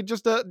it would be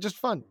just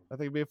fun. I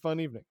think it'd be a fun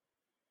evening.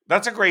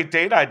 That's a great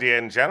date idea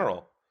in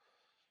general.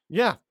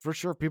 Yeah, for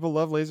sure. People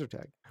love laser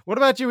tag. What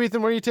about you,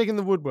 Ethan? Where are you taking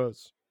the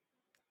Woodwoses?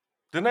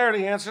 Didn't I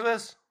already answer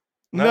this?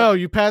 No,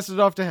 you passed it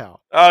off to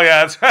Hal. Oh,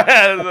 yeah.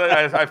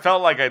 I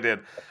felt like I did.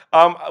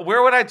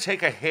 Where would I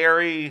take a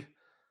hairy,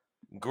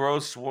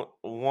 gross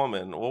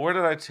woman? Well, where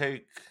did I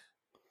take...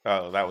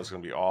 Oh, that was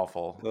going to be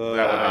awful. That would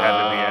have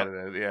had to be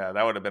edited. Yeah,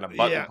 that would have been a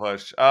button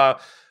push.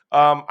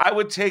 I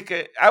would take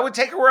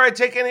her where I'd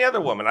take any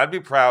other woman. I'd be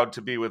proud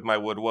to be with my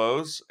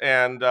Woodwose.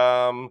 And,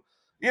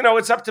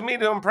 it's up to me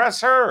to impress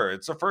her.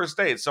 It's a first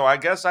date. So I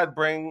guess I'd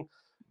bring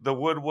the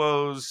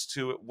Woodwose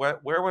to... Where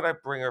would I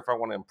bring her if I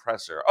want to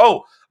impress her?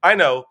 Oh, I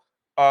know.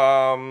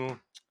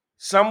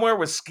 Somewhere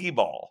with skee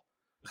ball.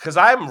 Because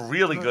I'm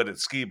really good at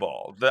skee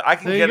ball. I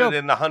can get it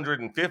in the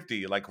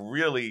 150, like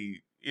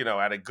really,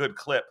 at a good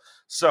clip.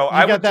 So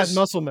I got that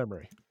muscle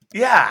memory.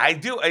 Yeah, I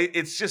do.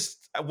 It's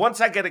just, once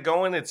I get it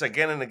going, it's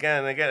again and again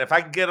and again. If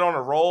I can get on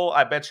a roll,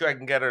 I bet you I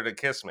can get her to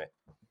kiss me.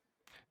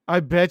 I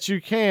bet you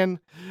can.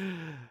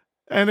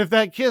 And if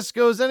that kiss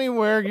goes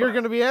anywhere, you're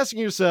going to be asking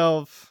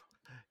yourself,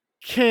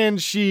 can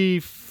she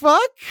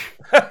fuck?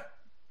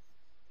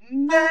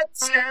 That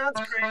sounds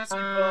crazy,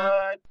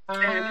 but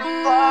can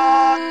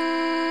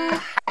you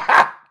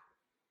fuck?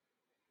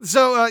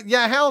 So,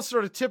 Hal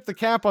sort of tipped the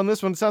cap on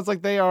this one. It sounds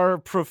like they are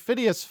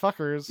perfidious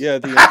fuckers. Yeah,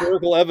 the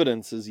empirical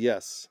evidence is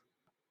yes.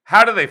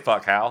 How do they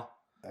fuck, Hal?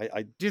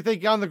 Do you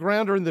think on the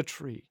ground or in the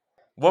tree?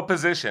 What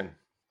position?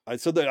 I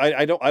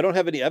don't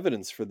have any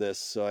evidence for this,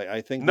 so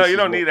I think... No, you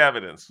don't need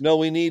evidence. No,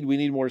 we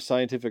need more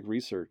scientific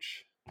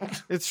research.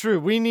 It's true.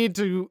 We need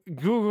to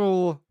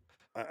Google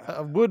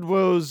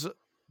Woodwose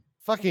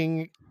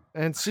fucking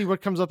and see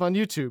what comes up on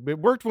YouTube. It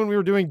worked when we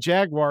were doing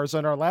Jaguars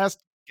on our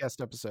last guest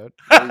episode.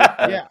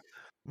 Yeah.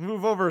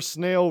 Move over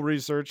snail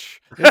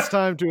research. It's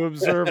time to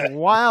observe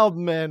wild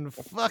men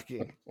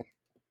fucking.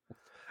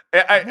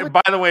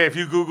 By the way, if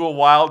you Google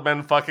wild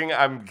men fucking,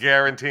 I'm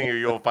guaranteeing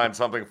you'll find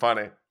something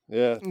funny.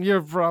 Yeah.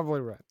 You're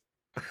probably right.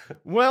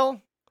 Well,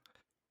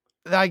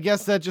 I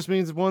guess that just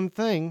means one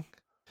thing.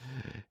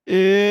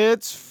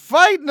 It's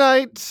fight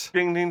night.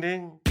 Ding, ding,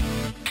 ding.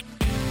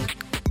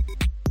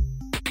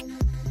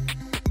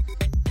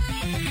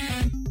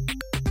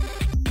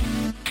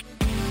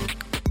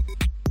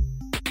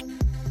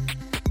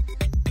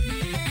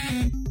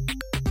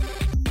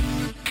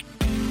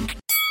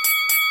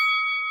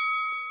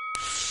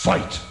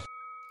 Fight!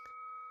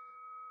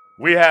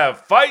 We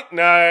have fight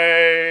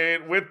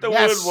night with the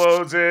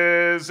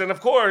Woodwoses. And of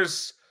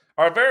course,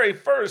 our very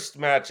first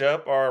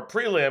matchup, our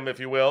prelim, if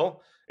you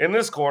will. In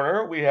this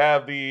corner, we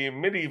have the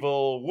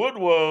medieval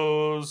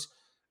Woodwose.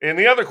 In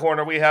the other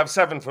corner, we have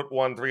 7'1",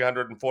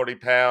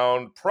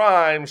 340-pound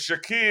prime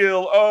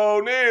Shaquille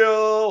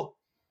O'Neal.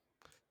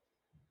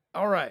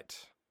 All right.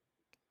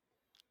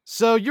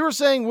 So you were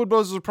saying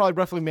Woodwoses are probably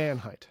roughly man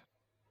height.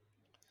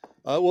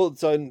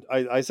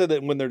 I said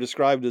that when they're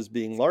described as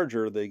being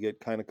larger, they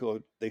get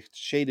they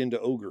shade into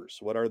ogres.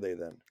 What are they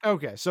then?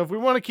 Okay, so if we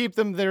want to keep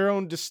them their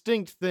own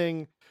distinct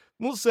thing,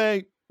 we'll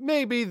say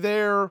maybe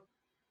they're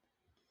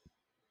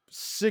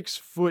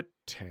 6'10".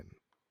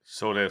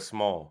 So they're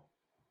small.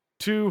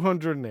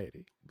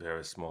 280.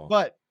 Very small.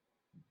 But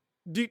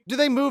do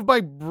they move by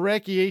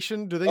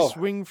brachiation? Do they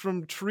swing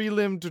from tree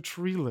limb to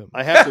tree limb?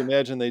 I have to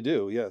imagine they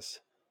do, yes.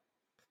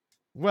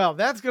 Well,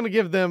 that's going to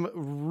give them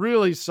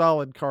really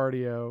solid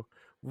cardio,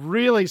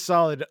 really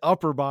solid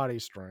upper body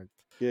strength,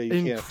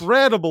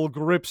 incredible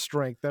grip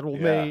strength that will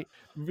be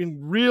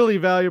really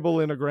valuable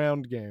in a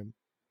ground game.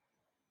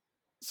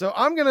 So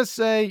I'm going to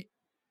say,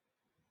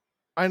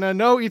 and I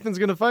know Ethan's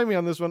going to fight me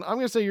on this one, I'm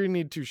going to say you're going to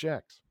need 2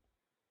 Shaqs.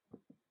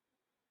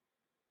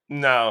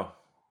 No.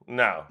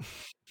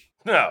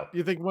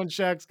 You think one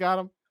Shaq's got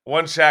him?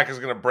 One Shaq is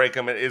going to break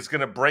him. It's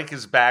going to break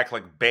his back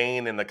like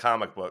Bane in the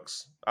comic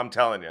books. I'm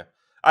telling you.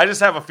 I just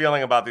have a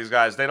feeling about these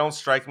guys. They don't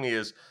strike me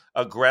as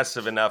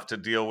aggressive enough to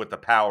deal with the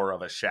power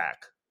of a Shaq,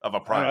 of a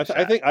prime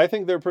Shaq. I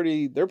think they're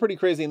pretty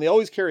crazy, and they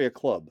always carry a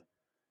club.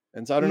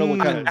 And so I don't know what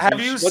kind of. Have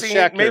you what's seen?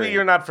 Shaq Maybe carrying?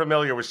 you're not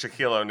familiar with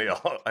Shaquille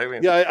O'Neal. I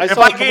mean, Yeah, I if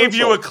saw I a gave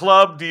you a commercial.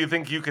 club, do you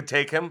think you could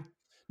take him?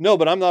 No,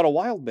 but I'm not a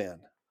wild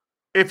man.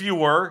 If you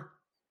were,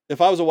 If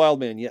I was a wild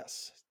man,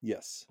 yes.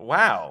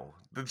 wow,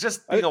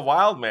 just being a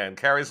wild man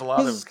carries a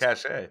lot of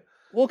cachet.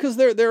 Well, because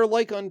they're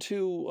like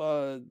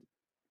unto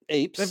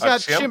apes. They've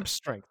got chimp?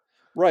 strength.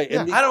 Right.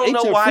 Yeah. And I don't apes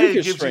know have why it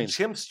freakish gives strength. you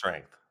chimp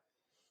strength.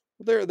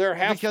 They're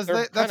half Because they're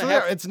that's kinda what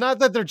half, they are. It's not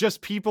that they're just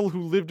people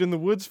who lived in the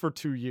woods for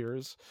 2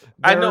 years.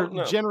 I They're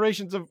know.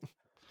 generations of.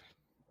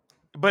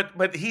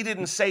 But he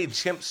didn't say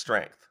chimp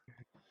strength.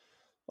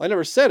 I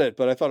never said it,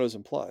 but I thought it was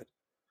implied.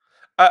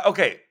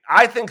 Okay,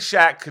 I think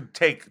Shaq could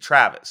take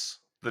Travis,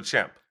 the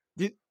chimp.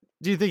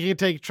 Do you think you can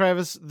take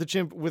Travis the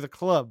chimp with a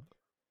club?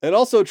 And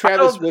also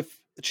Travis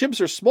with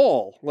chimps are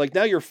small. Like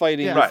now you're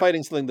fighting Yeah. you're Right.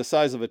 fighting something the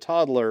size of a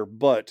toddler,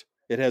 but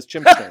it has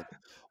chimp strength.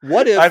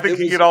 What if I think it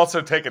he was- could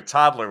also take a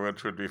toddler,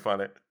 which would be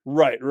funny.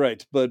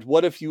 Right. But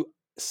what if you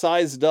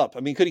sized up?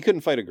 I mean, he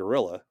couldn't fight a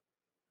gorilla.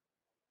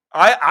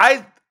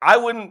 I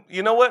wouldn't.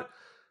 You know what?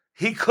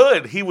 He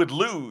could. He would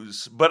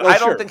lose, but I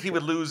don't think he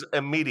would lose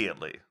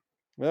immediately.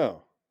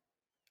 No.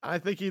 I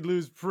think he'd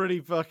lose pretty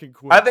fucking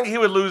quick. I think he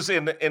would lose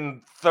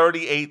in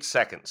 38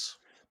 seconds.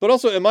 But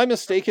also, am I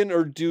mistaken,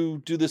 or do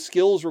the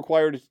skills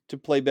required to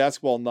play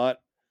basketball not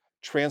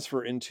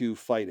transfer into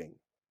fighting?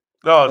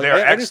 No, Like, they're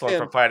I excellent for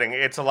understand- fighting.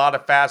 It's a lot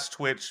of fast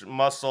twitch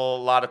muscle,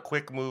 a lot of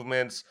quick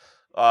movements.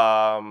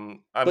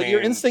 But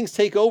your instincts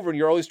take over, and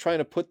you're always trying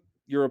to put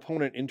your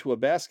opponent into a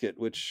basket,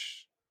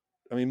 which,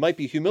 I mean, might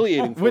be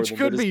humiliating for which them.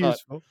 could but be it's not,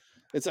 useful.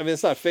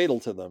 it's not fatal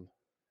to them.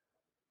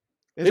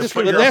 It's just-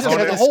 for the your basket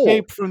opponent has a hole.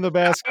 escape from the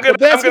basket. I'm gonna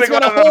basket's go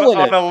got a hole in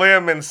on it. a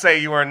limb and say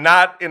you are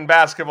not in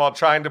basketball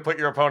trying to put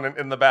your opponent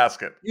in the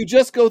basket. You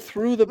just go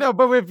through the. No,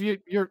 but if you're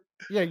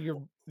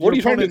What are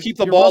you trying to keep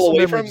the ball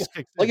away from?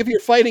 Like if you're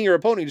fighting your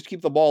opponent, you just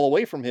keep the ball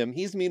away from him.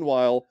 He's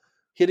meanwhile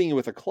hitting you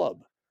with a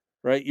club,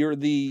 right? You're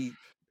the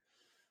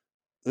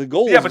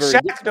goal. Yeah, is but very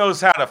Shaq knows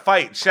how to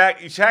fight.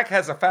 Shaq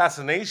has a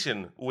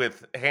fascination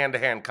with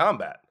hand-to-hand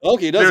combat.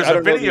 Okay, he does. There's I a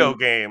don't know video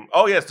game.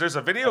 Oh yes, there's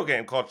a video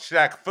game called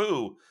Shaq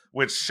Fu,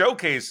 which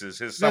showcases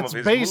some That's of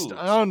his based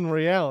moves. on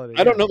reality.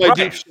 I don't know my Right.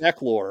 deep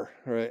Shaq lore,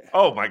 right?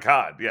 Oh my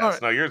God, yes. All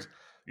right. No,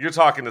 you're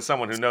talking to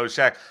someone who knows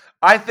Shaq.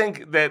 I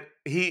think that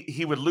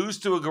he would lose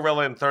to a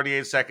gorilla in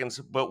 38 seconds,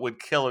 but would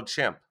kill a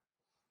chimp.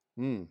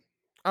 Hmm.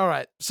 All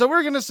right, so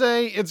we're gonna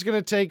say it's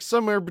gonna take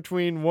somewhere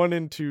between 1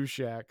 and 2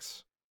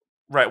 Shaqs.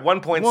 Right,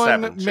 1.7.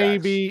 1, Shaqs.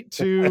 maybe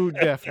 2,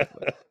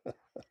 definitely.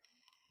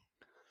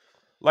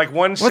 Like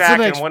one What's the Shaq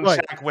next and one fight?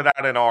 Shaq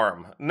without an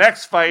arm.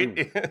 Next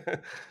fight,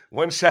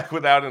 one Shaq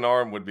without an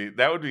arm would be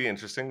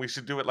interesting. We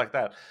should do it like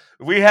that.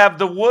 We have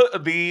the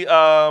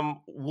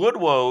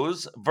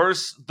Woodwoses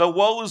versus the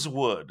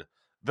Wosewood,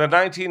 the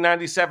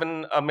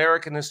 1997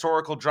 American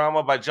historical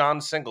drama by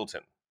John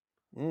Singleton.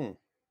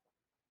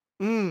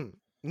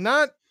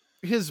 Not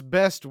his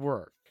best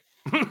work,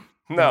 in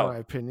my No,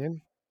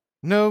 opinion.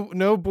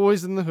 No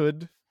Boys in the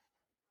Hood.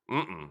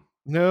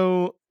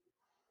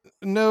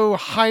 No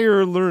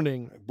higher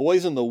learning.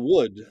 Boys in the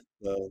Wood.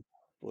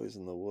 Boys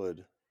in the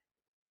Wood.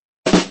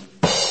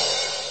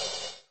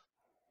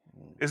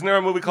 isn't there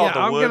a movie called Yeah, The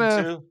I'm Wood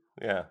gonna- too?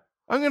 Yeah.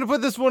 I'm gonna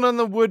put this one on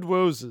the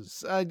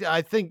Woodwoses.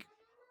 I think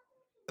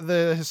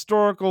the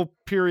historical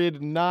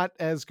period not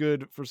as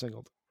good for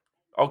Singleton.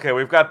 Okay,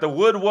 we've got the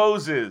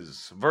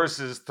Woodwoses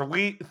versus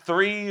three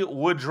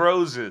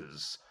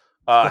Woodroses.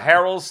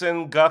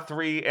 Harrelson,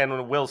 Guthrie,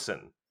 and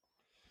Wilson.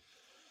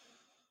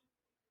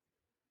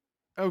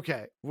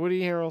 Okay,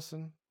 Woody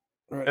Harrelson.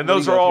 Right, And what do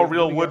those you are got all here?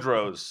 real What do you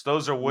got? Woodrows.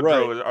 Those are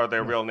Woodrows, Right. are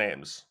their real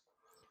names.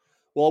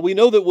 Well, we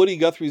know that Woody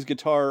Guthrie's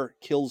guitar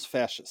kills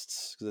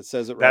fascists because it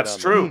says it right That's on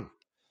true.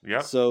 there.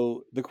 Yep.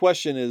 So the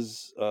question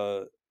is,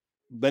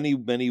 many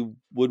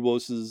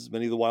Woodwoses,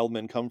 many of the wild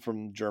men come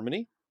from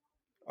Germany.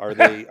 Are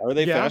they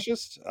Yeah.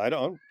 fascist? I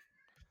don't.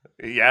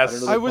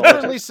 Yes. I I would politics.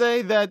 certainly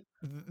say that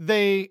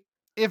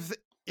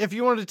if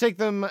you wanted to take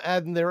them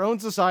in their own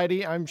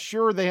society, I'm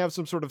sure they have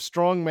some sort of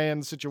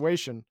strongman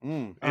situation.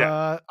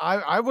 Yeah.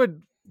 I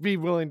would be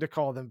willing to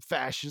call them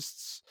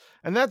fascists,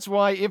 and that's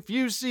why if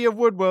you see a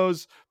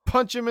Woodwose,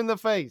 punch him in the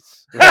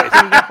face. Right.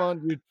 Put it up on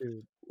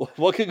YouTube.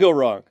 What could go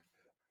wrong?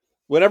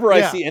 Whenever I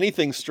Yeah. see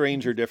anything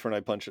strange or different, I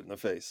punch it in the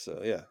face.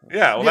 So yeah,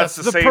 Yeah, well, Yes, that's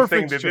the the safe thing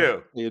perfect to choice.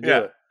 do. you do Yeah.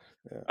 it.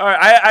 All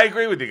right, I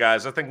agree with you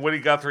guys. I think Woody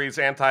Guthrie's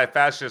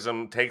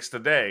anti-fascism takes the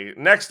day.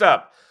 Next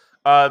up,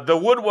 the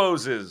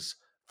Woodwoses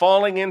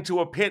falling into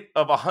a pit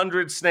of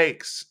 100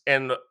 snakes,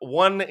 and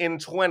 1 in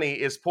 20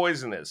 is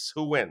poisonous.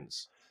 Who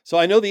wins? So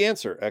I know the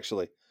answer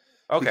actually,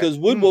 Okay. because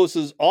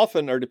Woodwoses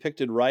often are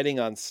depicted riding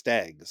on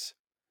stags,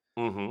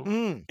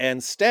 Mm-hmm.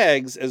 and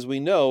stags, as we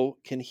know,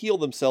 can heal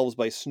themselves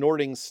by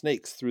snorting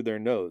snakes through their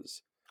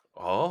nose.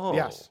 Oh.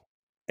 Yes.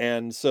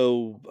 And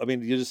so, I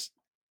mean, you just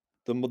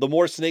The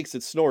more snakes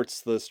it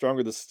snorts, the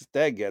stronger the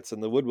stag gets,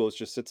 and the Woodwose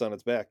just sits on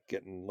its back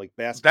getting like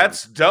basking.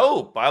 That's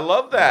dope. I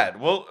love that.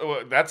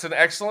 Well, that's an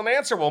excellent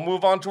answer. We'll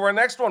move on to our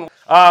next one.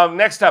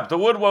 Next up, the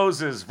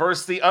Woodwoses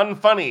versus the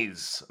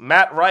Unfunnies.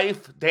 Matt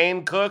Rife,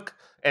 Dane Cook,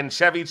 and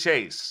Chevy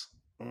Chase.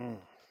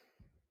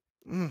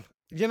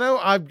 You know,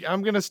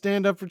 I'm gonna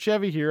stand up for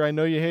Chevy here. I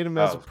know you hate him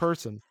as a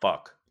person,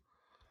 Fuck.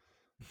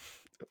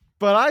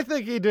 but I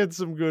think he did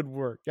some good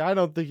work. I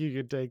don't think you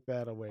could take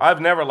that away.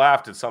 I've never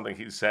laughed at something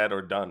he said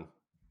or done.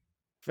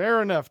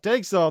 Fair enough.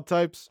 Takes all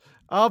types.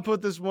 I'll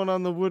put this one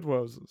on the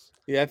Woodwoses.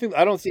 Yeah,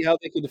 I don't see how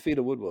they could defeat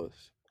a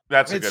Woodwose.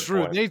 That's a It's good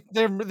true. point.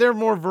 They're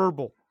more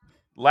verbal.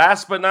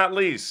 Last but not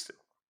least,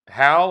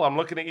 Hal, I'm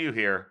looking at you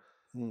here.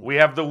 We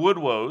have the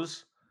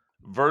Woodwose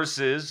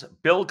versus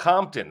Bill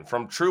Compton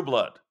from True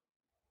Blood.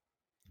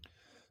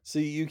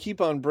 See, you keep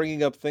on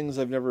bringing up things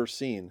I've never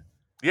seen.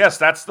 Yes,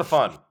 that's the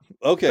fun.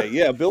 Okay,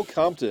 yeah, Bill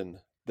Compton.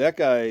 That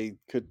guy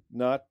could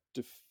not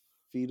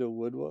defeat a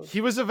Woodwose.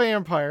 He was a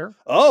vampire.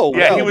 Oh,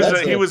 Yeah,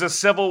 wow, he was a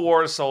Civil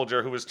War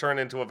soldier who was turned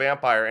into a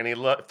vampire, and he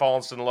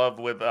falls in love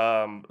with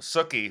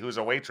Sookie, who's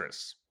a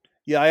waitress.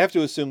 Yeah, I have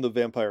to assume the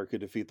vampire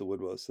could defeat the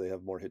Woodwose. They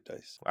have more hit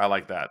dice. I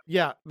like that.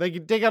 Yeah, they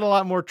got a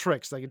lot more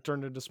tricks. They can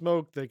turn into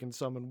smoke. They can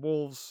summon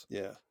wolves.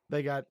 Yeah.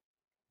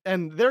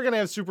 And they're going to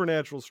have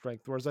supernatural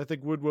strength, whereas I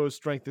think Woodwose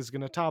strength is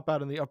going to top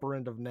out in the upper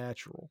end of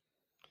natural.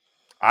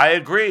 I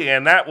agree,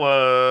 and that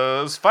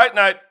was Fight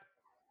Night.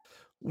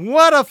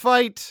 What a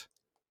fight.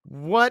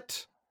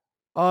 What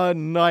a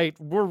night.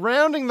 We're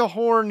rounding the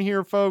horn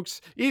here,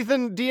 folks.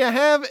 Ethan, do you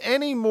have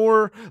any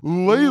more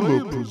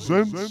Layla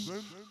presents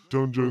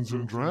Dungeons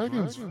and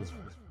Dragons.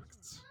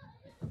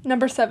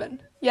 Number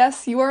 7.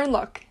 Yes, you are in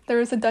luck.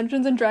 There is a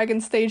Dungeons and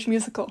Dragons stage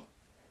musical.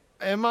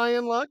 Am I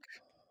in luck?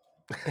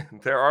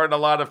 There aren't a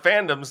lot of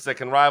fandoms that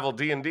can rival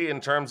D&D in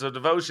terms of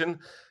devotion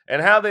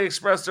and how they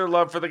express their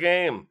love for the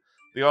game.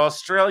 The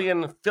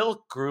Australian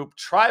filk group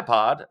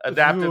Tripod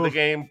adapted the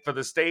game for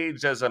the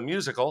stage as a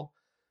musical.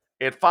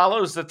 It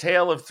follows the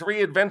tale of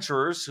 3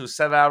 adventurers who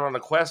set out on a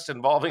quest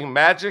involving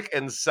magic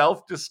and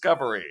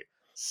self-discovery.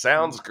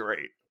 Sounds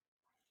great.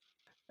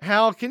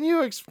 Hal, can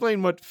you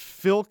explain what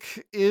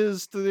filk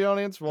is to the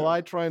audience while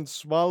I try and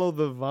swallow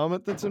the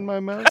vomit that's in my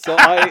mouth? So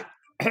I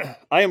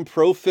am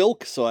pro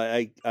filk, so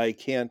I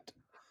can't.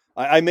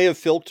 I may have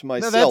filked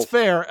myself. No, that's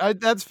fair.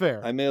 That's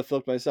fair. I may have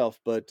filked myself,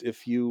 but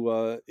if you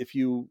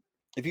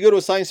go to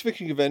a science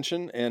fiction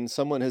convention and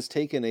someone has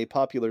taken a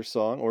popular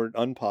song or an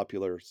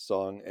unpopular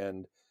song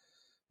and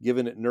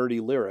given it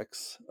nerdy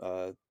lyrics,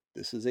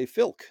 this is a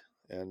filk,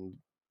 and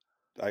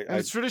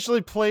it's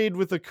traditionally played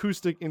with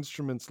acoustic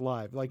instruments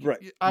live. Like, right.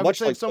 I would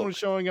say like if someone was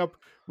showing up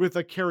with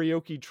a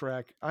karaoke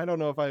track, I don't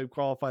know if I would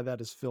qualify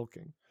that as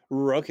filking.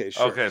 Okay,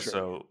 sure. Okay, sure.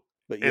 so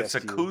but it's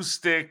yes,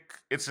 acoustic.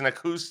 It's an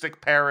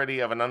acoustic parody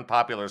of an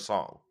unpopular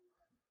song.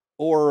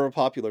 Or a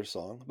popular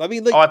song. I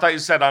mean, like, I thought you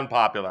said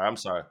unpopular. I'm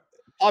sorry.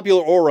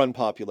 Popular or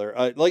unpopular.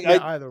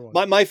 Either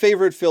one. My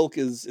favorite filk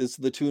is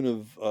the tune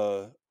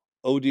of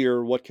 "Oh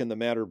Dear, What Can the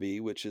Matter Be,"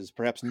 which is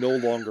perhaps no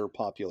longer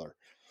popular.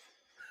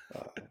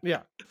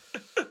 Yeah.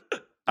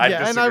 I yeah,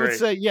 disagree. and I would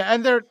say,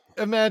 and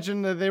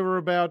imagine that they were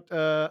about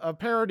a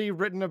parody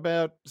written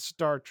about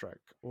Star Trek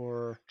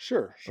or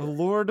Sure. The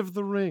Lord of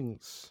the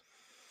Rings.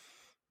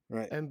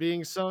 Right. And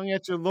being sung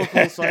at your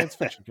local science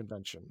fiction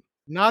convention.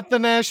 Not the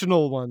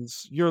national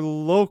ones, your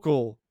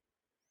local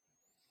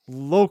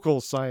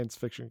science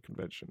fiction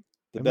convention.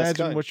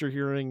 Imagine what you're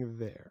hearing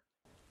there.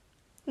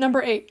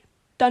 Number 8.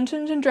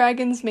 Dungeons and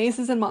Dragons,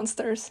 Mazes and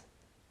Monsters.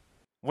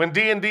 When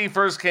D&D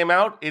first came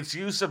out, its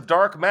use of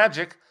dark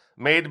magic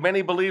made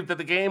many believe that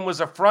the game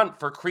was a front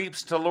for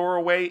creeps to lure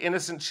away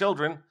innocent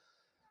children.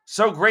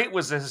 So great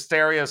was the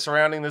hysteria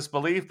surrounding this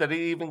belief that it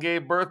even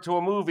gave birth to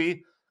a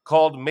movie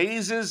called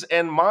Mazes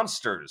and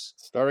Monsters.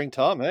 Starring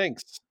Tom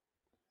Hanks.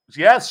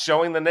 Yes,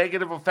 showing the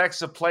negative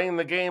effects of playing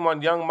the game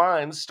on young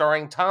minds,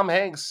 starring Tom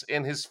Hanks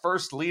in his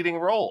first leading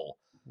role.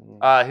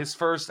 His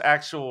first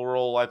actual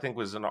role, I think,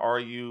 was in Are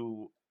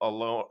You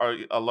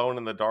Alone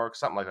in the Dark?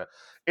 Something like that.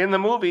 In the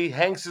movie,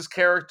 Hanks'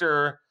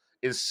 character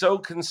is so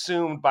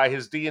consumed by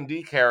his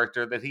D&D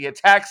character that he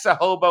attacks a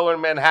hobo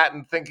in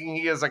Manhattan thinking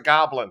he is a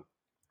goblin.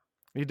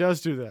 He does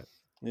do that.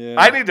 Yeah,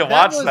 I need to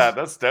watch that.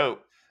 That's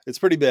dope. It's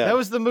pretty bad. That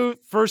was the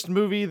first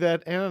movie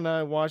that Anna and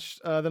I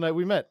watched the night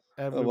we met.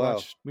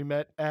 We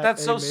met at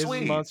That's so Mazes and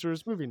sweet.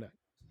 Monsters movie night.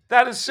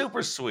 That is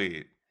super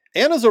sweet.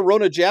 Anna's a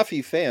Rona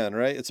Jaffe fan,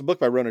 right? It's a book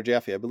by Rona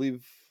Jaffe, I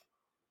believe.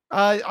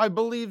 I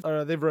believe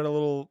they've read a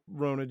little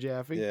Rona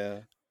Jaffe.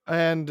 Yeah.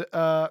 And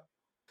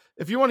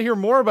if you want to hear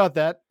more about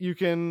that, you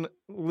can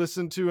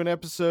listen to an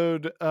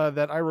episode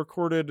that I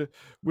recorded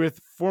with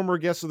former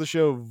guest of the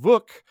show,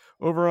 Vuk,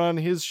 over on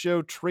his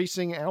show,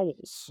 Tracing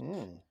Owls.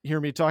 Hear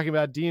me talking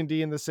about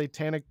D&D and the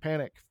Satanic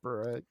Panic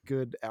for a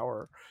good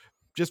hour.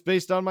 Just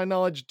based on my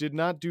knowledge, did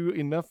not do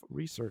enough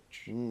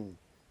research.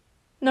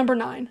 Number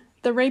 9.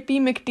 The Rapey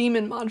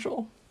McDemon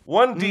module.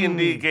 One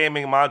D&D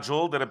gaming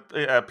module that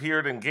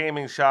appeared in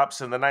gaming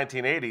shops in the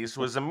 1980s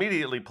was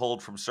immediately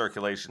pulled from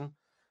circulation.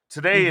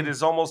 Today, it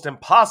is almost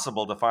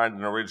impossible to find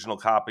an original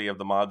copy of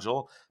the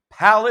module,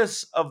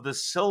 Palace of the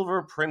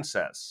Silver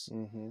Princess.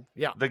 Mm-hmm.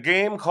 The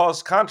game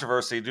caused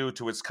controversy due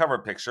to its cover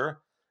picture.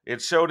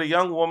 It showed a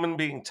young woman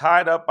being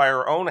tied up by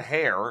her own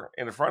hair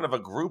in front of a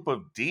group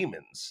of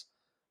demons.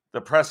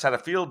 The press had a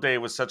field day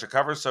with such a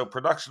cover, so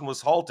production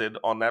was halted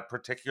on that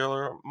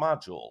particular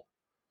module.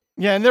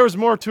 Yeah, and there was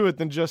more to it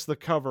than just the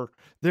cover.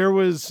 There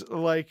was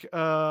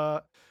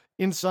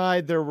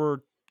inside there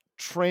were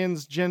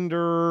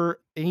transgender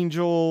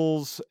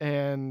angels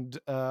and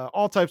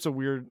all types of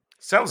weird.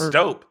 Sounds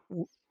dope.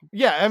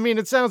 Yeah, I mean,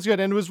 it sounds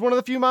good, and it was one of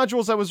the few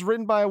modules that was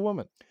written by a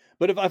woman.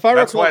 But if I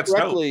recall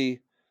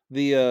correctly,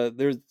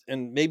 there's,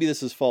 and maybe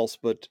this is false,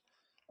 but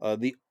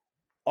the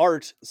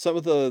art, some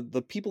of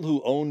the people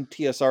who owned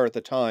TSR at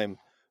the time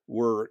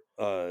were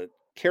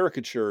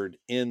caricatured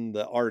in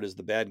the art as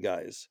the bad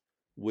guys,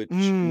 which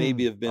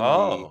maybe have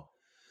been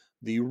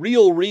the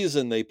real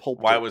reason they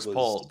pulped why it was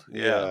pulled.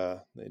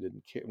 Yeah, they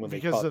didn't care when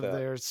because they caught of that.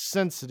 their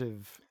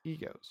sensitive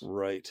egos.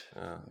 Right.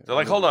 Yeah. They're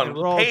like, hold on,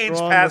 They're all page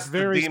drawn past with the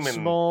very demon.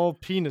 small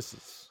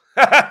penises.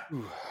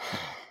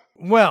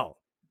 Well,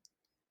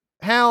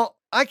 Hal,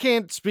 I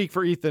can't speak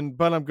for Ethan,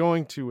 but I'm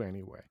going to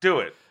anyway. Do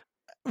it.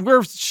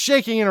 We're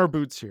shaking in our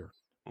boots here.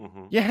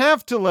 Mm-hmm. You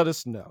have to let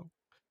us know.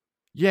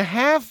 You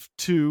have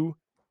to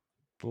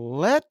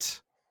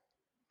let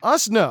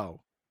us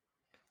know.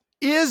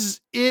 Is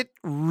it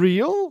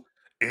real?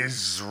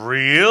 Is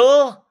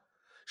real?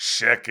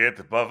 Check it,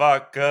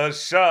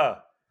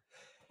 Bavakasha.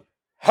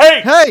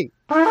 Hey! Hey!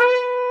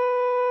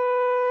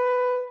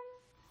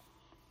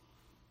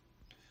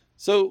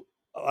 So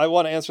I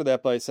want to answer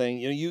that by saying,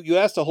 you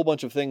asked a whole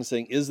bunch of things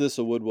saying, is this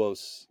a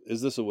Woodwose?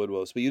 Is this a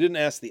Woodwose? But you didn't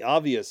ask the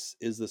obvious,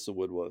 is this a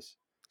Woodwose?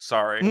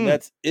 Sorry. And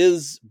that's,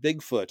 is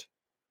Bigfoot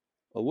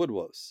a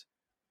Woodwose?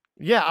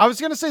 Yeah, I was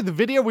going to say the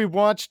video we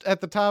watched at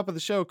the top of the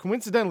show,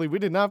 coincidentally, we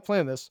did not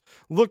plan this,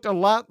 looked a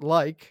lot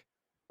like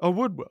a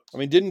Woodwose. I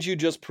mean, didn't you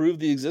just prove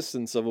the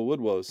existence of a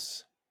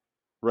Woodwose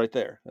right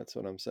there? That's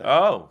what I'm saying.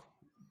 Oh.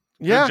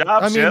 Yeah, good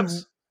job, I mean,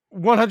 Chips.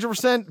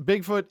 100%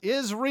 Bigfoot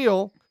is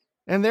real,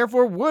 and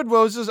therefore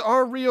Woodwoses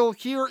are real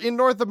here in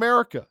North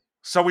America.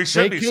 So we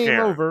should be They came scared.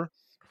 over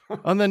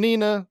on the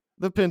Nina,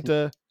 the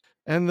Pinta,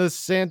 and the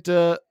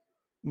Santa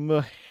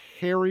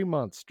Hairy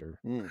Monster.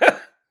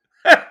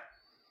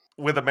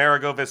 With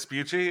Amerigo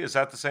Vespucci? Is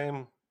that the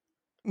same?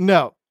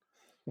 No.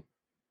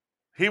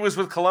 He was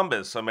with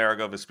Columbus,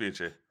 Amerigo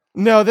Vespucci.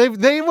 No,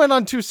 they went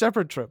on two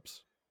separate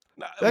trips.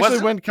 They actually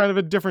Wasn't- went kind of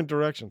in different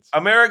directions.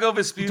 Amerigo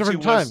Vespucci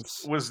Different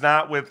times. was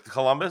not with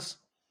Columbus?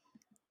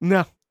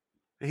 No.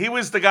 He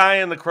was the guy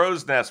in the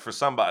crow's nest for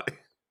somebody.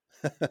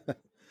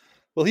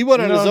 Well, he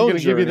went on his I'm own gonna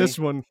journey. give you this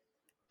one.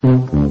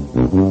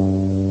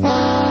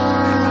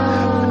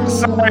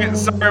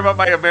 Sorry about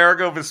my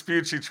Amerigo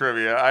Vespucci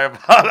trivia.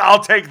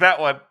 I'll take that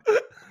one.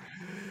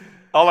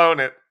 I'll own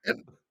it.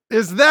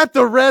 Is that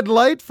the red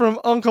light from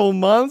Uncle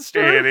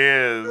Monster? It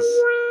is.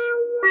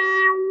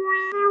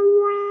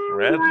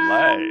 Red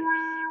light.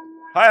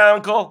 Hi,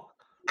 Uncle.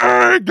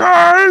 Hey,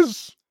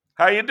 guys!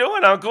 How you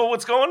doing, Uncle?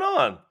 What's going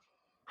on?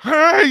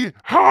 Hey!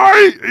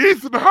 Hi,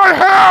 Ethan! Hi,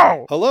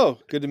 Hal! Hello.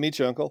 Good to meet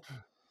you, Uncle.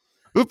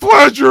 The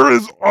pleasure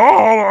is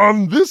all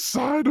on this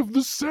side of the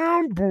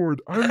soundboard.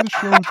 I'm the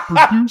show's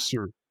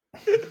producer.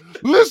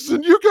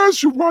 Listen, you guys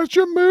should watch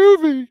a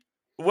movie.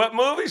 What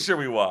movie should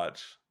we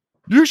watch?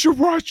 You should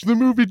watch the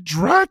movie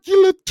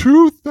Dracula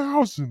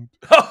 2000.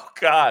 Oh,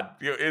 God.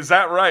 Is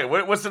that right?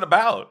 What's it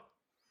about?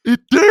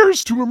 It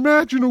dares to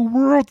imagine a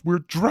world where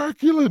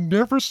Dracula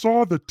never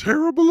saw the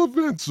terrible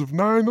events of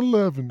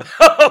 9/11.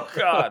 Oh,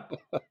 God.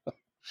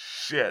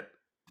 Shit.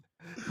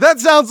 That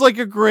sounds like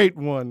a great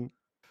one.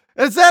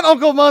 Is that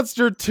Uncle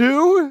Monster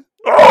too?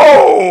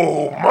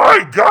 Oh, my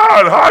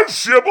God. Hi,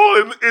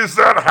 Shibble. And is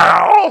that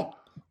Hal?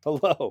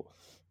 Hello.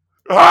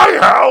 Hi,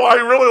 Hal. I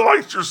really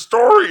liked your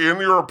story and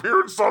your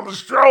appearance on the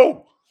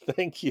show.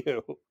 Thank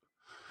you.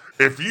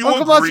 If you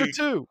Uncle agree...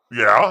 Monster too.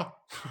 Yeah?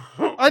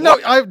 I know.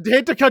 I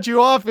hate to cut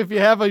you off if you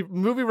have a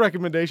movie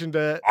recommendation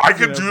to. I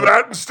can do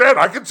that instead.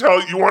 I can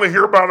tell you want to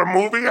hear about a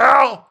movie,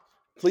 Hal?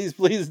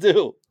 Please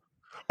do.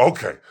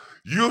 Okay.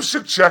 You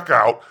should check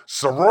out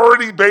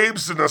Sorority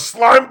Babes in the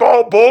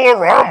Slimeball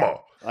Bolorama.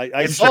 I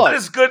It's saw not it.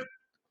 as good.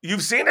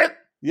 You've seen it?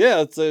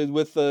 Yeah, it's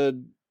with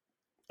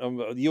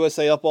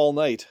USA Up All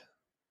Night.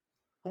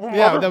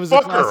 Yeah, that was a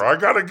Motherfucker, classic. I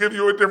gotta give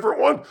you a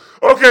different one.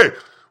 Okay,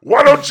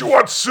 why don't you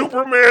watch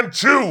Superman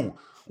 2,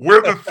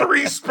 where the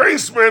three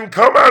spacemen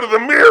come out of the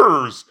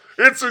mirrors?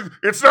 It's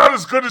not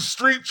as good as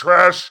Street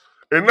Trash,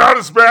 and not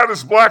as bad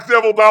as Black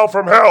Devil Doll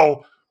from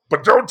Hell,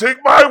 but don't take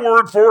my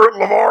word for it,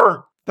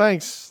 LeVar.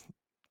 Thanks,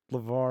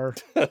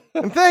 LeVar.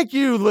 And thank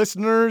you,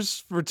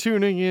 listeners, for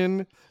tuning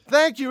in.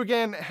 Thank you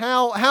again,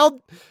 Hal.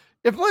 Hal,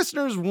 if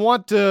listeners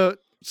want to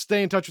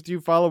stay in touch with you,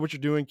 follow what you're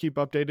doing, keep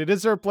updated,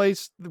 is there a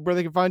place where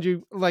they can find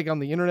you, like on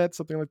the internet,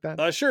 something like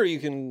that? Sure, you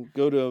can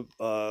go to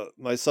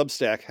my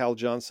Substack,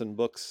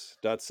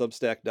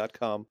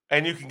 haljohnsonbooks.substack.com.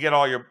 And you can get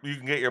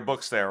your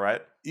books there,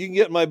 right? You can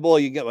get my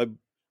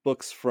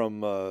books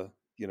from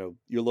your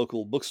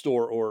local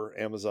bookstore or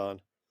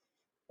Amazon.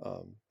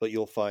 But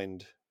you'll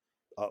find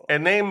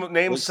And name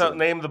Listen.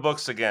 the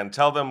books again.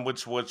 Tell them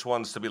which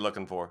ones to be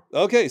looking for.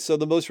 Okay, so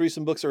the most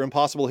recent books are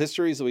Impossible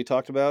Histories that we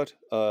talked about.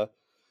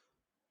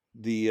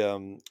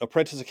 The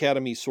Apprentice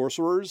Academy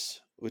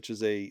Sorcerers, which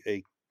is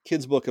a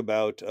kid's book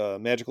about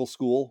magical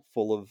school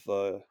full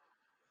of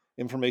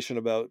information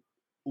about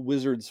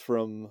wizards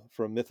from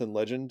myth and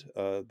legend.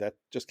 That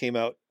just came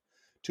out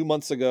 2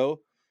 months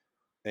ago.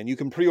 And you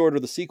can pre-order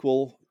the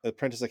sequel,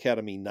 Apprentice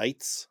Academy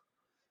Knights,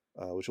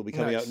 which will be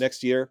coming out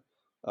next year.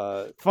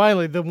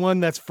 Finally, the one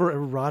that's for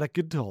erotic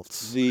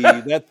adults.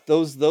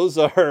 Those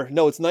are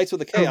it's Knights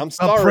with a K. I'm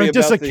sorry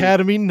Apprentice about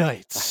Academy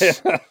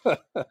Knights.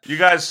 You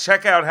guys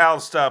check out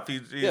Hal's stuff.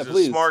 He's a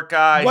please. smart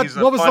guy. What He's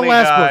a was the funny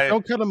last guy. book?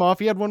 Don't cut him off.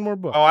 He had one more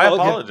book. Oh, I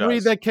apologize. 3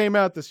 that came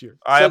out this year.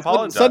 I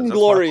apologize. Sudden That's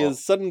Glory my fault.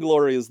 Sudden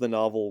Glory is the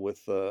novel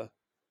with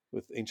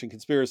ancient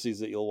conspiracies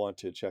that you'll want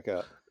to check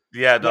out.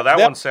 Yeah, no, that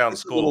one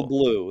sounds cool. Little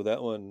Blue.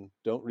 That one.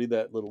 Don't read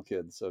that, little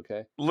kids.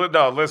 Okay.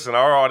 No, listen.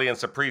 Our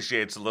audience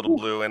appreciates Little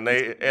Blue, and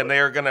they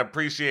are going to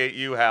appreciate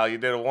you, Hal. You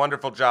did a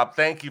wonderful job.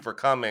 Thank you for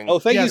coming. Oh,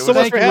 thank you so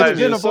much for having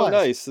me. It's so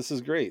nice. This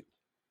is great.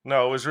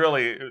 No, it was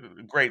really a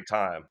great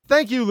time.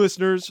 Thank you,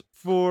 listeners,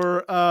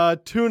 for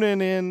tuning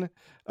in.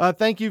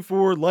 Thank you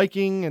for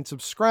liking and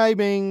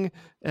subscribing,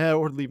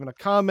 or leaving a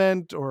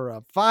comment or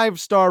a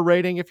 5-star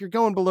rating. If you're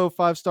going below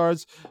 5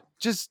 stars,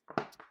 just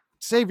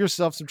save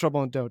yourself some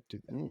trouble and don't do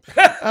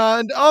that.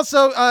 And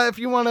also, if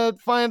you want to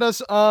find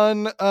us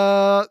on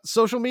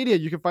social media,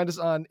 you can find us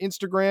on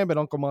Instagram at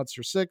Uncle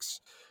Monster 6.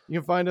 You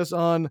can find us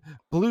on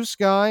Blue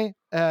Sky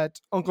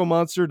at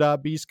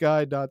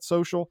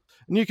unclemonster.bsky.social.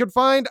 And you can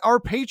find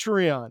our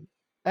Patreon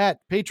at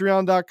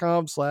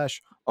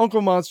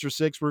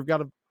patreon.com/UncleMonster6, where we've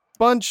got a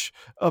bunch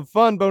of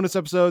fun bonus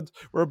episodes.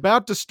 We're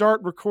about to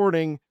start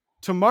recording.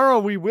 Tomorrow,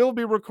 we will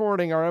be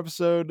recording our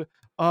episode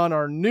on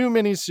our new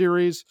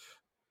miniseries,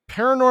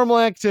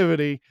 Paranormal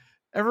Activity.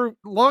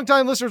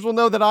 Longtime listeners will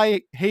know that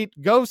I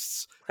hate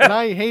ghosts and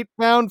I hate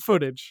found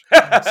footage.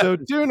 So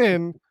tune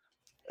in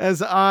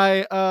as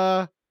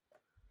I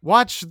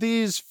watch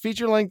these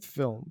feature-length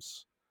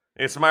films.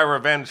 It's my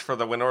revenge for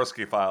the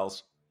Wynorski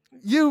Files.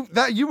 You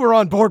were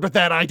on board with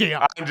that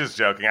idea. I'm just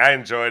joking. I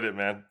enjoyed it,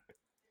 man.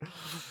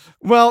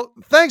 Well,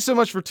 thanks so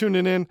much for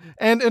tuning in.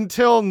 And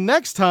until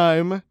next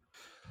time,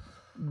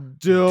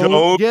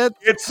 don't get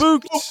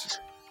spooked.